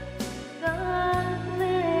you,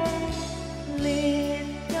 darling. Please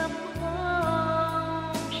come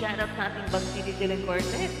home. Shout out sa ating Bagsili Dylan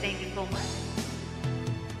Cortez. Thank you so much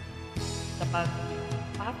sa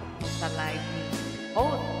pagpasok mo sa live ni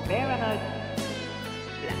host Pera Noid.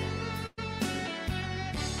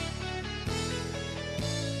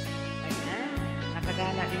 Ayan,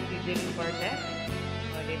 nakagala din si Dylan Cortez.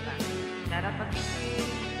 O, diba? Shout out Bagsili.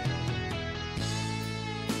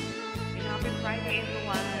 Happy Friday,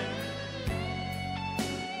 everyone.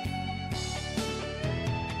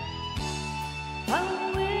 I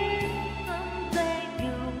wish someday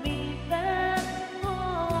you'll be back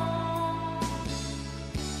home.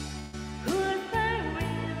 'Cause I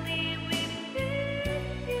really, really miss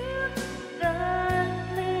you,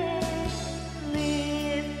 darling.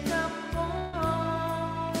 Please come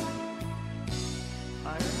home.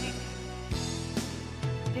 Alright.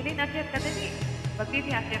 Dili, akyat ka, dali.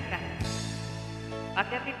 Pagbibi, akyat ka.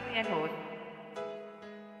 Akyatin mo yan, host.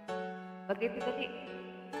 Pagbibi, dali.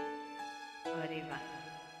 O, diba?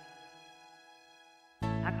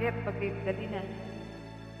 Akyat, pagbibi, dali na.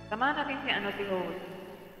 Samahan natin si si host.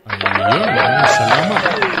 Ayun, maraming salamat.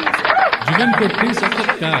 Julian Cortez, akit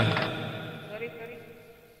ka. Sorry.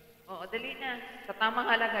 Oo, dali na. Sa tamang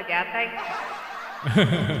halaga, gatay.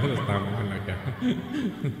 Tamang halaga.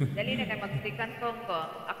 Dali na, kaya magsikan song ko.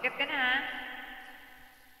 Akyat ka na, ha?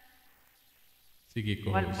 Sige,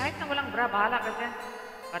 Well, co-host. kahit na walang bra, bahala ka dyan.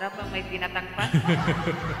 Para bang may tinatangpan.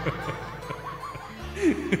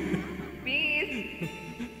 Peace!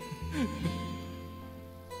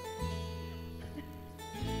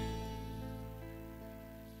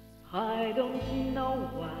 I don't know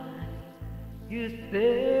why you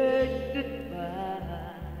said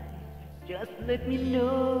goodbye. Just let me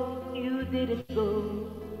know you didn't go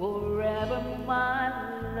forever, my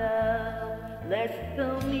love. Let's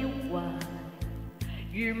tell me why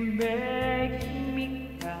you make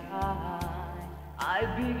me cry. I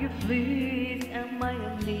beg you please, am I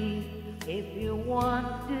a knee? if you want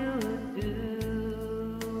to do.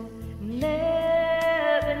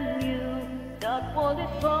 Never knew that what it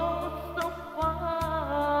goes so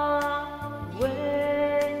far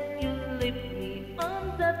when you leave me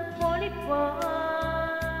on that bonfire.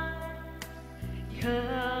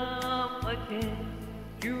 Come again,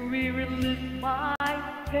 you will relieve my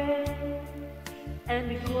pain and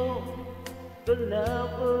we close the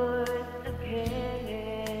lovers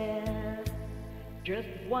again. Just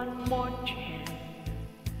one more chance,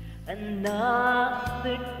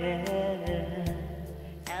 another dance,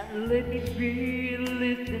 and let me feel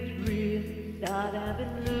if it's real that I've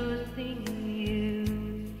been losing you.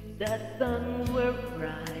 The sun were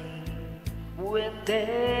bright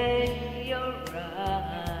within your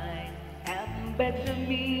eyes. Come back to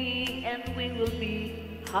me and we will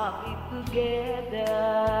be happy together.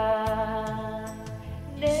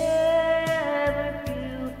 Never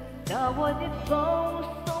knew that what it goes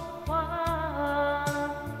so far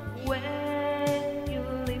when you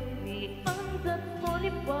leave me on the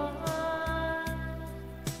lonely bar.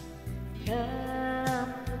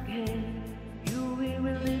 Come again, you will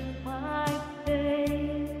release my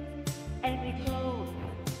pain and we go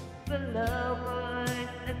the lovers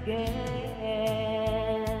again.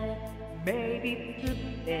 Maybe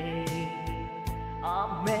today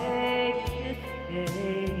I'll make you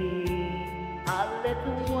stay. I'll let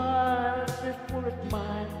the world just for a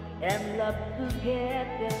smile and love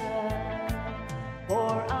together.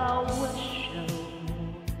 For I will show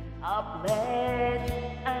a place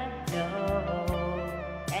I know,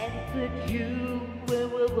 and with you we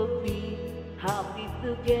will be happy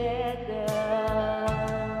together.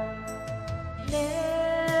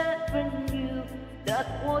 Never knew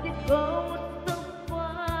that what it goes so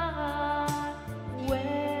far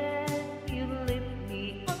when you leave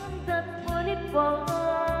me on that funny bar.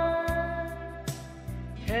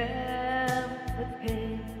 Come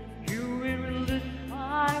again, you will release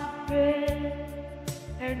my pain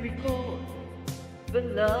and we go the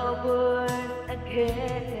lovers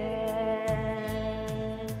again.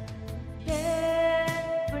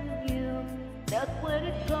 Never knew that when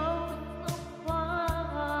it goes so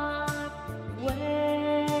far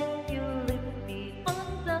when you leave me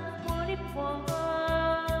on that funny bar.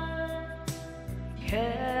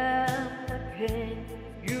 Come again,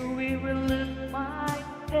 you will release my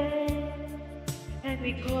pain and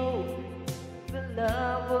we go the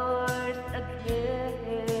lovers again.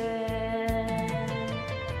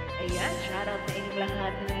 Ayan, shoutout sa inyong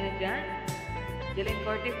lahat na dyan. Jillian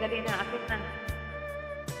Cortez, dali na, akit na.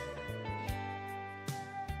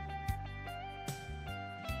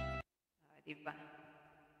 Diba?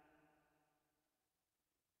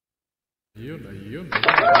 Ayun, ayun.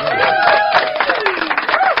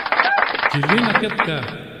 Jillian, akit ka.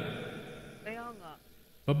 Kaya nga.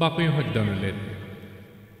 Baba ko yung hagdan ulit.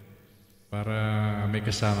 Para may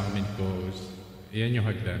kasama kaming co-host. Ayan yung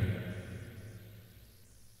hagdan.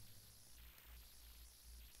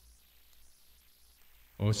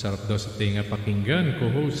 Oh, sarap daw sa tinga pakinggan,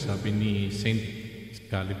 co-host, sabi ni Saint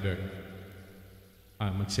Excalibur.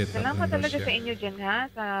 Mag-set up Salamat na daw talaga siya. sa inyo dyan, ha?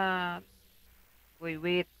 Sa...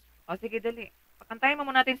 Wait. O, sige, dali. Pakantayin mo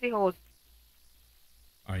muna natin si host.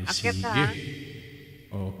 Ay, Akyat sige. ka, ha?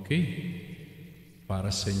 Okay.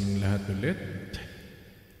 Para sa inyong lahat ulit.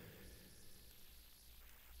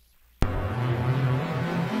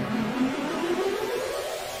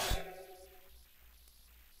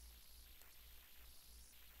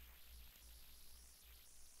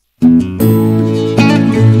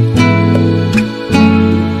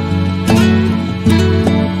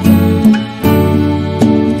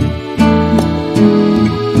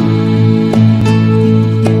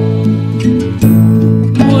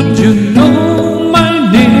 Would you know my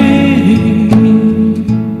name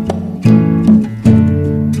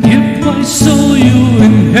if I saw you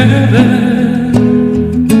in heaven?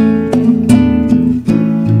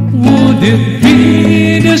 Would it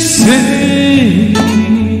be the same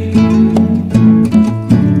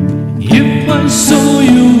if I saw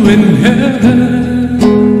you in heaven?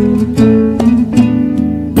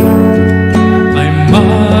 I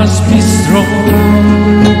must be strong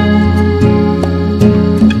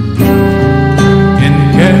and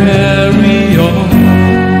carry on,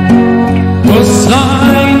 'cause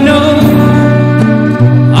I know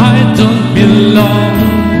I don't belong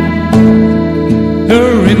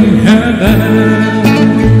here in heaven.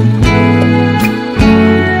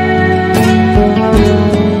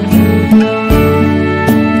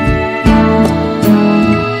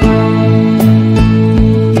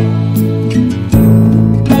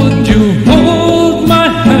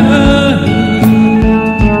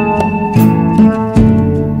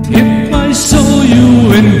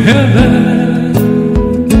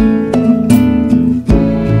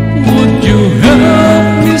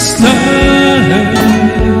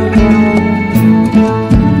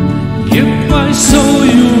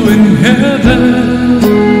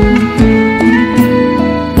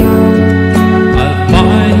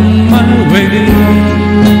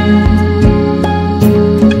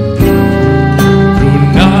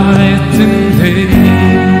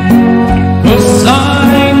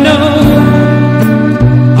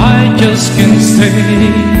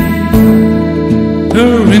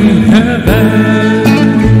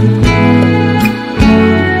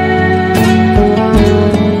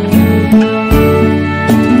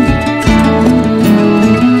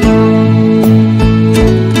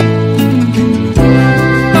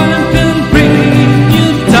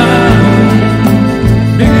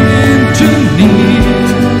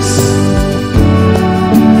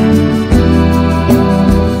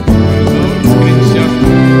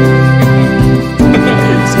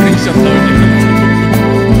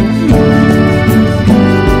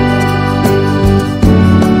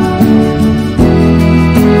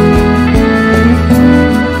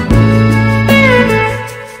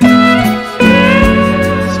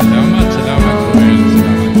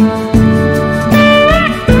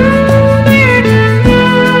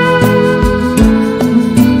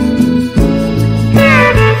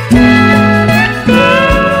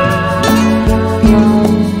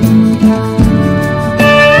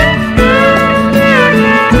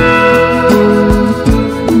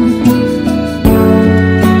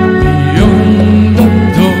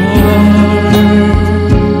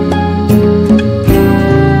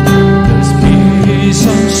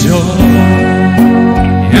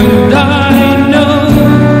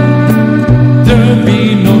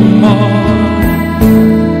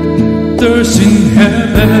 waters in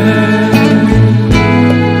heaven.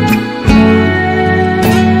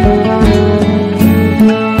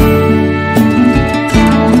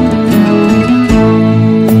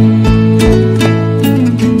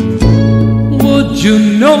 Would you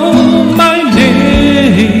know my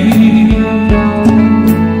name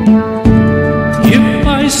if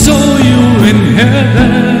I saw you in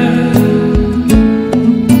heaven?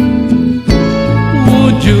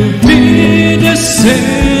 Would you be the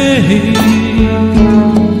same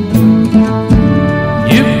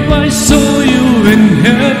if I saw you in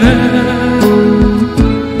heaven?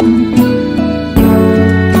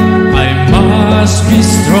 I must be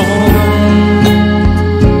strong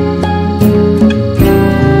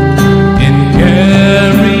and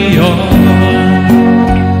carry on,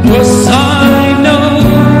 'cause I know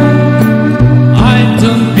I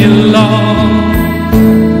don't belong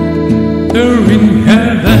here in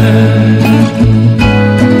heaven.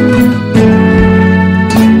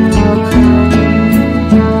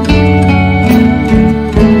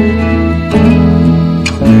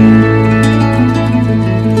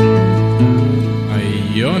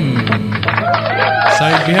 Ayun.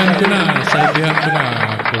 Sidebihan ko na. Sidebihan ko na.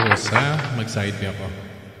 Puhos, ha? Mag-sidebi ako.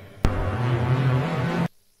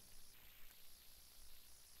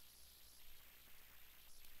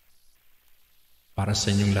 Para sa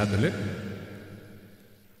inyong lahat ulit.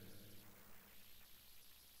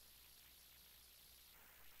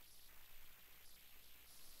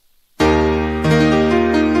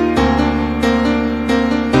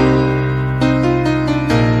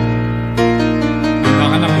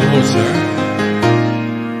 Kailangan na puhos, ha?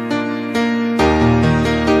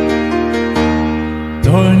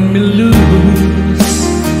 Turn me loose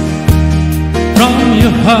from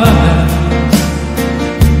your heart.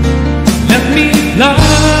 Let me fly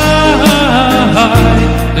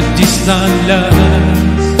the distant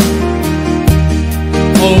lands,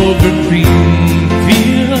 over green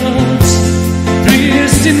fields,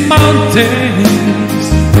 trees and mountains,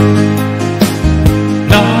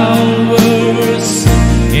 flowers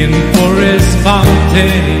in forest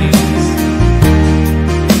fountains,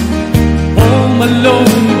 home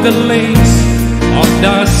along the lakes of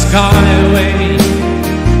the skyway.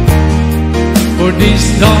 For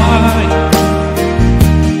this dark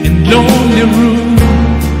and lonely room,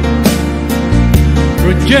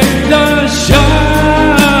 project the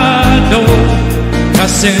shadow,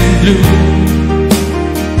 casting blue.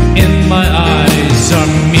 In my eyes are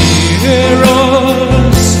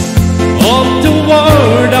mirrors of the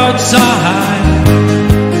world outside,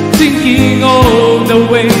 thinking of the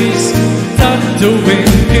ways that the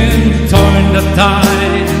wind can turn the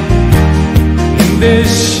tide. In the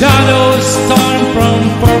shadows turn from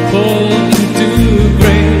purple into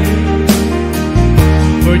gray,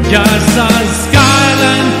 for just a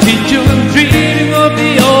skyline pigeon dreaming of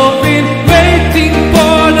the open, waiting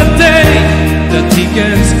for the day that he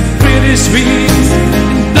can spread his wings and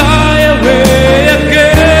fly away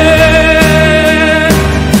again.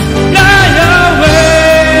 Fly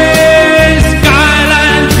away,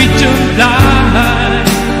 skyline pigeon, fly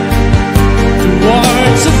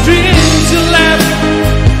towards the dreams you left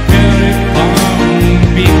very far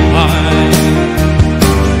behind.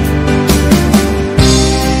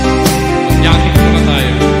 Yakin muna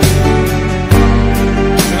tayo.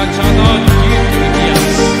 Shoutout Kim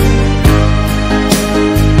Diaz.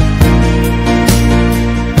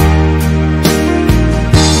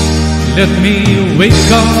 Let me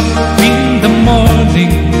wake up in the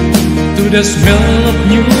morning to the smell of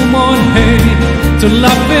new mown hay, to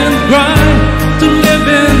laugh and cry, to live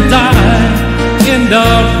and die in the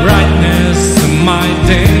brightness of my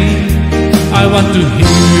day. I want to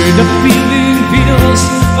hear the feeling feels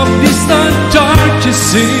of distant churches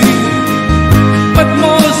sing, but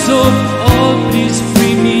most of all, please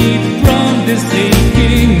free me from this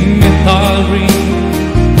aching mental ring,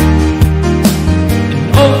 and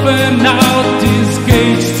open out these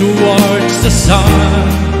gates towards the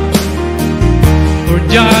sun. For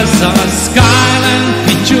just a skyline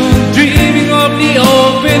pigeon dreaming of the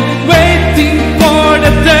open, waiting for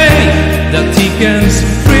the day that he can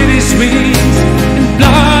spread his wings and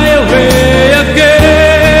fly away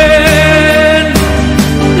again.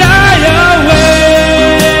 Fly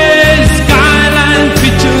away, skyline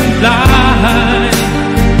pigeon, fly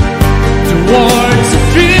towards the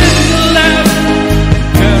dreams you left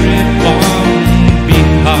very far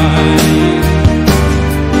behind.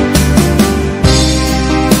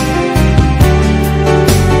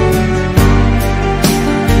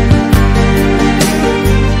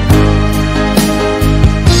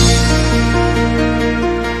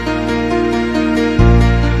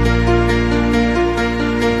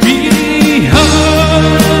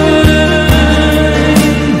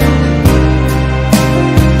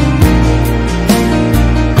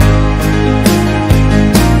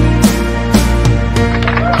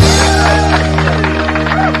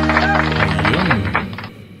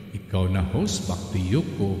 na host. Back to you,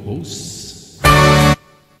 co-host.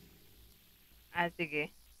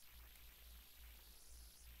 Sige.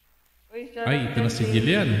 Uy, Ay, ito na si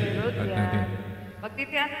Jillian.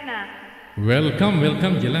 Magtitiano na.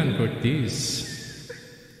 Welcome, Jelan Cortez.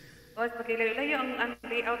 Host, pakilayo ang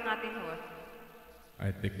layout natin, host. Ay,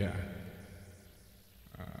 teka.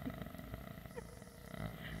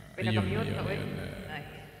 Pinakamute ka, uy.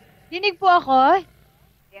 Dinig po ako?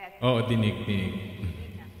 Yes. Oo, dinig.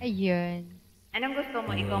 Ayun. Anong gusto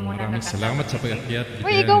mo? Ikaw muna. Maraming salamat sa pag-akyat.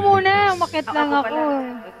 Uy, ikaw muna. Umakit lang ako.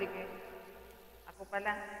 Sige. Ako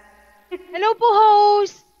pala. Hello po,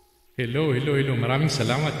 host. Hello. Maraming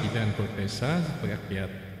salamat, Jillian Cortez, sa pag-akyat.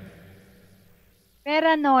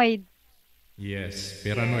 Pera Noid. Yes,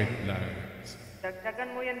 Pera Noid lang.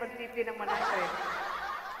 Dagdagan mo yan magtiti ng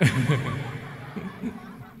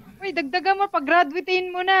 100. Uy, dagdagan mo.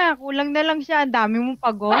 Pag-graduatein mo na. Kulang na lang siya. Ang dami mong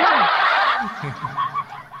pagod.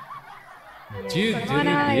 Jid,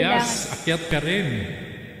 Diaz, akyat ka rin.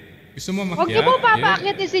 Gusto mo makyat? Huwag niyo po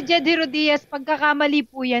papaakyat si Jedi Rodriguez. Pagkakamali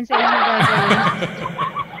po yan sa inyong gagawin.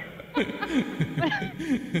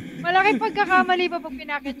 Malaking pagkakamali pa pag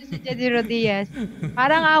pinakyat niyo si Jedi Rodriguez.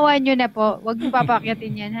 Parang awa niyo na po. Huwag niyo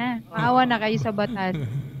papakyatin yan, ha? Maawa na kayo sa batas.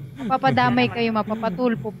 Mapapadamay kayo,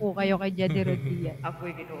 mapapatulpo po kayo kay Jedi Rodriguez.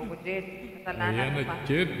 Ako'y ginoo ko, Jed. Ayan na,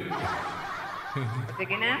 Jid.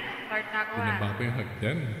 Sige na, start na ako, ha? Pinababa yung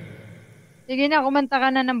hagdan. Sige na, kumanta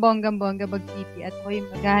ka na ng bonggang-bongga magtiti at ako'y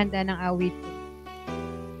maghahanda ng awit.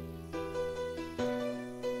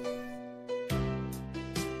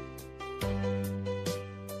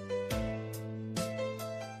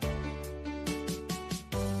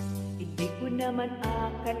 Hindi ko naman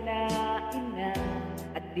akalain na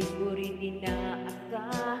at di ko rin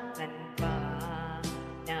inaasahan pa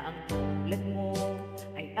na ang tulad mo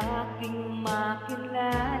ay aking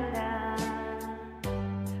makilala.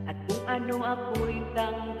 At kung ano ako'y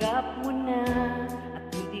tanggap mo na at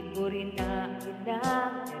hindi ko rin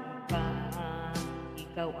nailangan pa.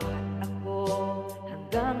 Ikaw at ako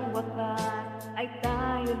hanggang wakas ay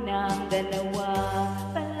tayo ng dalawa.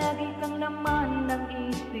 Palagi kang laman ng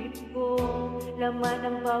isip ko, laman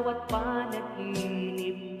ng bawat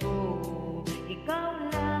panaginip ko.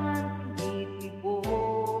 Ikaw lang ang tinitibo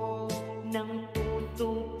ng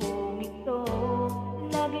puso kong ito.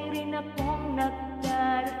 Lagi rin akong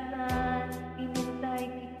nagdarasal,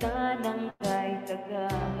 inintay kita ng kay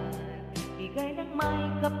tagal. Bigay ng may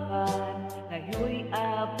kapal, ngayon'y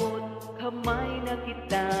abot kamay na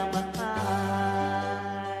kita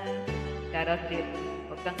mahal. Karasit,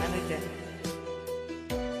 huwag kang ano dyan.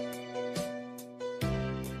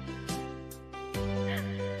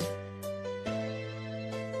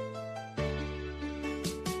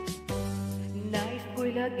 Nais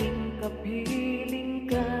ko'y laging kapiling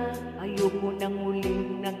ka, ayoko nang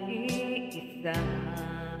muling nag-iisa.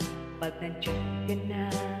 Pag nandiyan ka na,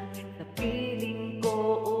 sa piling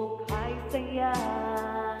ko ukay saya.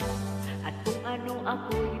 At kung ano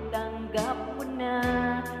ako'y tanggap mo na,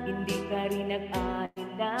 hindi ka rin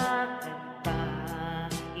nag-alinlangan pa.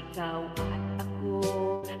 Ikaw at ako,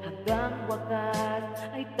 hanggang wakas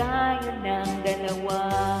ay tayo ng dalawa.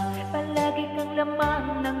 Palagi kang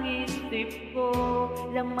laman ng isip ko,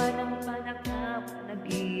 laman ng panakap na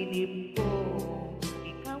naginip ko.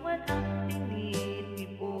 Ikaw at ang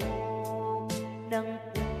tinitibo ng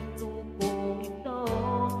puso kong ito.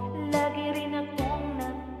 Lagi rin akong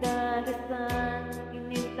nagdarasal,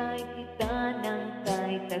 inintay kita ng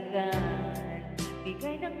kay tagal.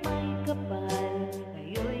 Bigay ng may kapal,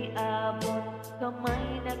 ngayon'y abot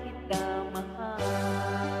kamay na kita mahal.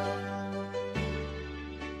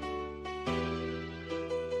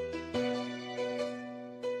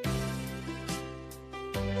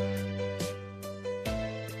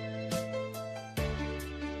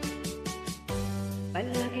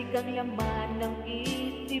 Palagi kang laman ng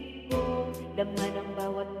isip ko, laman ng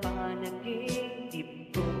bawat panaginip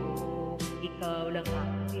ko. Ikaw lang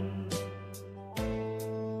aking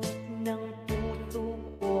ng puso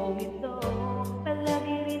kong ito.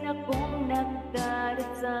 Palagi rin akong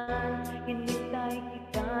nagdarasal, hinintay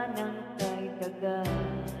kita ng kay tagal.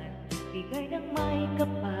 Bigay ng may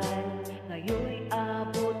kapal, ngayon'y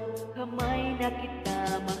abot kamay na kita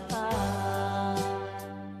mahal.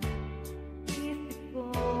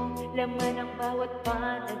 Laman ang bawat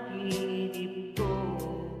panaginip ko,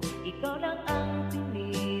 ikaw lang ang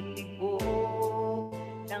tinitibo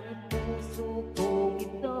ng puso kong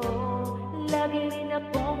ito. Lagi rin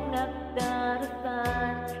akong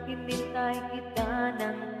nagdarasal, hinintay kita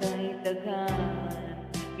ng kay tagal.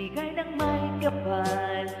 Bigay ng may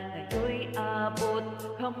kapal, ngayon'y abot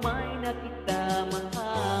kamay na kita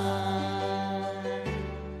mahal.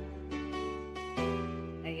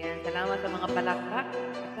 sa mga palakpak.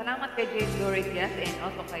 At salamat kay Jane Glorias and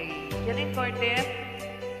also kay Janine Cortez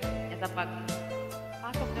sa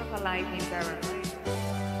pagpasok niyo sa live ni Pera Noid.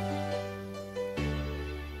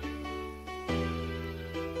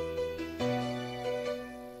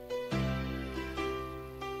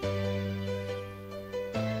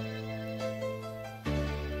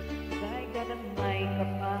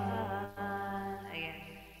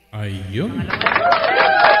 Ayun.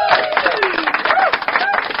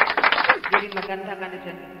 Hindi maganda ka na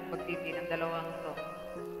dyan pagtiti ng dalawang to.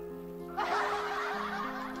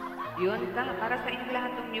 Yun ka. Para sa inyong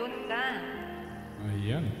lahat ng yun ka.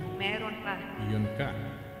 Ayan. Meron ka. Yun ka.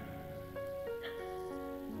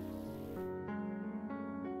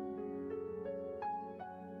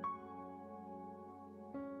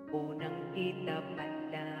 Unang kita pa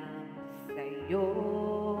lang sa'yo,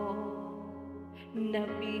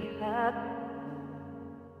 nabihag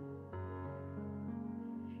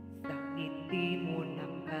sa ngiti mo na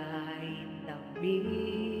kay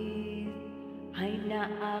tamis ay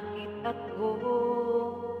naakit ako.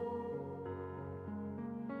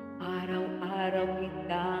 Araw-araw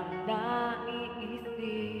kitang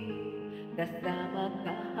naiisip, kasama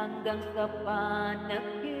ka hanggang sa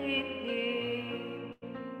panaginip.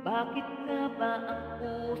 Bakit nga ba ang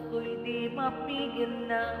puso'y di mapigil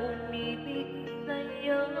na umibig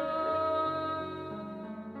sa'yo?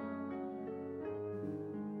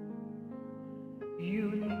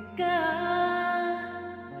 Yun ka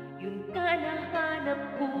na hanap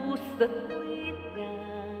ko sa tuwid na,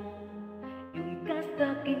 yun ka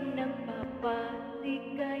sa'kin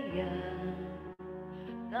nagpapaligaya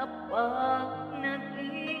kapag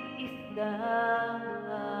nag-iisa.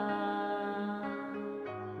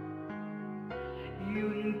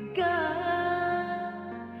 Yun ka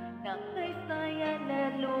na kay saya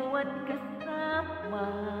lalo at kasama,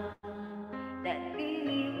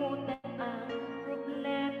 nalilimutan ang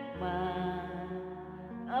problema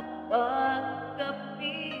kapag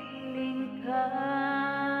kapiling ka.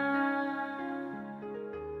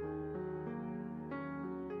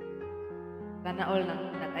 Sana all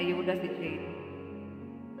nag-ayuda si Jade.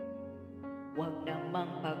 Huwag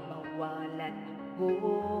namang pagbawalan ako,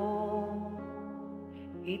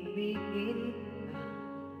 ibigin ka.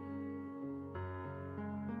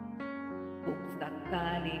 Kung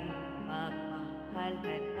sakaling magmahal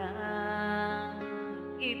ka ng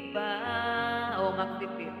iba, o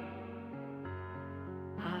magsipit,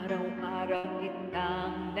 araw-araw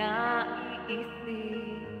kitang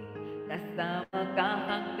naiisip, kasama ka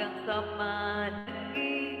hanggang sa panaginip.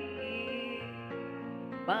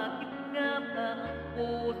 Bakit nga ba ang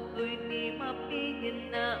puso'y di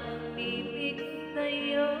mapigil na umibig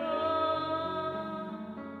sa'yo?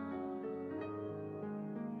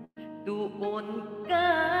 Doon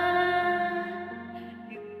ka,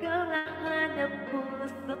 ikaw ang hanap ko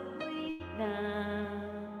sa tuwina,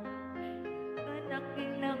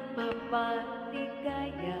 aking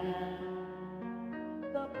nagpapaligaya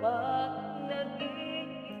kapag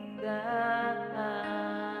nag-iisa.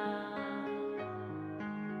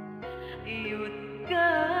 Yun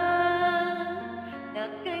ka na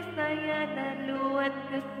kay saya lalo at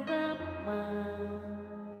kasama,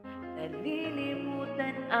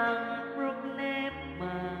 nalilimutan ang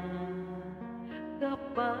problema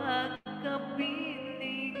kapag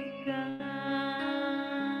kapiling ka.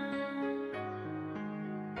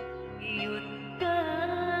 Yun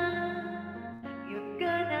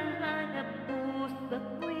ka na hanap ko sa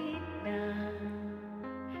tuwid na,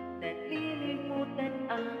 nalilimutan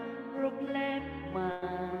ang problema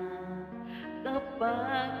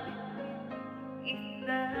kapag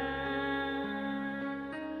isa.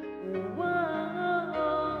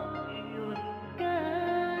 Wow, yun ka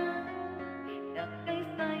na kay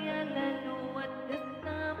saya lalo at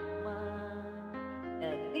kasama,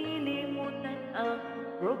 nalilimutan ang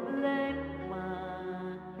problema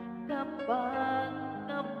kapag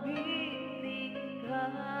kapiling ka.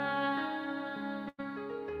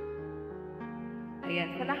 Ayan,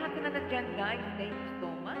 sa lahat na nandyan guys, thank you so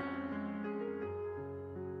much.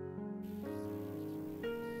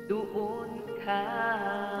 Doon ka.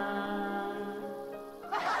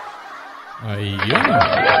 Ayun.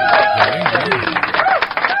 Galing.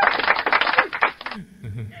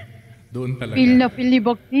 Doon talaga. Feel na feel ni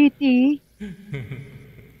Baktiti.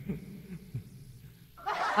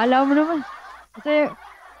 Alam mo naman. Kasi,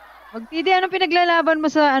 Baktiti, anong pinaglalaban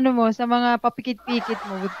mo sa sa mga papikit-pikit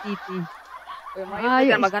mo, Baktiti? Yung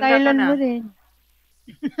stylean mo din.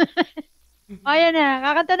 Ayan na,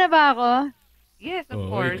 kakanta na ba ako? Yes, of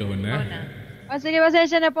course. Ikaw na. Sige,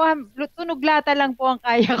 pasensya na po. Tunog lata lang po ang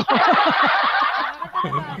kaya ko. Kakanta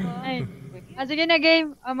na ba ako? Ay. Sige na,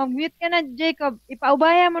 game. Mag-mute ka na, Jacob.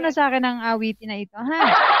 Ipaubaya mo na sa akin ang awitin na ito, ha?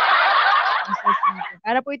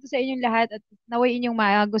 Para po ito sa inyong lahat at naway inyong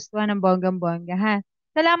magustuhan ng bonggang-bongga, ha?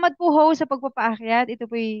 Salamat po, host, sa pagpapaakyat. Ito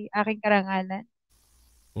po yung aking karangalan.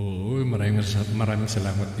 Oo, maraming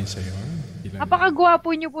salamat din sa iyo.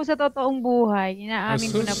 Napakagwapo niyo po sa totoong buhay.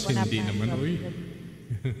 Inaamin ko na po na. Hindi naman, uy.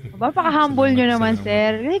 Napaka-humble niyo naman,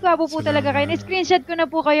 sir. Hindi, gwapo po talaga kayo. Na-screenshot ko na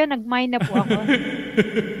po kayo. Nag-mine na po ako.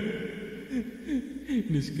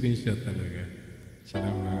 Ni-screenshot talaga.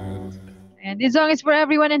 Salamat. And this song is for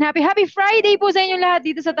everyone and happy Friday po sa inyong lahat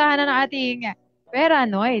dito sa tahanan ng ating Pera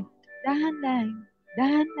Noid. Dahan lang,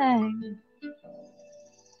 dahan lang.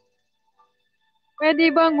 Pwede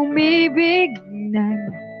bang umibig ng...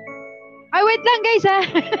 Ay, wait lang guys ha.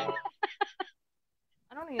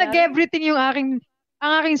 Ano nangyari? Nag-everything yung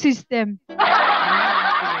ang aking system.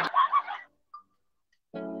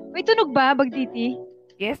 May tunog ba, Bagtiti?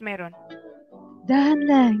 Yes, meron. Dahan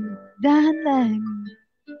lang, dahan lang.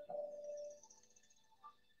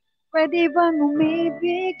 Pwede bang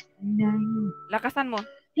umibig ng... Lakasan mo.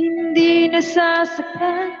 Hindi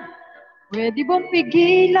nasasaktan. Pwede bang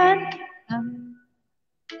pigilan ang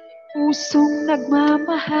pusong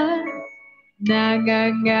nagmamahal?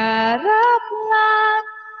 Nangangarap lang,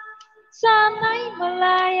 sana'y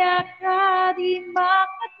malaya ka, di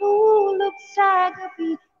makatulog sa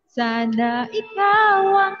gabi. Sana ikaw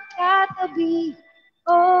ang katabi.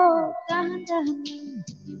 Oh, dahan-dahan lang,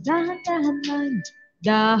 dahan-dahan lang,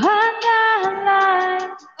 dahan-dahan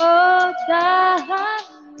lang, oh, dahan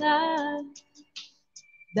lang,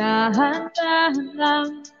 dahan-dahan lang.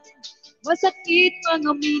 Masakit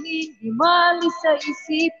mang aminin, di malis sa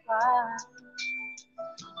isipan.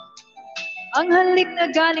 Ang halik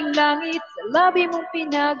na galing langit, sa labi mong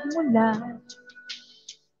pinagmulan.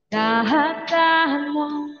 Dahan-dahan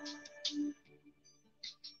lang,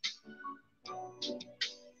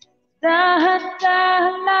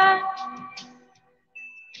 dahan-dahan lang.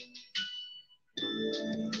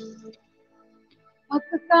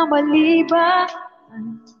 Magkakamali ba?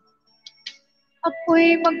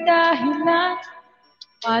 Ako'y magdahilan.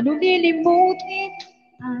 Paano lilimutin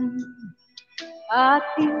ang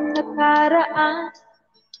ating nakaraan?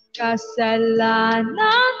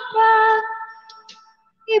 Kasalanan ba?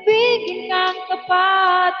 Ibigin ng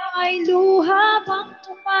tapat, may luha bang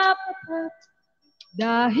pumapatak?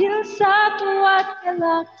 Dahil sa tuwa't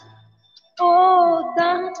galak, oh,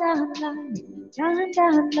 dahan-dahan lang,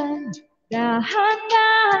 dahan-dahan lang,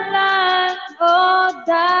 dahan-dahan lang, oh,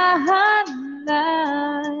 dahan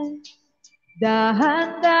lang,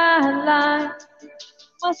 dahan-dahan lang.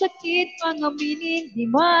 Masakit mang aminin, di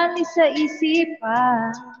malis sa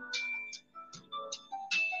isipan.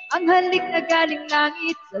 Ang halik na galing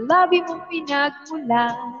langit, sa labi mong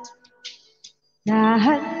pinagmulan.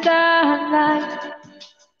 Dahan-dahan lang,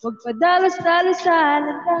 huwag padalos-dalos sa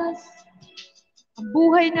landas. Ang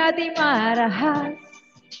buhay natin marahas.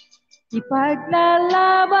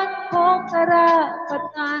 Ipaglalaban kong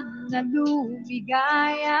karapatan na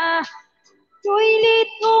lumigaya. To'y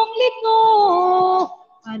litong-lito,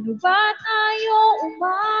 ano ba tayo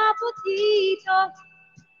umabot dito?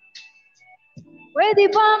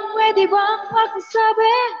 Pwede bang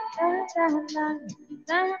pakisabi? Dahan-dahan lang,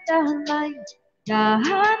 dahan-dahan lang,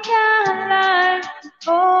 dahan-dahan lang,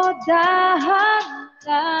 oh, dahan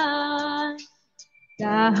lang,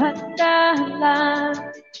 dahan-dahan lang.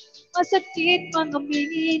 Masakit mang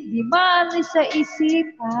aminin, di malis sa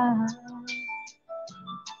isipan.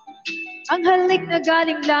 Ang halik na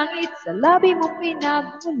galing langit, sa labi mong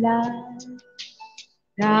pinagmulan.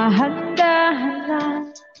 Dahan-dahan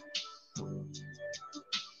lang,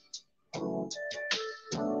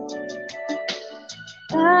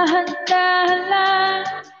 dahan-dahan lang,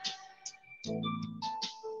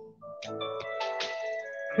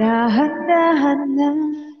 dahan-dahan lang.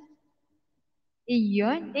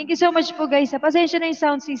 Iyon. Thank you so much po guys. Pasensya na yung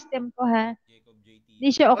sound system ko ha.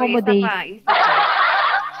 Hindi siya accommodate.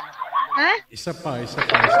 Isa pa. Ha? Isa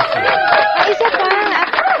pa. Isa pa.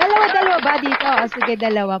 Dalawa ba dito? Sige,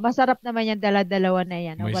 dalawa. Masarap naman yung dala-dalawa na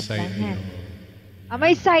yan. May What side lang yan? A.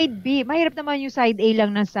 May side B. Mahirap naman yung side A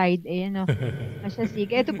lang ng side A. Ano? Masya,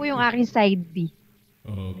 sige. Ito po yung aking side B.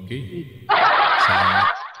 Okay.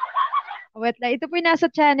 Salamat. Wait lang. Ito po yung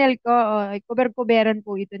nasa channel ko. Cover-coveran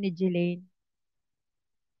po ito ni Jelaine.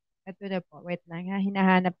 Ito na po. Wait lang ha.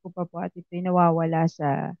 Hinahanap ko pa po at ito yung nawawala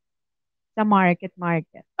sa market.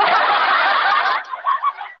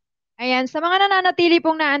 Ayan. Sa mga nananatili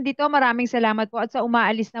pong naandito, maraming salamat po. At sa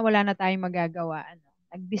umaalis na wala na tayong magagawa.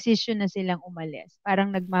 Nag-decision na silang umalis.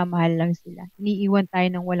 Parang nagmamahal lang sila. Iniiwan tayo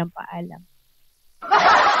ng walang paalam.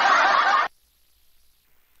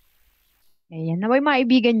 Ayan, naway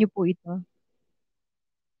maibigan niyo po ito.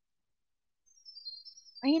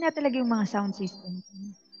 Mahina talaga yung mga sound system.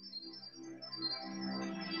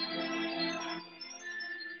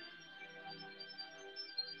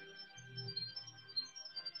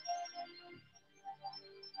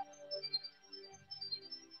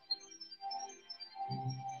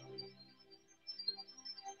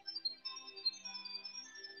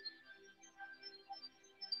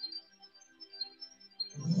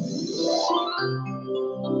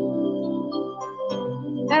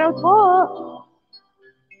 Pero po,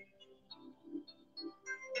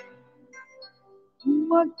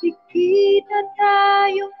 magkikita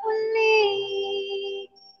tayo muli,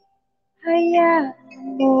 hayaan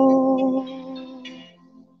mo.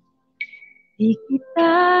 Di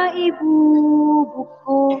kita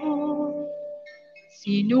ibubuko,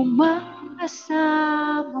 sino mang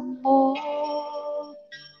kasama mo.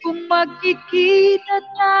 Kung magkikita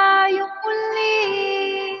tayo muli,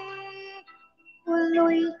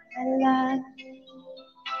 tuloy ka lang.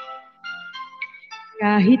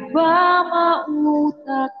 Kahit ba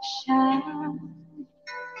mautak siya,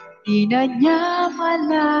 di na niya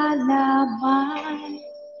malalaman.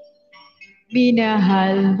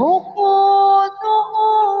 Minahal mo ko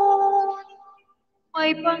noon,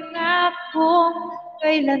 may pangakong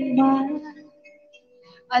kailanman.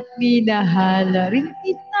 At minahal rin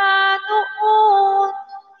kita noon,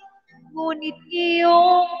 ngunit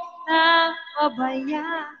iyong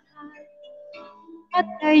napabayaan. At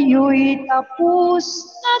ngayon'y tapos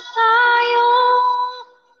na tayo,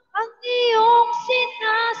 ang iyong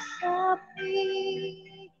sinasabi.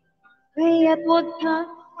 Kaya't huwag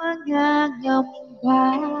kang mangangamba,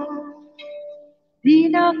 di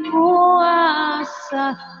na ko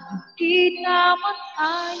aasa, kita man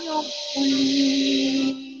tayong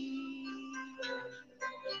muli.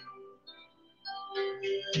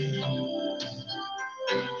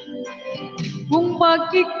 Kung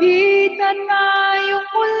magkikita tayo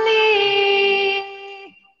muli,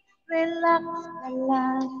 relax ka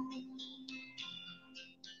lang.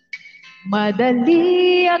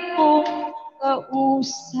 Madali akong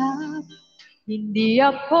kausap, hindi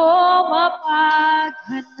ako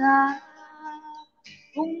mapaghanap.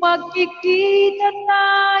 Kung magkikita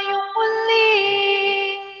tayo muli,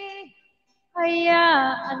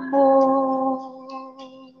 hayaan mo.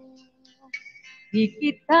 Di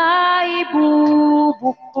kita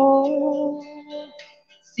ibubuko,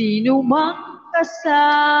 sino mang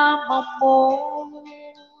kasama mo.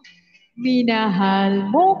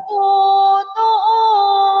 Minahal mo ko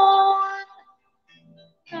noon,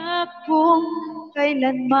 na kung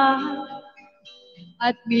kailanman.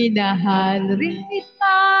 At minahal rin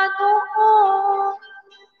kita noon,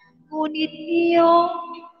 ngunit iyong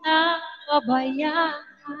napabayaan.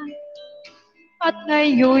 At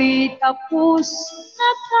ngayon'y tapos na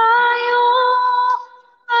tayo,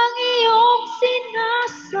 ang iyong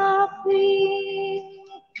sinasabi.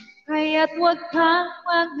 Kaya't huwag kang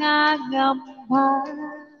mangangamba,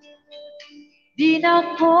 di na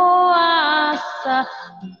ko aasa,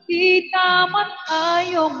 kita man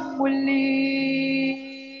tayong muli.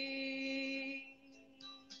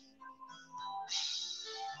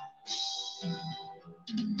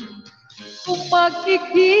 Kung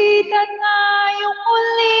magkikita tayo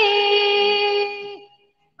muli,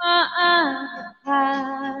 maaari ka.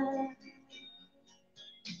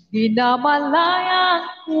 Di na malaya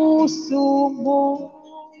ang puso mo,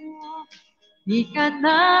 di ka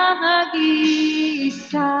na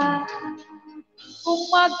nag-iisa. Kung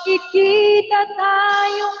magkikita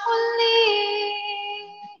tayo muli,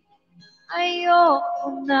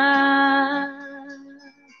 ayoko na.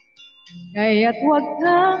 Kaya't huwag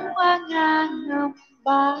kang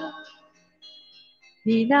mangangamba,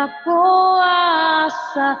 di na ko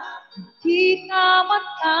aasa, kita man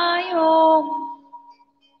tayong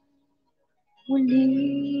muli.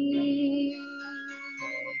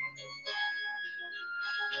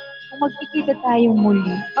 Kung magkikita tayong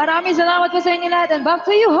muli. Maraming salamat po sa inyo lahat. And back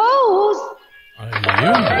to you, host!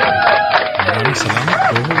 Ayun. Maraming salamat,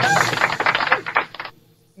 host.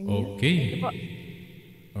 Okay.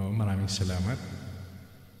 Maraming salamat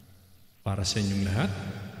para sa inyong lahat.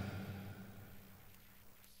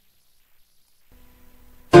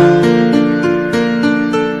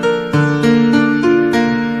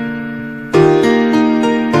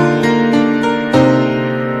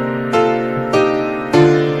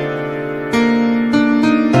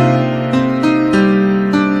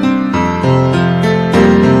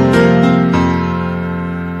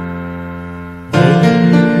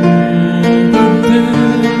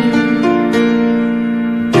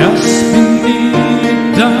 Just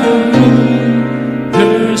beneath the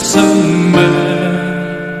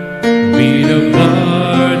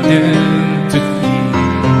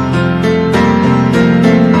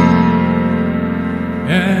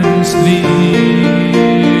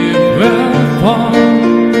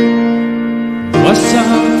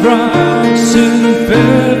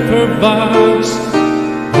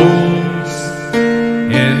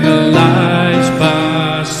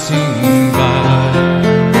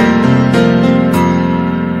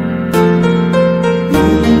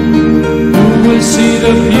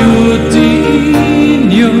the beauty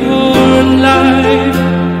in your life,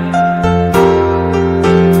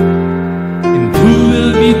 and who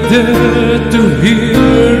will be there to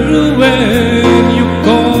hear you when you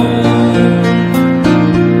call?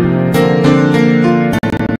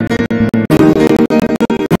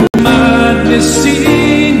 Madness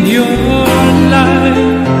in your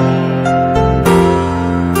life,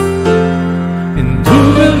 and who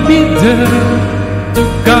will be there to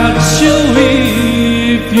catch you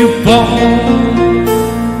if you fall?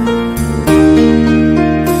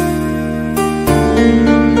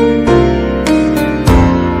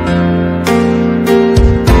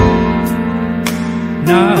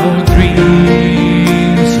 Now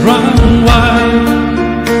dreams run wild,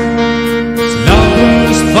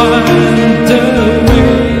 lovers find their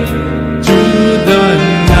way through the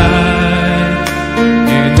night,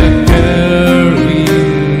 and a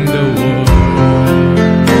carrying the world.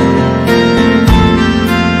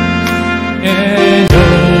 And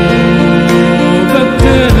over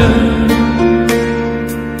there,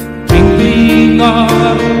 twinkling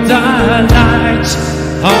of the lights,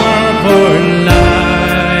 harbor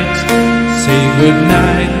lights, say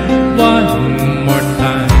goodnight one more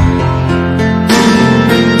time.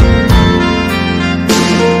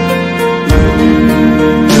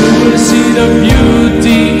 You will see the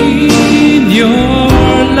beauty in your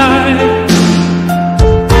life,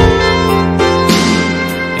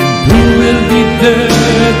 and who will be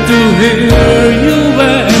there to hear you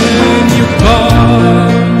when you call?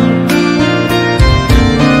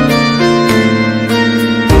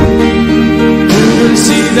 You will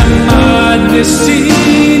see the madness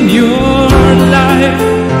in your life,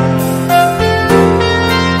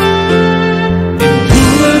 and who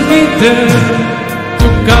will be there to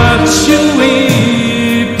catch you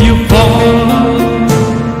if you fall?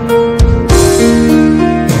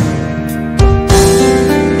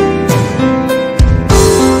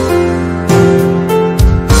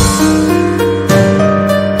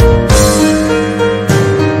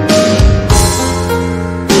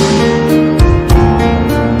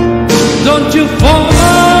 Don't you fall.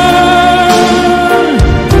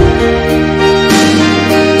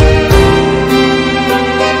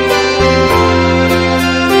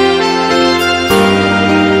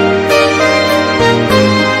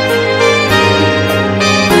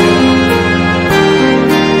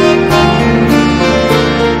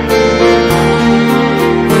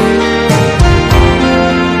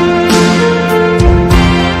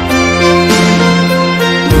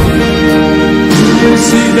 You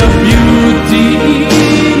see the beauty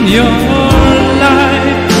in your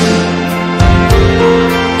life,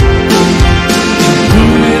 who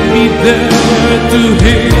will be there to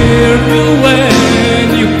hear you when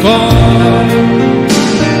you call?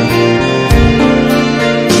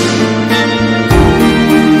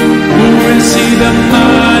 Who will see the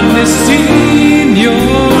madness in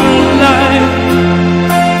your life,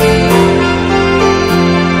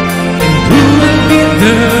 and who will be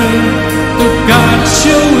there to catch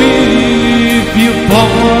you if you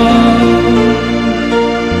fall?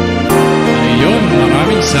 Ayun,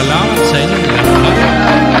 maraming salamat sa inyong lahat.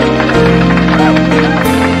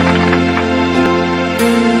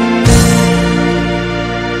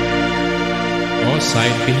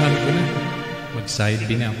 Side B-han ko na. Mag-side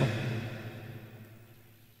B na ako.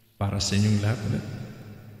 Para sa inyong lahat ulit.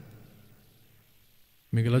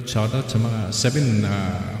 May galad shoutout sa mga 7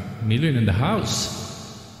 million in the house.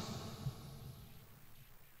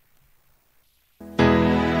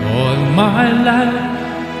 All my life,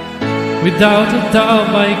 without a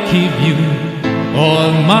doubt I keep you.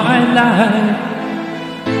 All my life,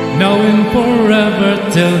 now and forever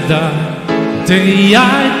till the day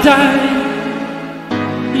I die,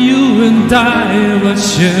 you and I will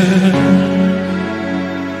share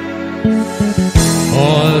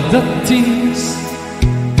all the things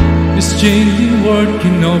this changing world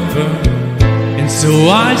can offer. And so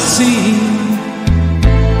I sing,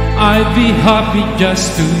 I'd be happy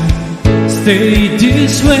just to stay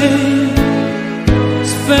this way,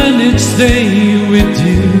 spend each day with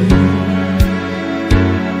you.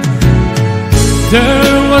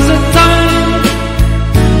 There was a time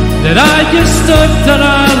that I just thought that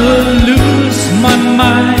I would lose my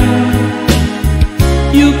mind.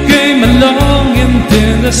 You came along and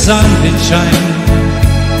then the sun did shine.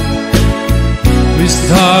 We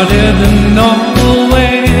started a normal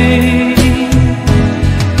way.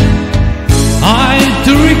 I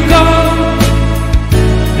do recall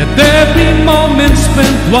that every moment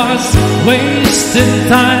spent was wasted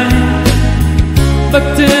time. But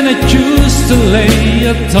then I choose to lay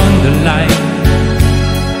it on the line.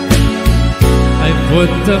 I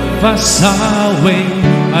put the fuss away.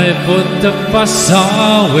 I put the fuss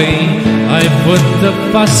away. I put the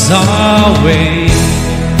fuss away.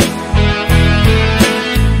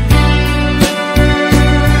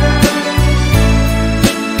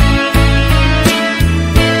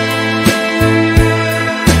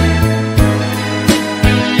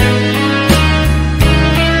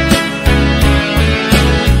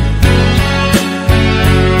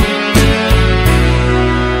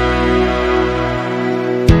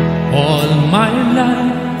 All my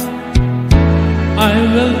life I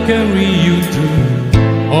will carry you through.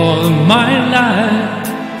 All my life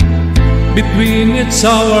between each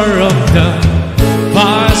hour of the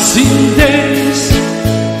passing days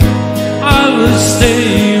I will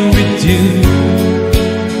stay with you.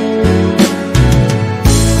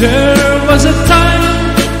 There was a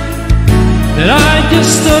time that I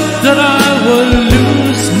just thought that I would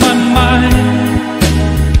lose my mind.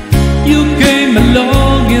 You came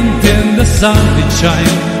along and then the sun did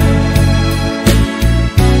shine.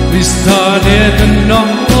 We started a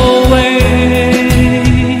normal way.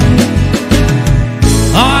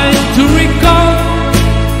 I to recall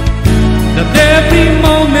that every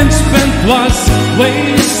moment spent was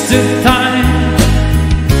wasted time.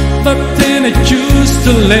 But then I choose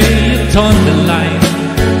to lay it on the line.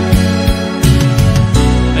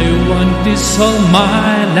 I want this all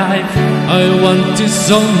my life. I want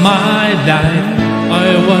this all my life.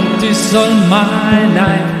 I want this all my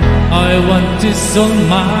life. I want this all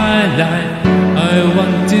my life. I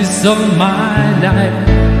want this all my life.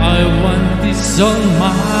 I want this all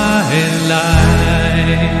my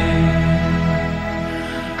life.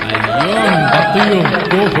 Ayun, bato yung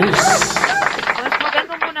co-host. Mas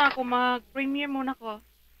maganda muna ako, mag-premiere muna ko.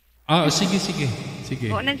 Sige.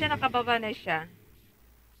 O, nandiyan nakababa na siya.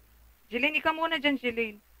 Jeline, ikaw muna dyan,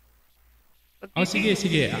 Jeline. Sige.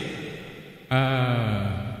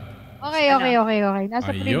 Okay. Nasa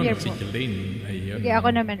premiere si po. Jelaine. Ayun. Sige, ako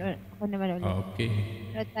naman ulit. Okay.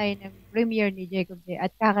 Meron tayo ng premiere ni Jacob J.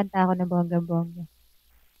 At kakanta ako ng bonggang-bongga.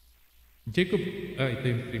 Jacob, ito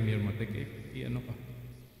yung premiere mo. Teka, ano ka?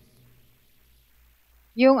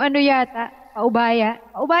 Yung ano yata, paubaya.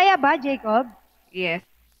 Paubaya ba, Jacob? Yes.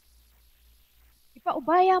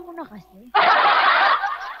 Ipaubaya mo na kasi.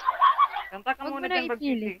 Kanta ka Huwag muna mo na dyan,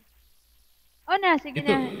 ipili. Pag-TV. Sige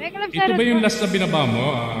Ito, na. May kalab ito ba yung last na binaba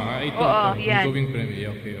mo? Ito, Oo, yan. Going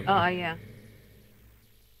premiere. Okay. Oo, yeah.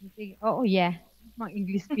 Sige. Oo, yeah. Mga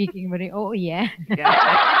English speaking mo rin. Oo, yeah.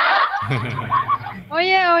 Oh,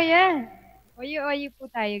 yeah. Oye po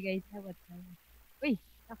tayo, guys. What time? Uy,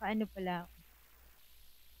 naka-ano pala ako.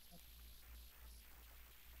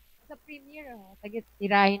 Sa premiere, Sige,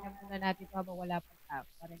 tirahin na muna natin ito habang wala pang tao.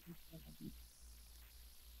 Para hindi sila nabito.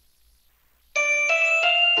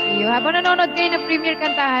 Habang nanonood kayo ng premiere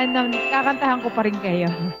kantahan, kakantahan ko pa rin kayo.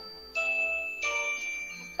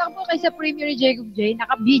 Saan po kayo sa premiere ni Jacob J?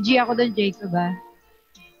 Naka-BG ako doon, Jacob, ha?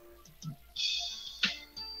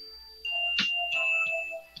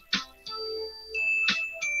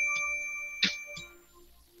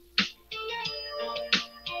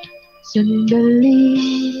 Sandali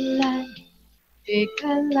lang,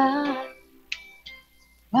 teka lang,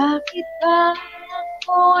 bakit ba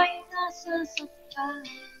ako'y nasasaktan?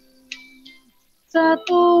 Sa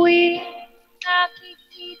tuwing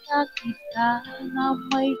nakikita kita na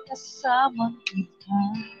may kasamang iba.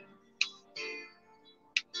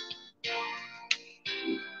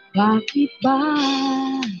 Bakit ba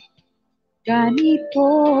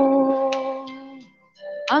ganito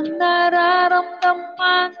ang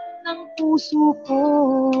nararamdaman ng puso ko?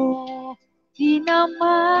 Di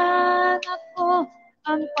naman ako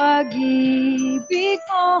ang pag-ibig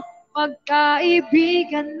ko,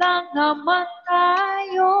 magkaibigan lang naman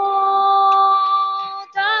tayo.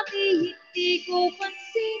 Dati hindi ko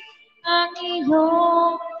pansin ang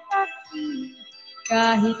iyong takip,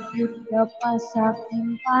 kahit yun ka pa sa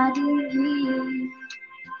aking paningin.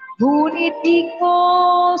 Ngunit di ko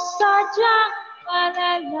sadyang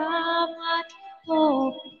malalaman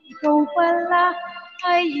ko, ikaw pala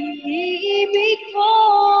ay iniibig ko.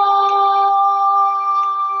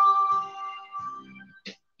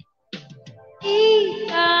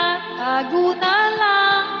 Itatago na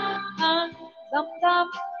lang ang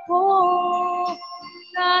damdamin ko,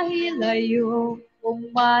 dahil ayokong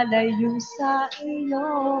malayo sa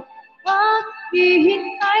iyo.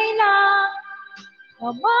 Maghihintay lang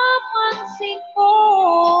na mapansin ko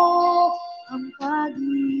ang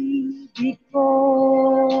pag-ibig ko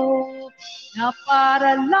na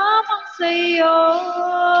para lamang sa iyo.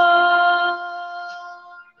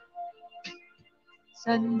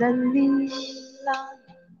 Sandali lang,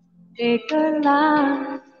 teka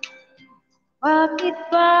lang, Bakit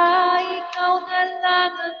ba ikaw na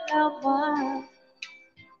lang ang laman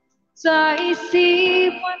sa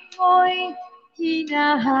isipan ko'y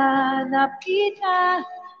hinahanap kita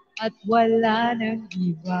at wala nang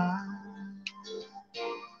iba?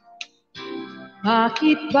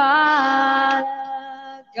 Bakit ba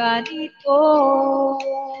ganito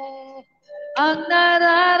ang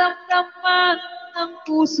nararamdaman ng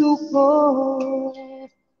puso ko?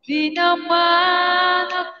 Di naman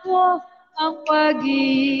ako ang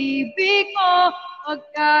pag-ibig ko,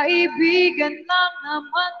 magkaibigan lang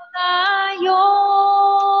naman tayo.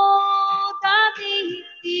 Dati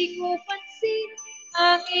hindi ko pansin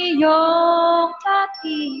ang iyong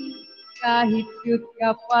tating, kahit cute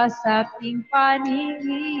ka pa sa aking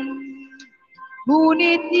paningin.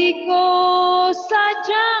 Ngunit di ko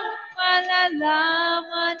sadyang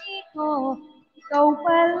malalaman ito, ikaw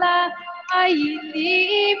pala ay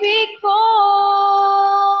iniibig ko.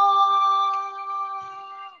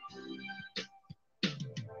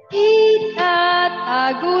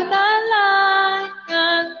 Itatago na lang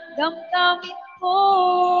ang damdamin ko,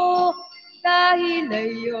 dahil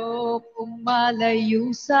ayokong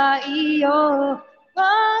malayo sa iyo.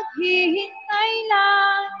 Maghihintay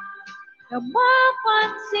lang na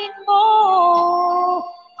mapansin mo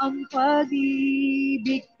ang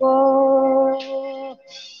pag-ibig ko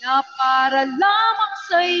na para lamang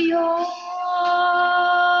sa iyo.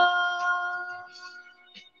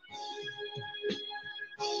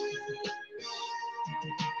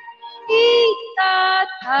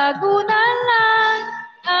 Itatago na lang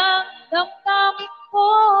ang damdamin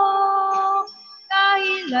ko,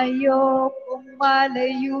 dahil ayokong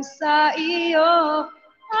malayo sa iyo.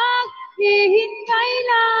 Maghihintay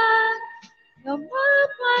lang na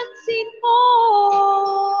mapansin mo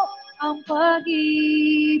ang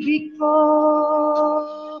pag-ibig ko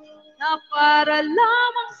na para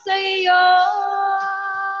lamang sa iyo.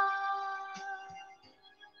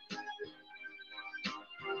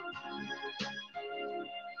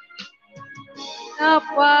 Na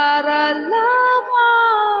para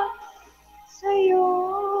lamang sa'yo.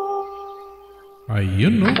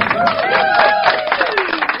 Ayun, no?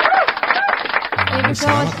 Maraming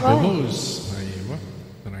salamat, co-host. Aywa.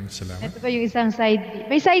 Maraming salamat. Ito pa yung isang side B.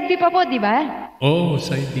 May side B pa po, di ba? Oh,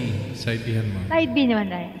 side B. Side B-han mo. Side B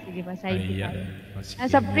naman tayo. Sige pa, side B Ayan. tayo. Sige,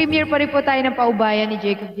 Nasa premiere pa rin po tayo ng paubayan ni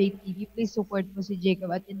Jacob JTV. Please support po si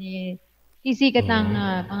Jacob at yun sisikat ng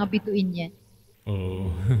mga bituin yan.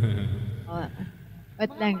 Oh. Oh.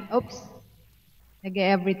 Wait lang. Oops.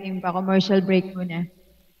 Nag-everything pa. Commercial break muna.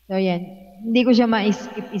 So, yan. Hindi ko siya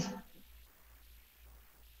ma-skip.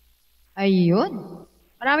 Ayun.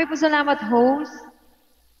 Marami po salamat, host.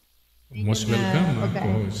 Most welcome,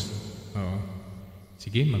 co-host. Oo.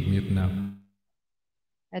 Sige, mag-mute na.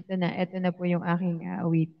 Ito na po yung aking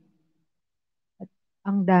awit. At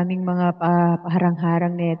ang daming mga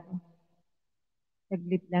paharang-harang nito.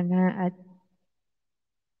 Saglit lang nga at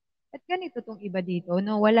ganito tong iba dito,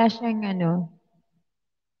 no? Wala siyang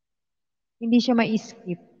hindi siya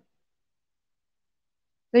ma-skip.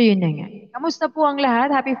 So, yun na nga. Kamusta po ang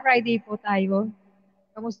lahat? Happy Friday po tayo.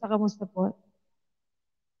 Kamusta po?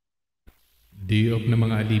 Day off na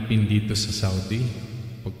mga alipin dito sa Saudi.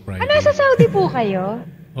 Pag Friday. Nasa Saudi po kayo?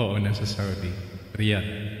 Oo, nasa Saudi. Riyadh.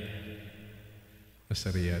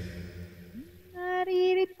 Nasa Riyadh.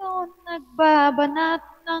 Naririto, nagbabanat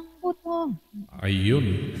ng buto. Ayun.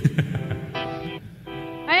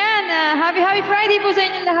 Ayan, happy Friday po sa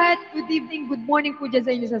inyo lahat. Good evening, good morning po dyan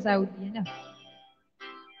sa inyo sa Saudi. Ano?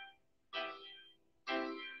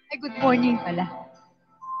 Ay, good morning pala.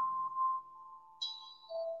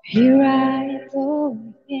 Here I go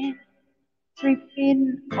again,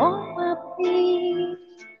 tripping on my feet.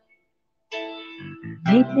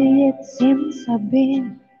 Lately it seems I've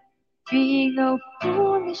been being a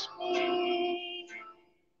foolish me.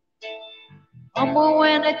 Stumble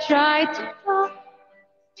when I try to talk,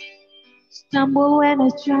 stumble when I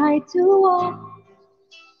try to walk.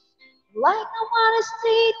 Like I wanna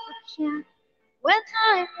stay to chat when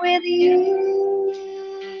I'm with you.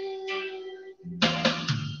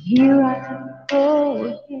 Here I go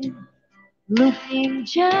again, looking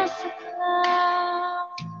just a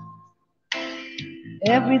clown.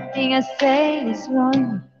 Everything I say is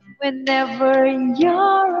wrong whenever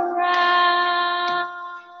you're around.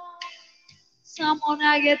 Someone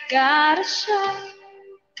I gotta shine,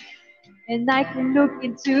 and I can look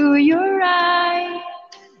into your eyes.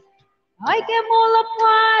 I can pull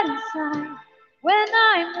apart inside when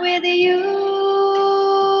I'm with you.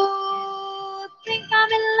 Think I'm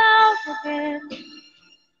in love again,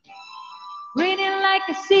 grinning like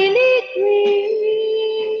a silly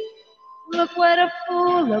green. Look what a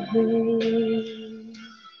fool I've been.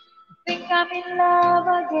 Think I'm in love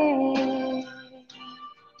again.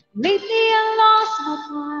 Lately I lost my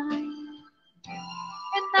mind,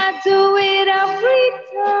 and I do it every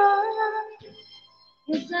time.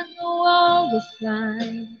 Yes, I know all the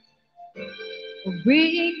signs of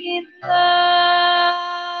being in love.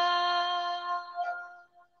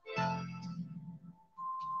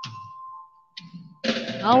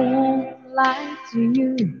 I won't lie to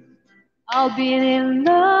you, I've been in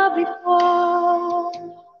love before.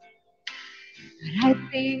 But I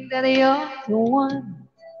think that you're the one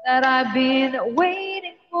that I've been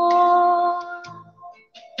waiting for.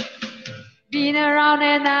 Been around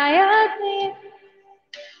and I admit,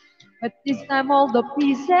 but this time all the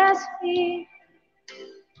pieces fit.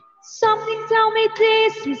 Something tell me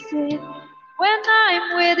this is it. When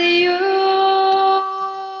I'm with you,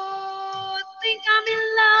 think I'm in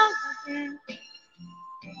love again.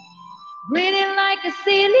 Breathing like a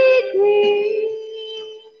silly queen.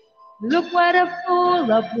 Look what a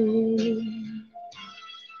fool I've been.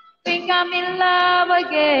 Think I'm in love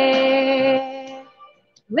again.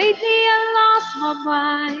 Lately I lost my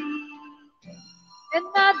mind, and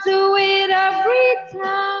I do it every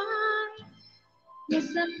time. Yes,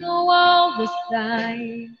 I know all the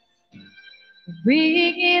signs of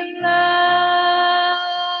being in love.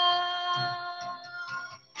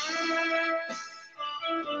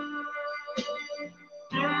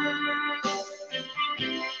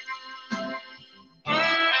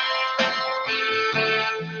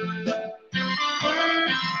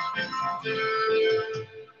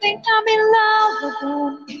 Think I'm in love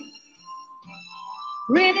again.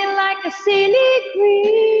 Reading like a silly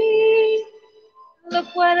queen.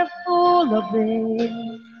 Look what a fool I've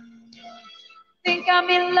been. Think I'm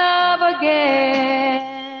in love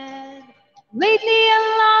again. Lately I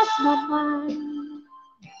lost my mind,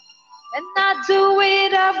 and I do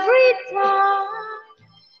it every time.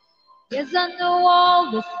 Yes, I know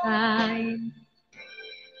all the signs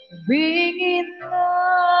of being in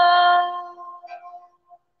love.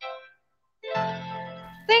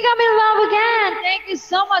 Think I'm in love again. Thank you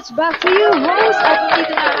so much. Back to you, host. At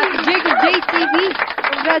nandito na ang ating Jacob JTV.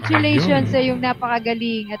 Congratulations sa iyong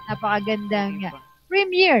napakagaling at napakagandang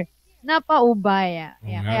premiere. Napaubaya. Oo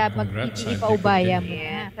Ayan, nga, kaya congrats sa ipaubaya Jacob mo J.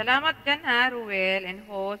 na. Salamat dyan ha, Ruel and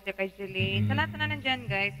host, kay Jeline. Sa lahat na nandyan,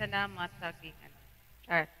 guys, salamat sa aking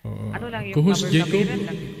Char. Ano lang yung Co-host Jacob, cover-coveran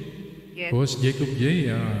lang. Yes. Co-host Jacob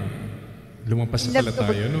J, lumampas na pala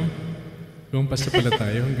tayo, no? Lumampas na pala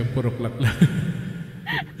tayo hanggang 4 o'clock lang.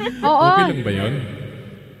 Oo. Okay lang ba yun?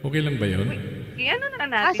 Okay lang ba yun? I-ano na lang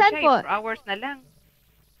natin Saan siya, po? 4 hours na lang.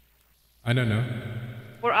 Ano, no?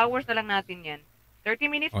 4 hours na lang natin yan.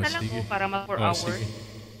 30 minutes na lang sige. para mag 4 hours. Sige.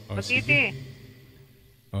 Matiti.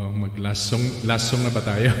 Mag-last song na ba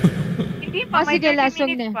tayo? Hindi pa, may sige, 30 last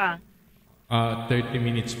song minutes na. Ah, 30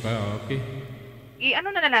 minutes pa, okay.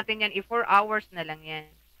 I-ano na lang natin yan, i-4 hours na lang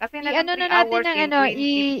yan. Kasi I-ano na natin ng ano,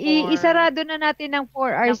 isarado na natin ng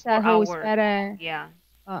 4 hours sa host para... Yeah.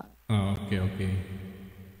 Okay.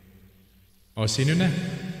 Sino na?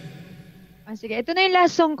 Sige, ito na yung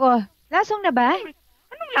last song ko. Last song na ba?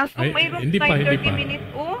 Anong last song? Mayroon hindi pa, tayong hindi 30 pa. minutes.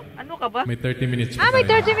 Ano ka ba? May 30 minutes pa May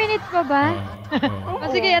tayo. 30 minutes pa ba?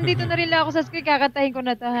 Sige, andito na rin lang ako sa screen. Kakatahin ko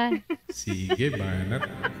na to, ha? Sige, banat.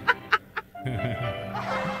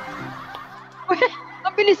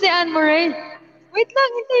 Ang bilis ni Anne Murray. Wait lang,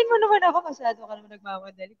 hintayin mo naman ako. Masyado ka naman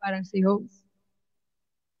nagmamadali. Parang si host.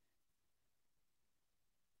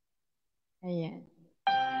 Ayan.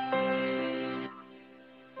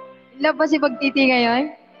 In love ba si Pagtiti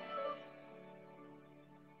ngayon?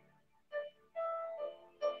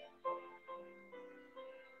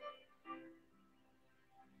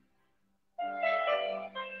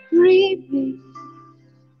 Dreaming,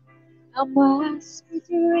 I must be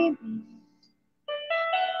dreaming,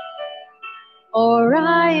 or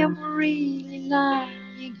I am really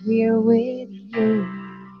lying here with you.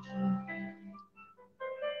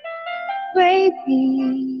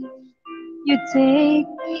 Baby, you take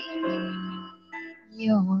me in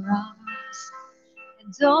your arms,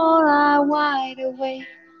 and all are wide awake.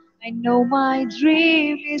 I know my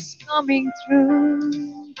dream is coming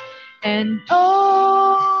true, and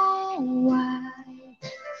I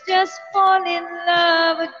just fall in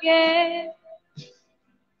love again.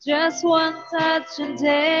 Just one touch and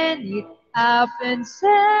then it happens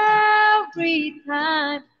every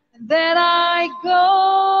time. And then I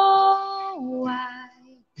go, I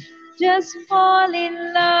just fall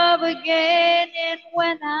in love again. And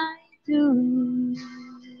when I do,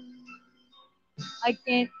 I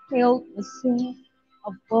can't help myself. I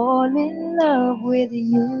fall in love with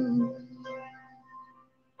you.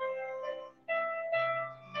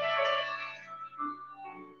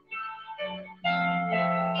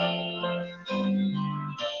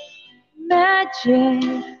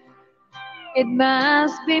 magic. It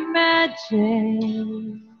must be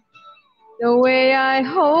magic. The way I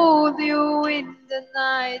hold you in the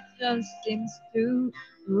night just seems to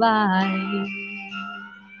lie.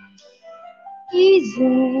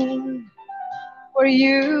 Easy for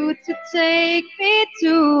you to take me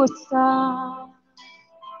to a star.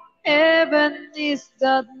 Heaven is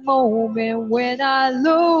that moment when I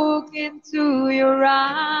look into your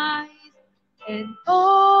eyes. And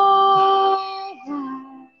oh, I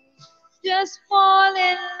just fall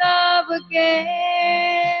in love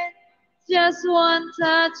again. Just one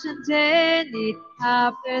touch and then it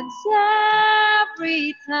happens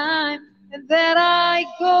every time. And then I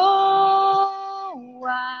go,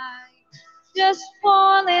 I just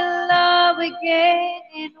fall in love again.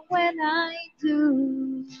 And when I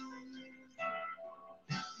do,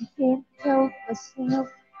 I can't help myself.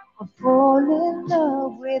 I fall in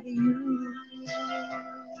love with you.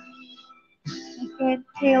 I can't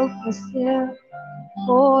help myself.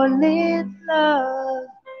 Fall in love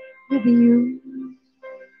with you.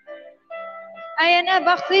 Ayan na,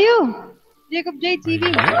 back to you. Jacob J. TV.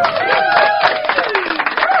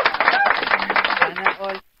 Sana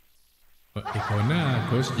all. Ikaw na,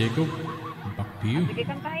 Coach Jacob. Back to you. Sige,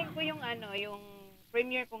 kantahin ko yung yung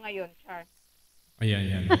premiere ko ngayon, Char.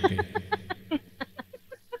 Ayan, okay.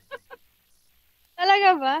 Talaga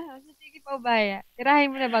ba? Sige pa ubaya.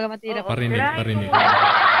 Tirahin mo na baga matira. Parinig.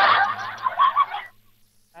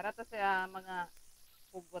 Para to sa mga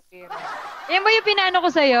pugwatira. Yan ba yung pinano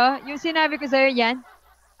ko sa'yo? Yung sinabi ko sa'yo yan?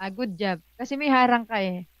 Good job. Kasi may harang ka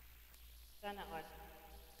eh. Sana all.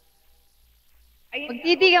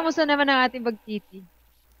 Pagtiti ka mo sa naman ang ating pagtiti.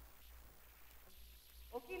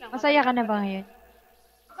 Okay lang. Masaya ka na ba ngayon?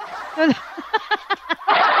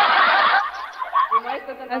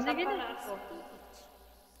 Sige na.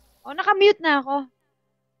 Naka-mute na ako.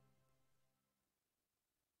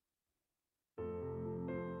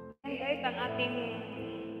 Guys, ang ating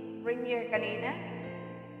premiere kanina,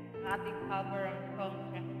 ang ating cover ang song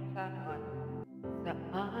sana all.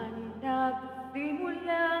 Saan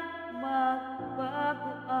nagsimula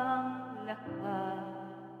magbago ang lahat?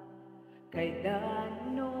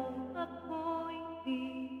 Kailan nung ako'y di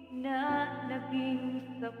na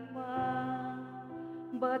naging sapat?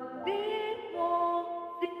 Ba't di mo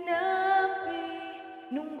sinabi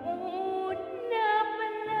nung una pa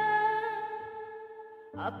lang?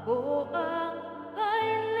 Ako ang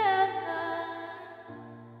kailangan,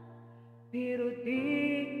 pero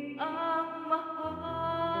di ang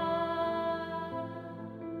mahal.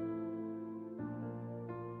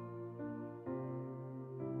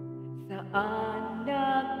 Saan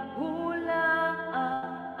nagkulang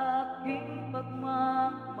ang aking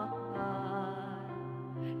pagmamahal?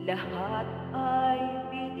 Lahat ay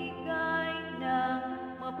binigay ng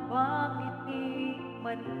mapangiti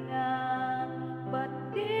man lang. Ba't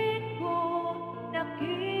di ko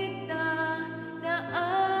nakita na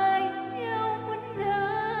ayaw mo na?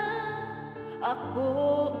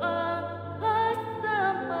 Ako ang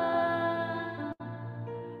kasama,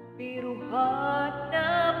 pero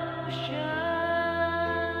hanap mo siya.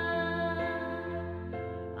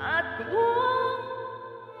 At kung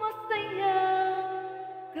masaya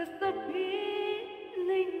ka sa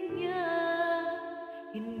piling niya,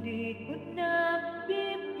 hindi ko na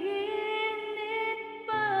pipilit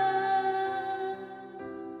pa.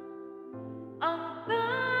 Ang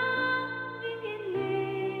tanging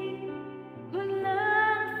hiling ko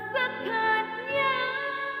lang sa kanya,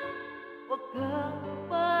 huwag kang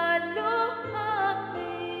paluhain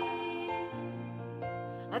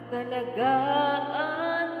at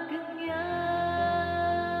alagaan kanya.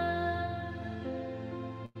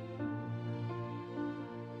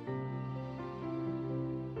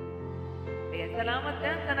 Ayan, salamat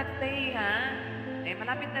dyan sa nagstay, ha? Eh,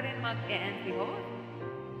 malapit na rin mag-end si host.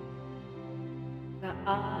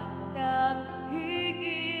 Saan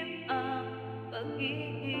naghigit ang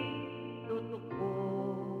pagiging totoo?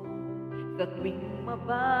 Sa tuwing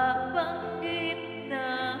mababanggit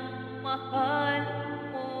na mahal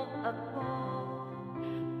mo ako,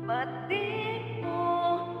 ba't di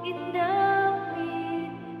mo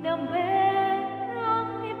inamin na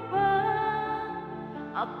merong iba?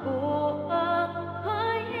 Ako ang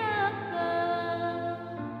hayagan,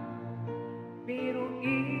 pero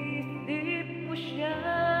isip mo siya.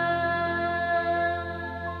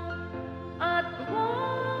 At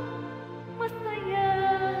kung masaya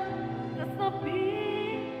ka sa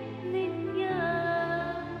piling niya,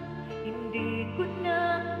 hindi ko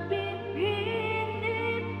na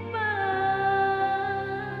pipilit pa.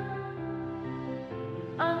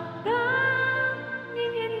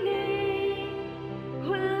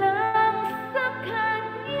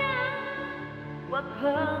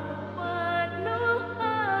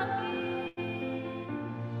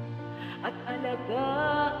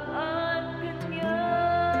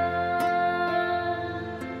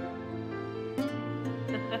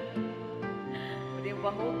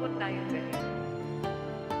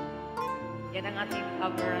 ating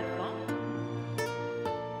cover song.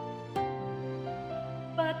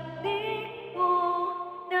 Ba't di ko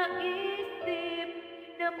naisip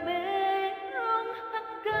na merong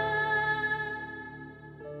hanggan?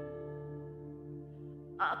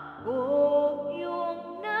 Ako yung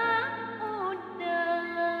nauna,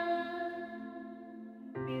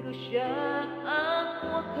 pero siya ang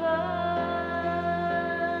wakas.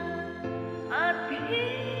 At kita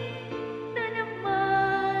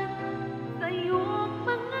naman sa iyong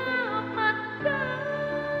mga mata,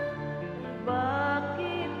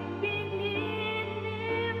 bakit pinili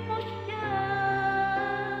mo siya?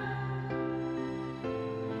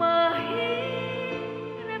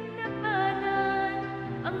 Mahirap labanan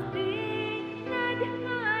ang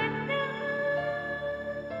tinadhana.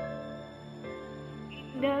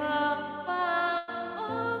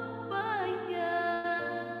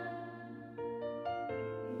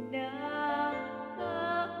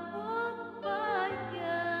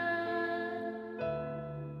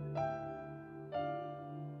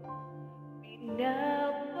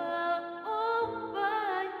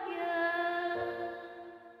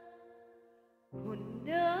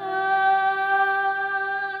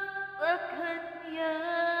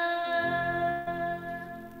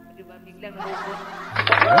 Diba, biglang robot.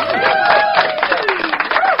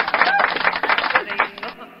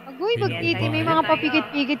 Agoy, Bagtiti, may mga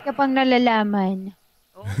papigit-pigit ka pang nalalaman.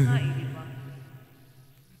 Oo nga, di ba?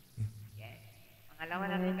 Yes. Pangalawa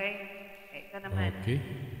na ito, guys. Ito naman. Okay.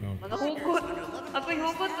 Mga hugot. Agoy,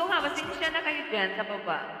 hugot ko ha. Pasensya na kayo dyan sa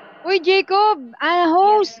baba. Uy, Jacob,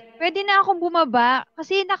 host, pwede na akong bumaba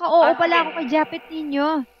kasi naka-oo pala ako kay Japet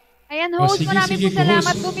ninyo. Ayan, host, sige, maraming sige, po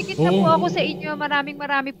salamat. host. Dumikit na po ako sa inyo. Maraming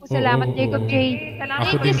po salamat, Jacob J.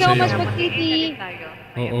 Thank you so much, Bagtiti.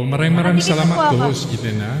 Oo, maraming salamat po po, ako. host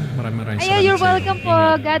Eden, ha? Maraming salamat. Ayan, you're sa inyo. welcome po.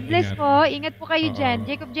 Ingat, God bless ingat. po. Ingat po kayo Oo. dyan.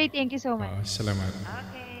 Jacob J, thank you so much. Salamat.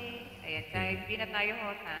 Okay. Ayan, guys. Hindi na tayo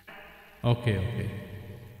host, ha? Okay.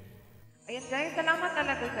 Ayan, guys. Salamat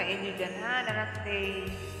talaga sa inyo dyan, ha? Nag-stay.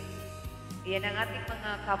 Ayan ang ating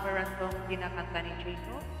mga cover and song kinakanta ni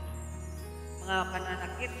Jacob. Mga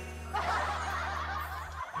pananakit.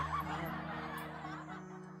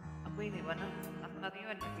 Ako yun, iba na. Ako na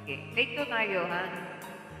yun. Sige. Take two tayo, ha?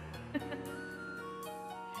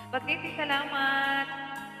 Bagtiti, salamat.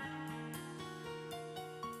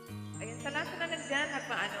 Ayan, salamat na nandyan.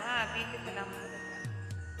 Nagpaano, ha? Video, salamat na nandyan.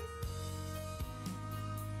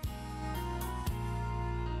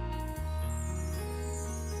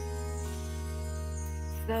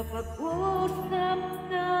 Sa pag-usap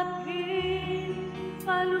natin,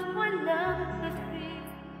 halos walang kasing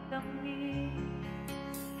tamis.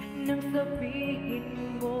 Nang sabihin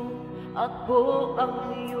mo, ako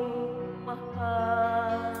ang iyong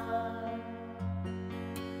mahal.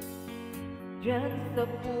 Diyan sa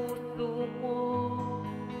puso mo,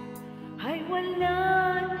 ay wala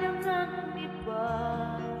nang ang iba.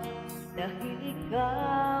 Dahil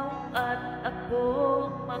ikaw at ako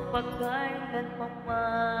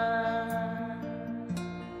magpakailanman.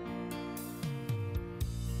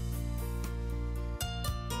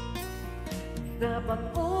 Sa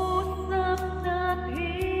pag-usap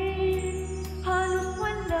natin, halos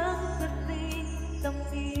walang kasing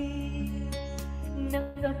tamis.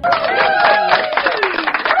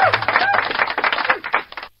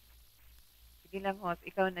 Sige lang, host.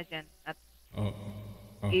 Ikaw na dyan. At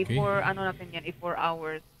Okay. i-4, ano natin yan, i-4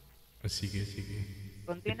 hours. Sige.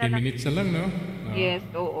 Konti 15 na lang. minutes na lang, no? Yes,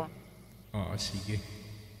 oo. Oo, sige.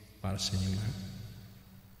 Para sa inyo lahat.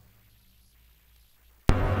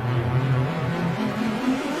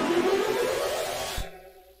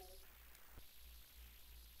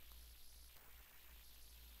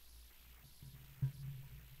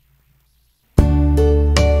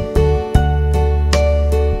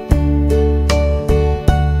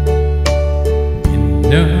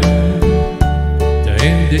 The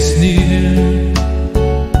end is near,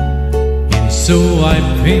 and so I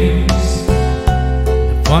face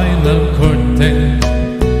the final curtain.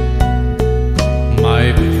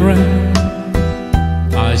 My friend,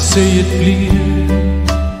 I say it clear,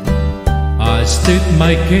 I state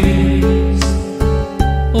my case,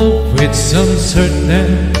 of which I'm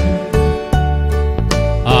certain.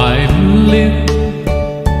 I've lived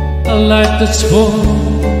a life that's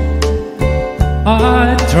full.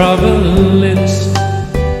 I travel it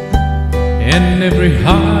in every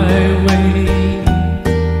highway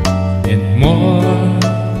and more,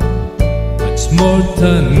 much more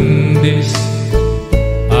than this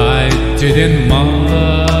I did in my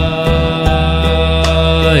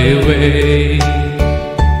way.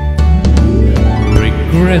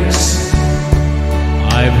 Regrets,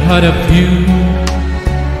 I've had a few,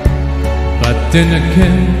 but then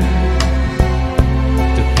again,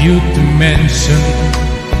 the beauty mentioned,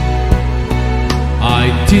 I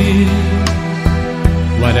did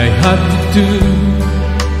what I had to do,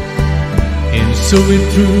 and so it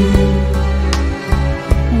through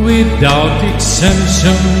without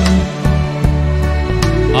exemption.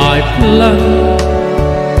 I planned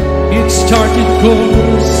its started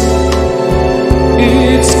course,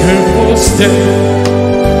 its careful step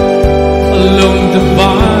along the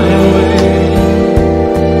byway,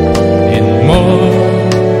 and more,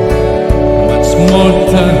 much more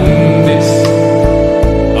than this,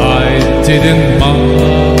 I didn't my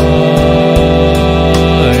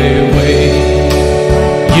way.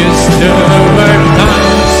 Yes, there were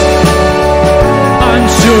times, I'm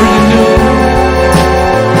sure you knew,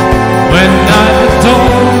 when I had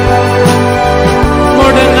done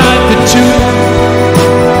more than I could chew.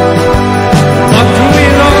 But through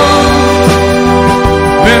it all,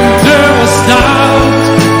 when there was doubt,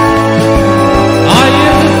 I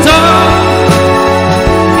in the dark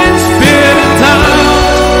and spit it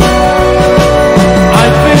out. I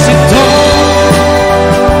face it all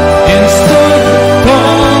and stood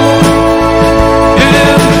tall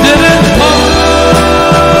and didn't fall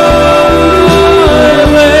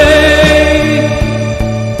away.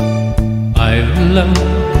 I've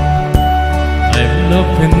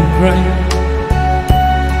loved and cried.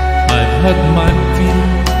 I've had my fill,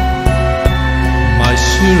 my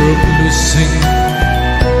share of losing,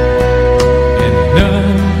 and now,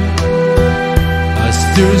 as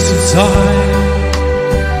tears subside,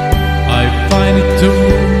 I find it too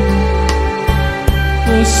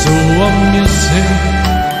oh so amusing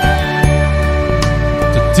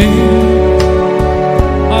to think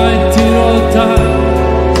I did all that,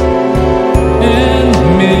 and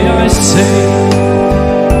may I say,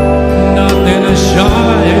 not in a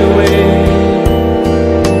shy way.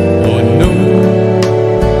 Oh no,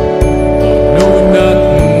 not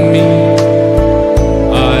me.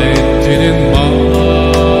 I didn't my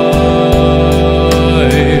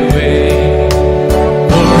way.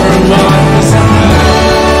 For what has I?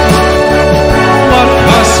 What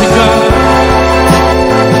has he got?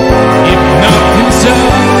 If not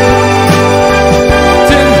himself,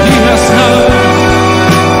 then he has not.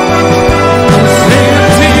 Say the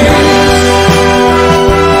things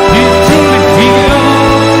he truly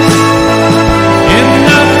feels, and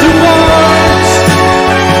not the words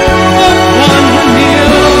of one who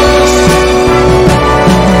kneels.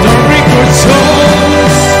 The record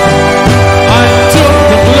shows I took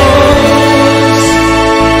the blows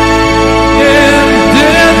and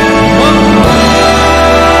did my way.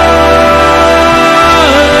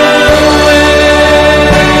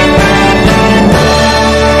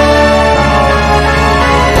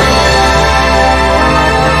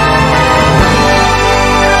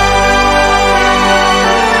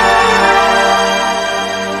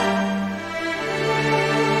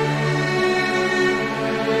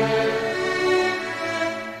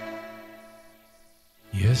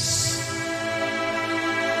 Yes,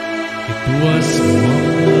 it was my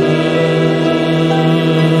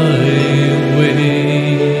way.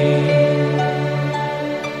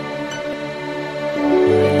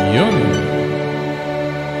 Ayun.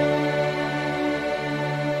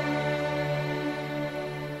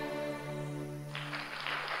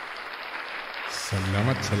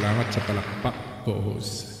 Salamat sa palakpak,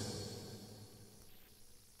 co-host.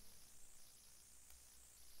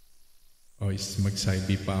 Mag-side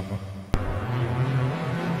B pa ako.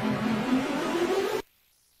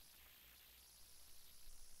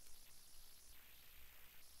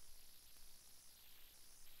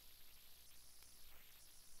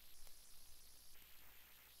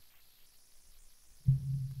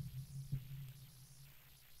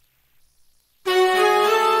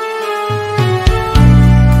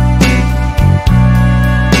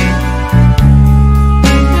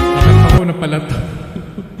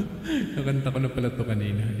 Nakanta ko na pala to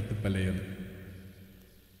kanina. Ito pala yun.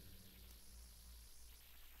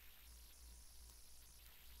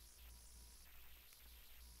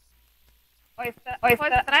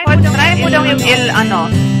 Try mo daw yung El,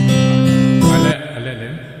 ano?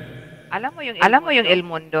 Alin? Alam mo yung El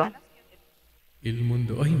Mundo? El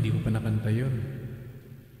Mundo? Ay, hindi ko pa nakanta yun.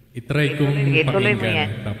 I-try kong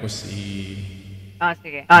pakinggan. Tapos sige.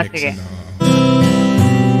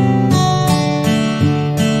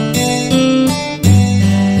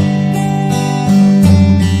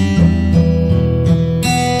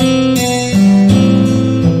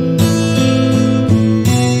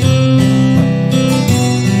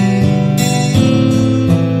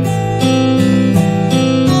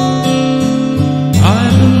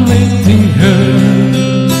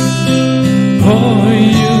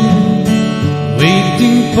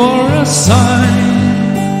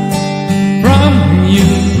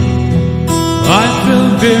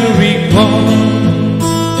 very gone,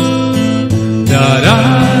 that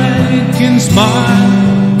I can smile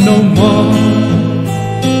no more.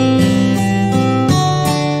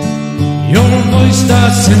 Your voice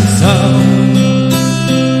doesn't sound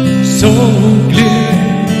so clear.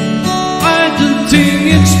 I don't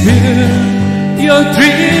think it's fair. Your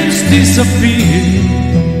dreams disappear.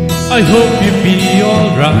 I hope you'll be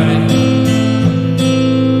alright.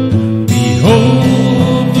 We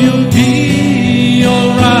hope you'll be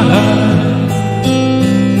alright.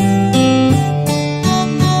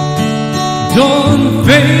 Don't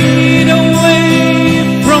fade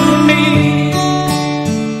away from me,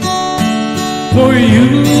 for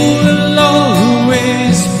you will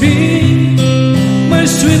always be my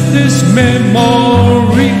sweetest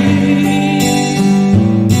memory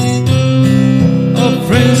of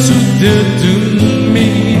friends who did to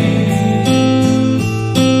me.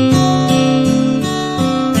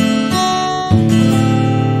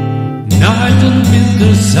 Now I don't mean to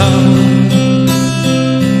sound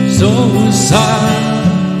so sad,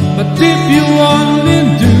 but if you only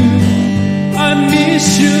do, I miss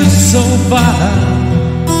you so bad.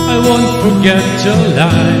 I won't forget your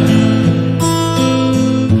lie.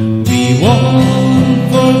 We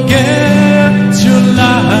won't forget your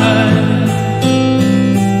lie.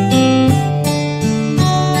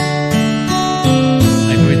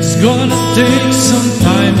 I know it's gonna take some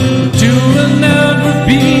time, but you will never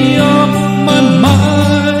be off my mind.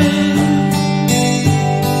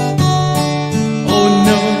 Oh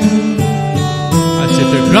no, I sit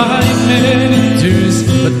there crying many tears,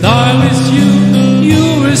 but I miss you, you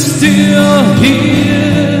were still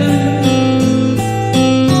here.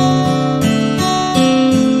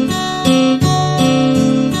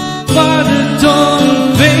 Father,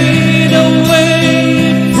 don't fade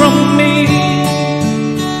away from me,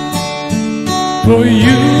 for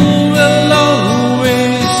you will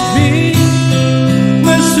always be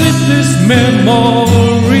my sweetest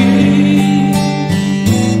memory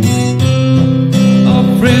of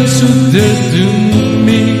friends who did to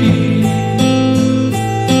me.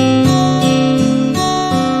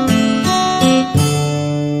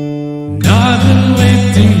 Now I've been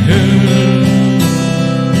waiting here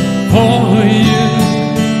for you,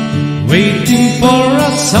 waiting for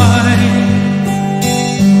a sign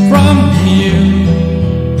from you.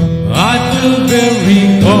 I feel very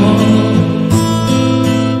cold,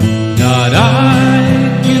 that I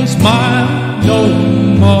can smile no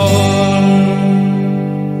more.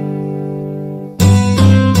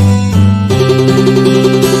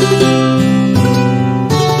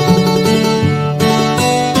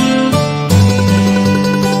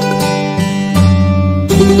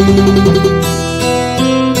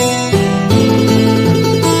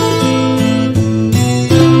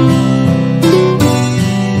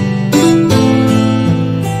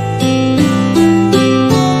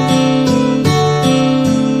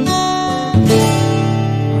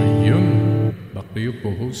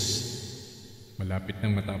 Malapit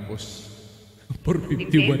nang matapos.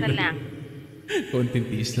 4:51 na lang. Konting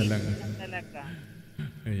tiis na lang. Talaga.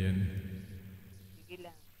 Ayan. Sige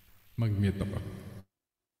lang. Mag-mute ako.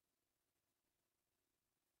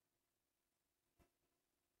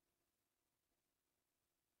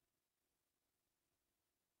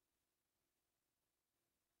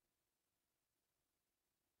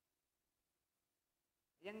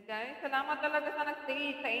 Yan guys, salamat talaga sa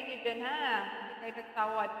nag-stay sa inyo dyan ha. Hindi kayo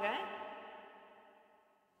nagtawa dyan.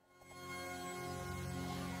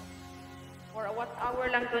 For a what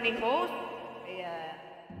hour lang to ni host. Kaya,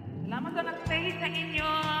 salamat sa nag-stay sa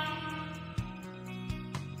inyo.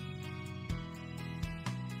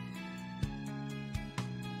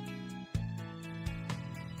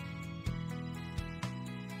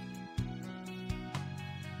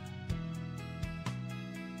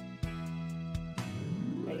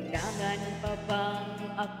 Kailangan pa bang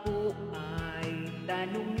ako ay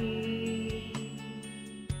tanungin?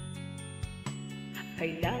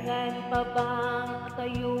 Kailangan pa bang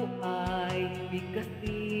tayo ay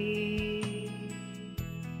bigkasin?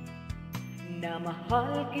 Na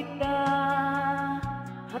mahal kita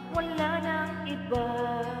at wala nang iba.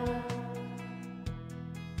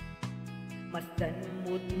 Masan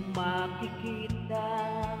mo't makikita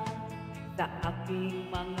sa aking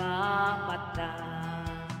mga mata.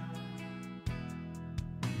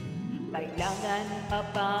 Kailangan pa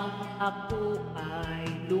bang ako ay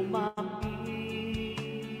lumapit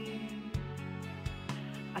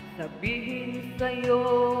at sabihin sa'yo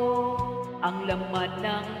ang laman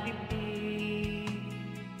ng bibig?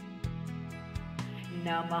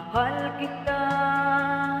 Na mahal kita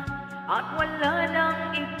at wala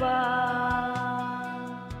nang iba.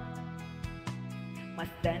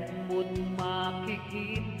 Mas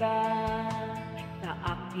makikita sa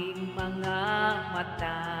aking mga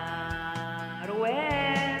mata.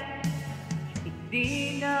 Ruel,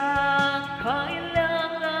 hindi na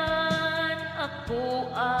kailangan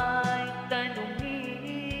ako ay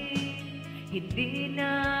tanungin. Hindi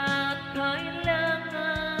na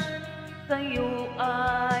kailangan sa'yo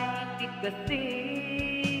ay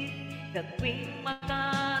tigasin. Sa tuwing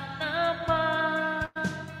makatama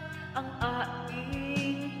ang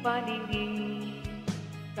aking paningin,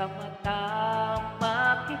 sa mata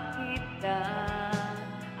makikita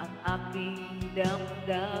ang aking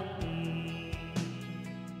damdamin.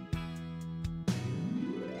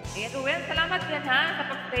 Ayan, Ruel, salamat yan ha sa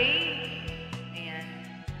pag-stay. Ayan.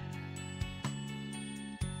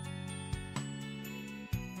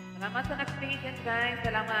 Salamat sa nag-stay dyan, guys.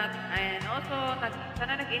 Salamat. And also,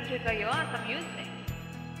 sana nag-enjoy kayo sa music.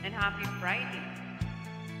 And happy Friday.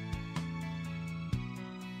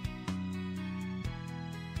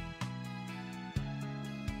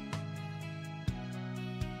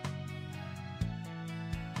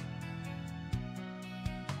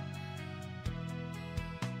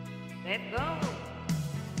 Let's go!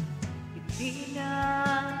 Hindi na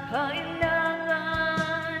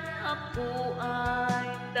kailangan ako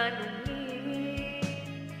ay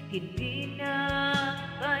tanungin. Hindi na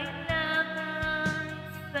kailangan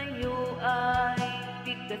sa'yo ay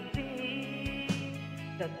tigasin.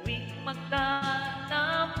 Sa tuwing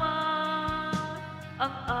magkatama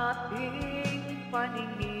ang ating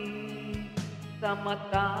paningin, sa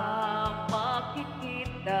mata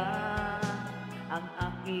makikita ang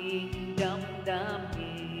aking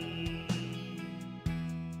damdamin.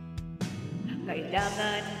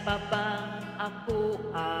 Kailangan pa bang ako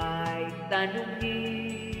ay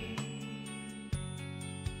tanungin?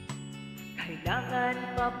 Kailangan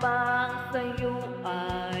pa bang sa'yo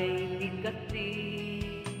ay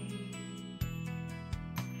tigasin?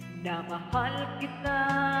 Na mahal kita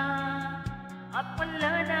at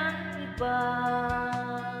wala nang iba.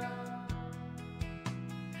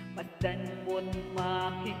 Basta't mo't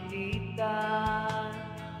makikita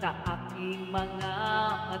sa aking mga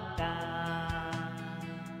mata.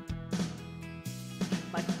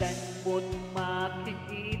 Basta't mo't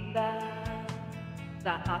makikita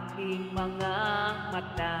sa aking mga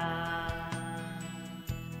mata.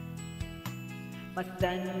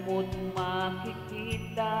 Basta't mo't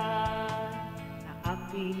makikita sa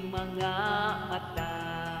aking mga mata.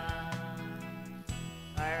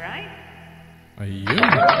 Alright? Ayun.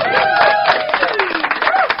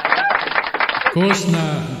 Course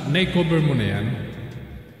na-cover mo na yan?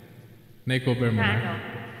 Na-cover mo na? Ano?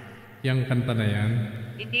 Yang kanta na yan?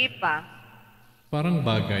 Hindi pa. Parang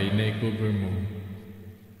bagay, na-cover mo.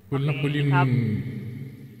 Cool na cool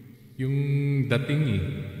yung dating eh.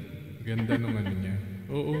 Ganda ng ano niya.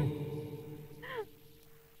 Oo.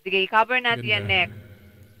 Sige, i-cover natin Ganda. yan next.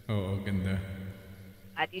 Oo, ganda.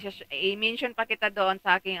 At i-mention pa kita doon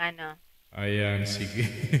sa aking ano. Ayan, sige.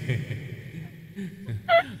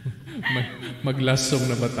 Mag-last song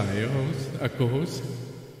na ba tayo, host? Ako, host?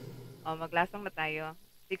 Mag-last song na tayo.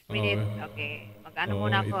 6 minutes. Okay. Mag-ano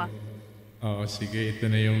muna ako. Sige. Ito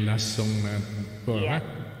na yung last song na ko, Yeah.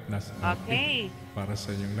 ha? Okay. Para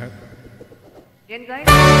sa inyong lahat. Yan, guys.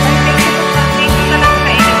 Thank you na lang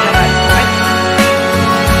sa inyong lahat.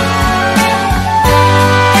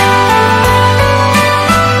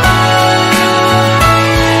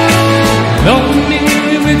 Love me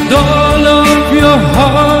with all of your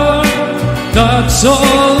heart. That's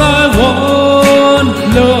all I want,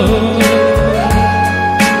 love.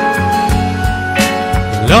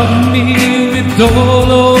 Love me with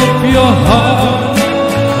all of your heart,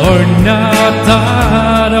 or not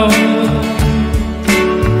at all.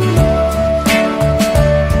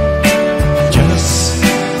 Just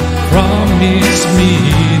promise me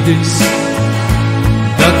this,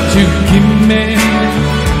 that you give me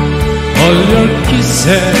all your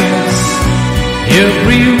kisses,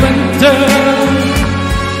 every winter,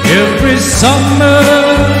 every summer,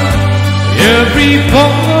 every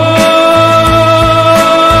fall.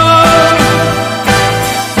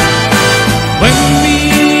 When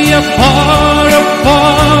we apart,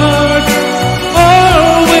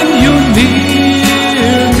 or when you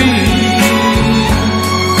near me,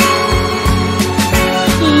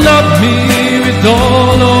 love me with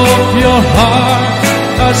all of your heart,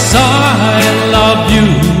 as I love you.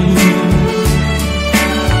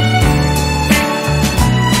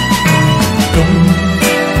 Don't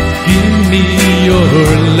give me your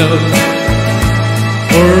love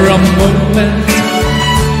for a moment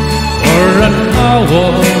or an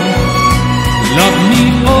hour. Love me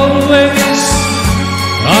always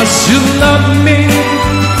as you love me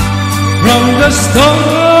from the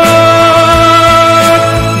start.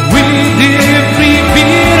 With every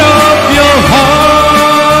beat of your heart.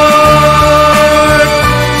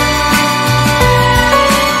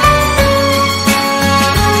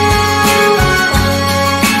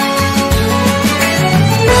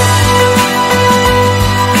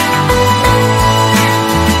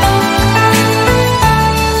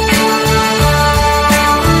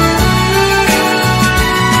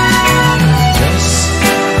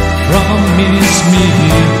 Promise me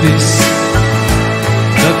this,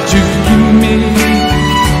 that you give me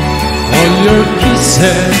all your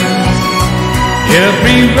kisses,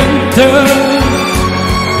 every winter,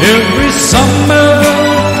 every summer,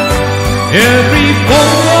 every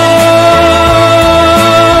fall.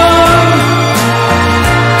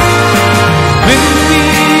 When we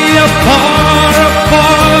are far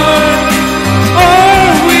apart,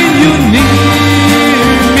 or when you near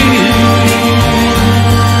me,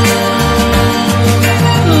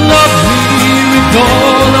 love me with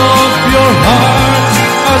all of your heart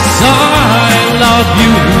as I love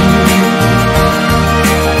you.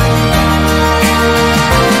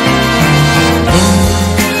 Don't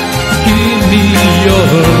give me your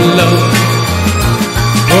love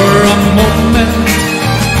for a moment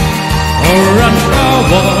or an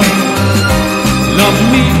hour. Love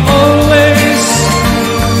me always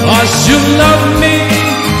as you love me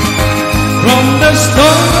from the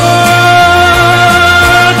start.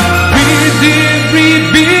 With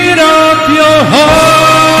every beat of your heart.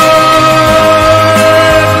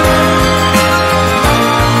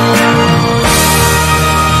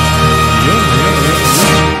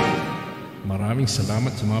 Maraming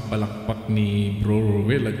salamat sa mga palakpak ni Bro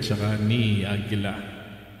Ruel at saka ni Aguila.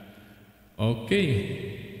 Okay.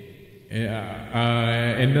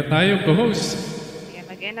 End na tayo, co-host. Ayan,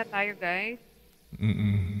 mag-end na tayo, guys.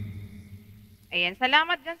 Mm-mm. Ayan,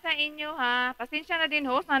 salamat dyan sa inyo, ha. Pasensya na din,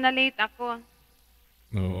 host, na late ako.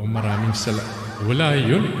 Oo, maraming salamat. Wala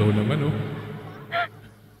yun, ikaw naman, oh.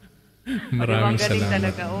 Maraming salamat.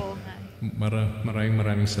 Talaga, oo nga.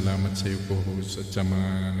 Maraming salamat sa iyo, co-host, at sa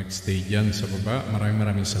mga nag-stay dyan sa baba.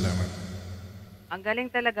 Maraming salamat. Ang galing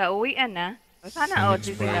talaga, uwian na. O sana,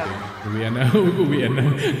 next Friday. Uwian na.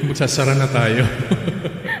 Magsasara na tayo.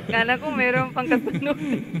 Kala ko meron pang kasunod.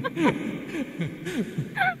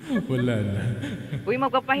 Wala na. Uy,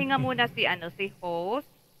 magpapahinga muna si host.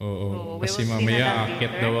 Oo, So, kasi we will see mamaya na lang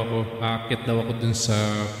aakyat daw ako dun sa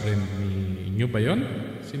friend niyo ba yun?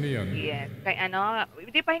 Sino yun? Yes. Kay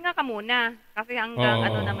hindi pahinga ka muna. Kasi hanggang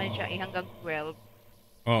naman siya, hanggang 12.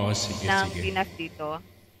 Oo, sige. Ng Pinas dito.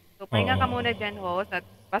 So, pahinga ka muna dyan, host. At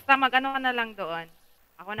basta mag-ano ka na lang doon.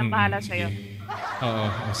 Ako nang bahala sa'yo. Oo,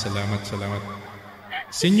 salamat.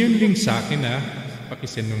 Send yung link sa akin, ha?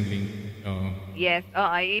 Pakisend yung link. Oo. Yes,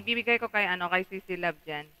 ibibigay ko kay Cici Love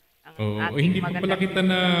dyan. Oo, hindi pa pala kita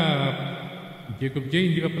na Jacob J,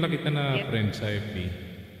 hindi pa pala kita na friend sa FB.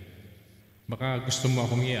 Baka gusto mo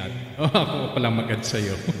akong i-add. Ako pala mag-add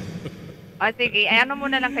sa'yo. Sige, ano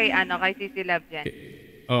muna lang kay Cici Love dyan.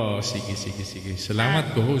 Oo, sige.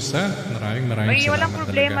 Salamat, co-host, ha? Maraming salamat walang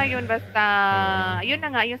problema talaga. yun. Basta, yun na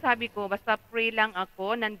nga, yung sabi ko, basta free lang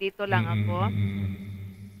ako, nandito lang ako.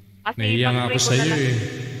 Kasi nahiya nga ako sa'yo, eh.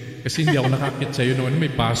 Kasi hindi ako nakakit sa'yo noon.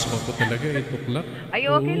 May pasok ako talaga, 8 o'clock. Ay,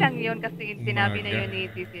 okay lang yun kasi sinabi na yun ni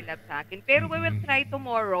Cici Love sa akin. Pero we will try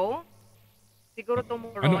tomorrow. Siguro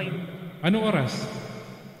tomorrow. Anong oras?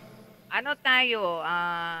 Ano tayo?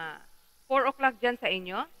 4 o'clock dyan sa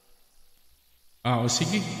inyo?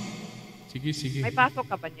 Sige. May pasok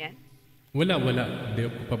ka ba niyan? Wala. Hindi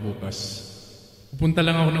ako pa bukas. Pupunta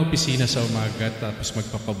lang ako ng opisina sa umaga tapos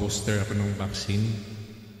magpapabooster ako ng vaccine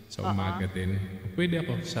sa umaga din. Pwede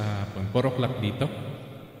ako sa hapon. 4 o'clock dito?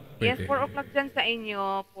 Pwede. Yes, 4 o'clock dyan sa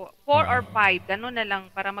inyo. 4 or 5. Gano'n na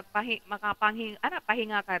lang para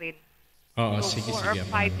pahinga ka rin. Oo, so, sige. 4 or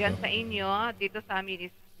 5 dyan sa inyo. Dito sa amin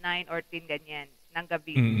is 9 or 10 ganyan ng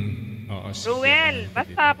gabi. Oo, sige. Ruel,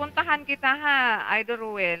 basta puntahan kita, ha, Idol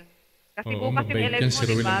Ruel. Kasi bukas yung LS mo,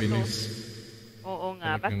 di ba? Oo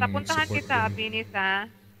nga. Basta puntahan kita, Binis,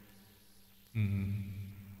 ha?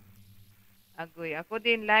 Agoy. Ako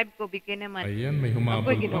din, live ko, bikin naman. Ayan, may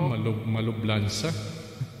humabol pa. Malublansa.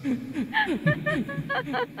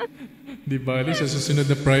 Di ba, sa susunod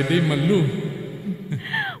na Friday, malu.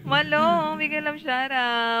 Malo, bigyan lang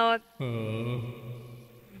shoutout.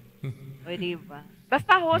 O, diba?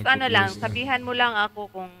 Basta host, sabihan mo lang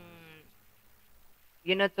ako kung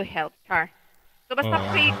you know to help, Char. So, basta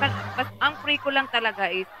ang free ko lang talaga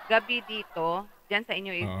is gabi dito, dyan sa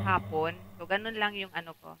inyo is hapon. So, ganun lang yung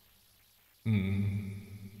ano ko.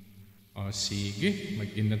 Sige,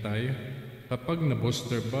 mag-in na tayo. Kapag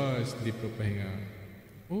na-booster ba, hindi pa pahinga.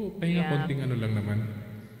 Oo, pahinga Yeah. konting ano lang naman.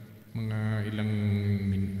 Mga ilang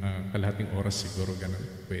kalahating oras siguro ganun.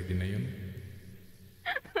 Pwede na yun.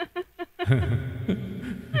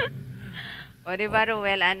 O, di ba,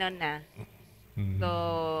 Ruel, ano na? Mm. So,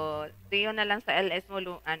 see you na lang sa LS mo,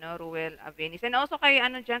 Ruel Avenis. And also kay,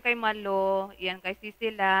 dyan, kay Malo, yan, kay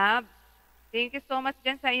Sisi Lab. Thank you so much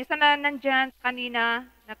dyan sa isa na nandyan kanina,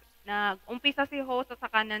 umpisa si host at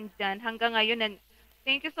saka nandyan hanggang ngayon. And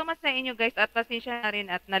thank you so much sa inyo guys at pasensya na rin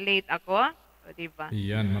at na-late ako. O, diba?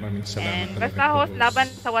 Iyan, maraming salamat And talaga basta po, host, laban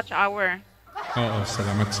sa watch hour. Oo,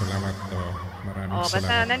 salamat. Oh, maraming O, basta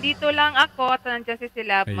salamat. nandito lang ako at nandyan si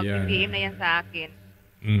Sila, Ayan. mag-PM na yan sa akin.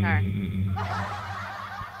 Mm, Char. mm, mm.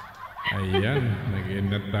 Ayan, nag-end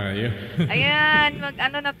na tayo. Ayan,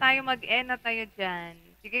 mag-end na tayo dyan.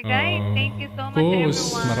 Sige guys, Oo. thank you so much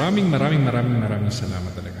Course, everyone. maraming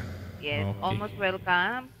salamat talaga. Yes, Okay. almost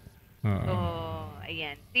welcome. Oo. So,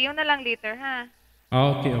 ayan. See you na lang later, ha?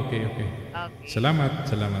 Okay. Okay. Salamat.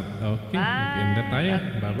 Okay, Bye. mag-end na tayo.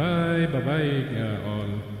 Bye-bye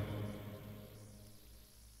all.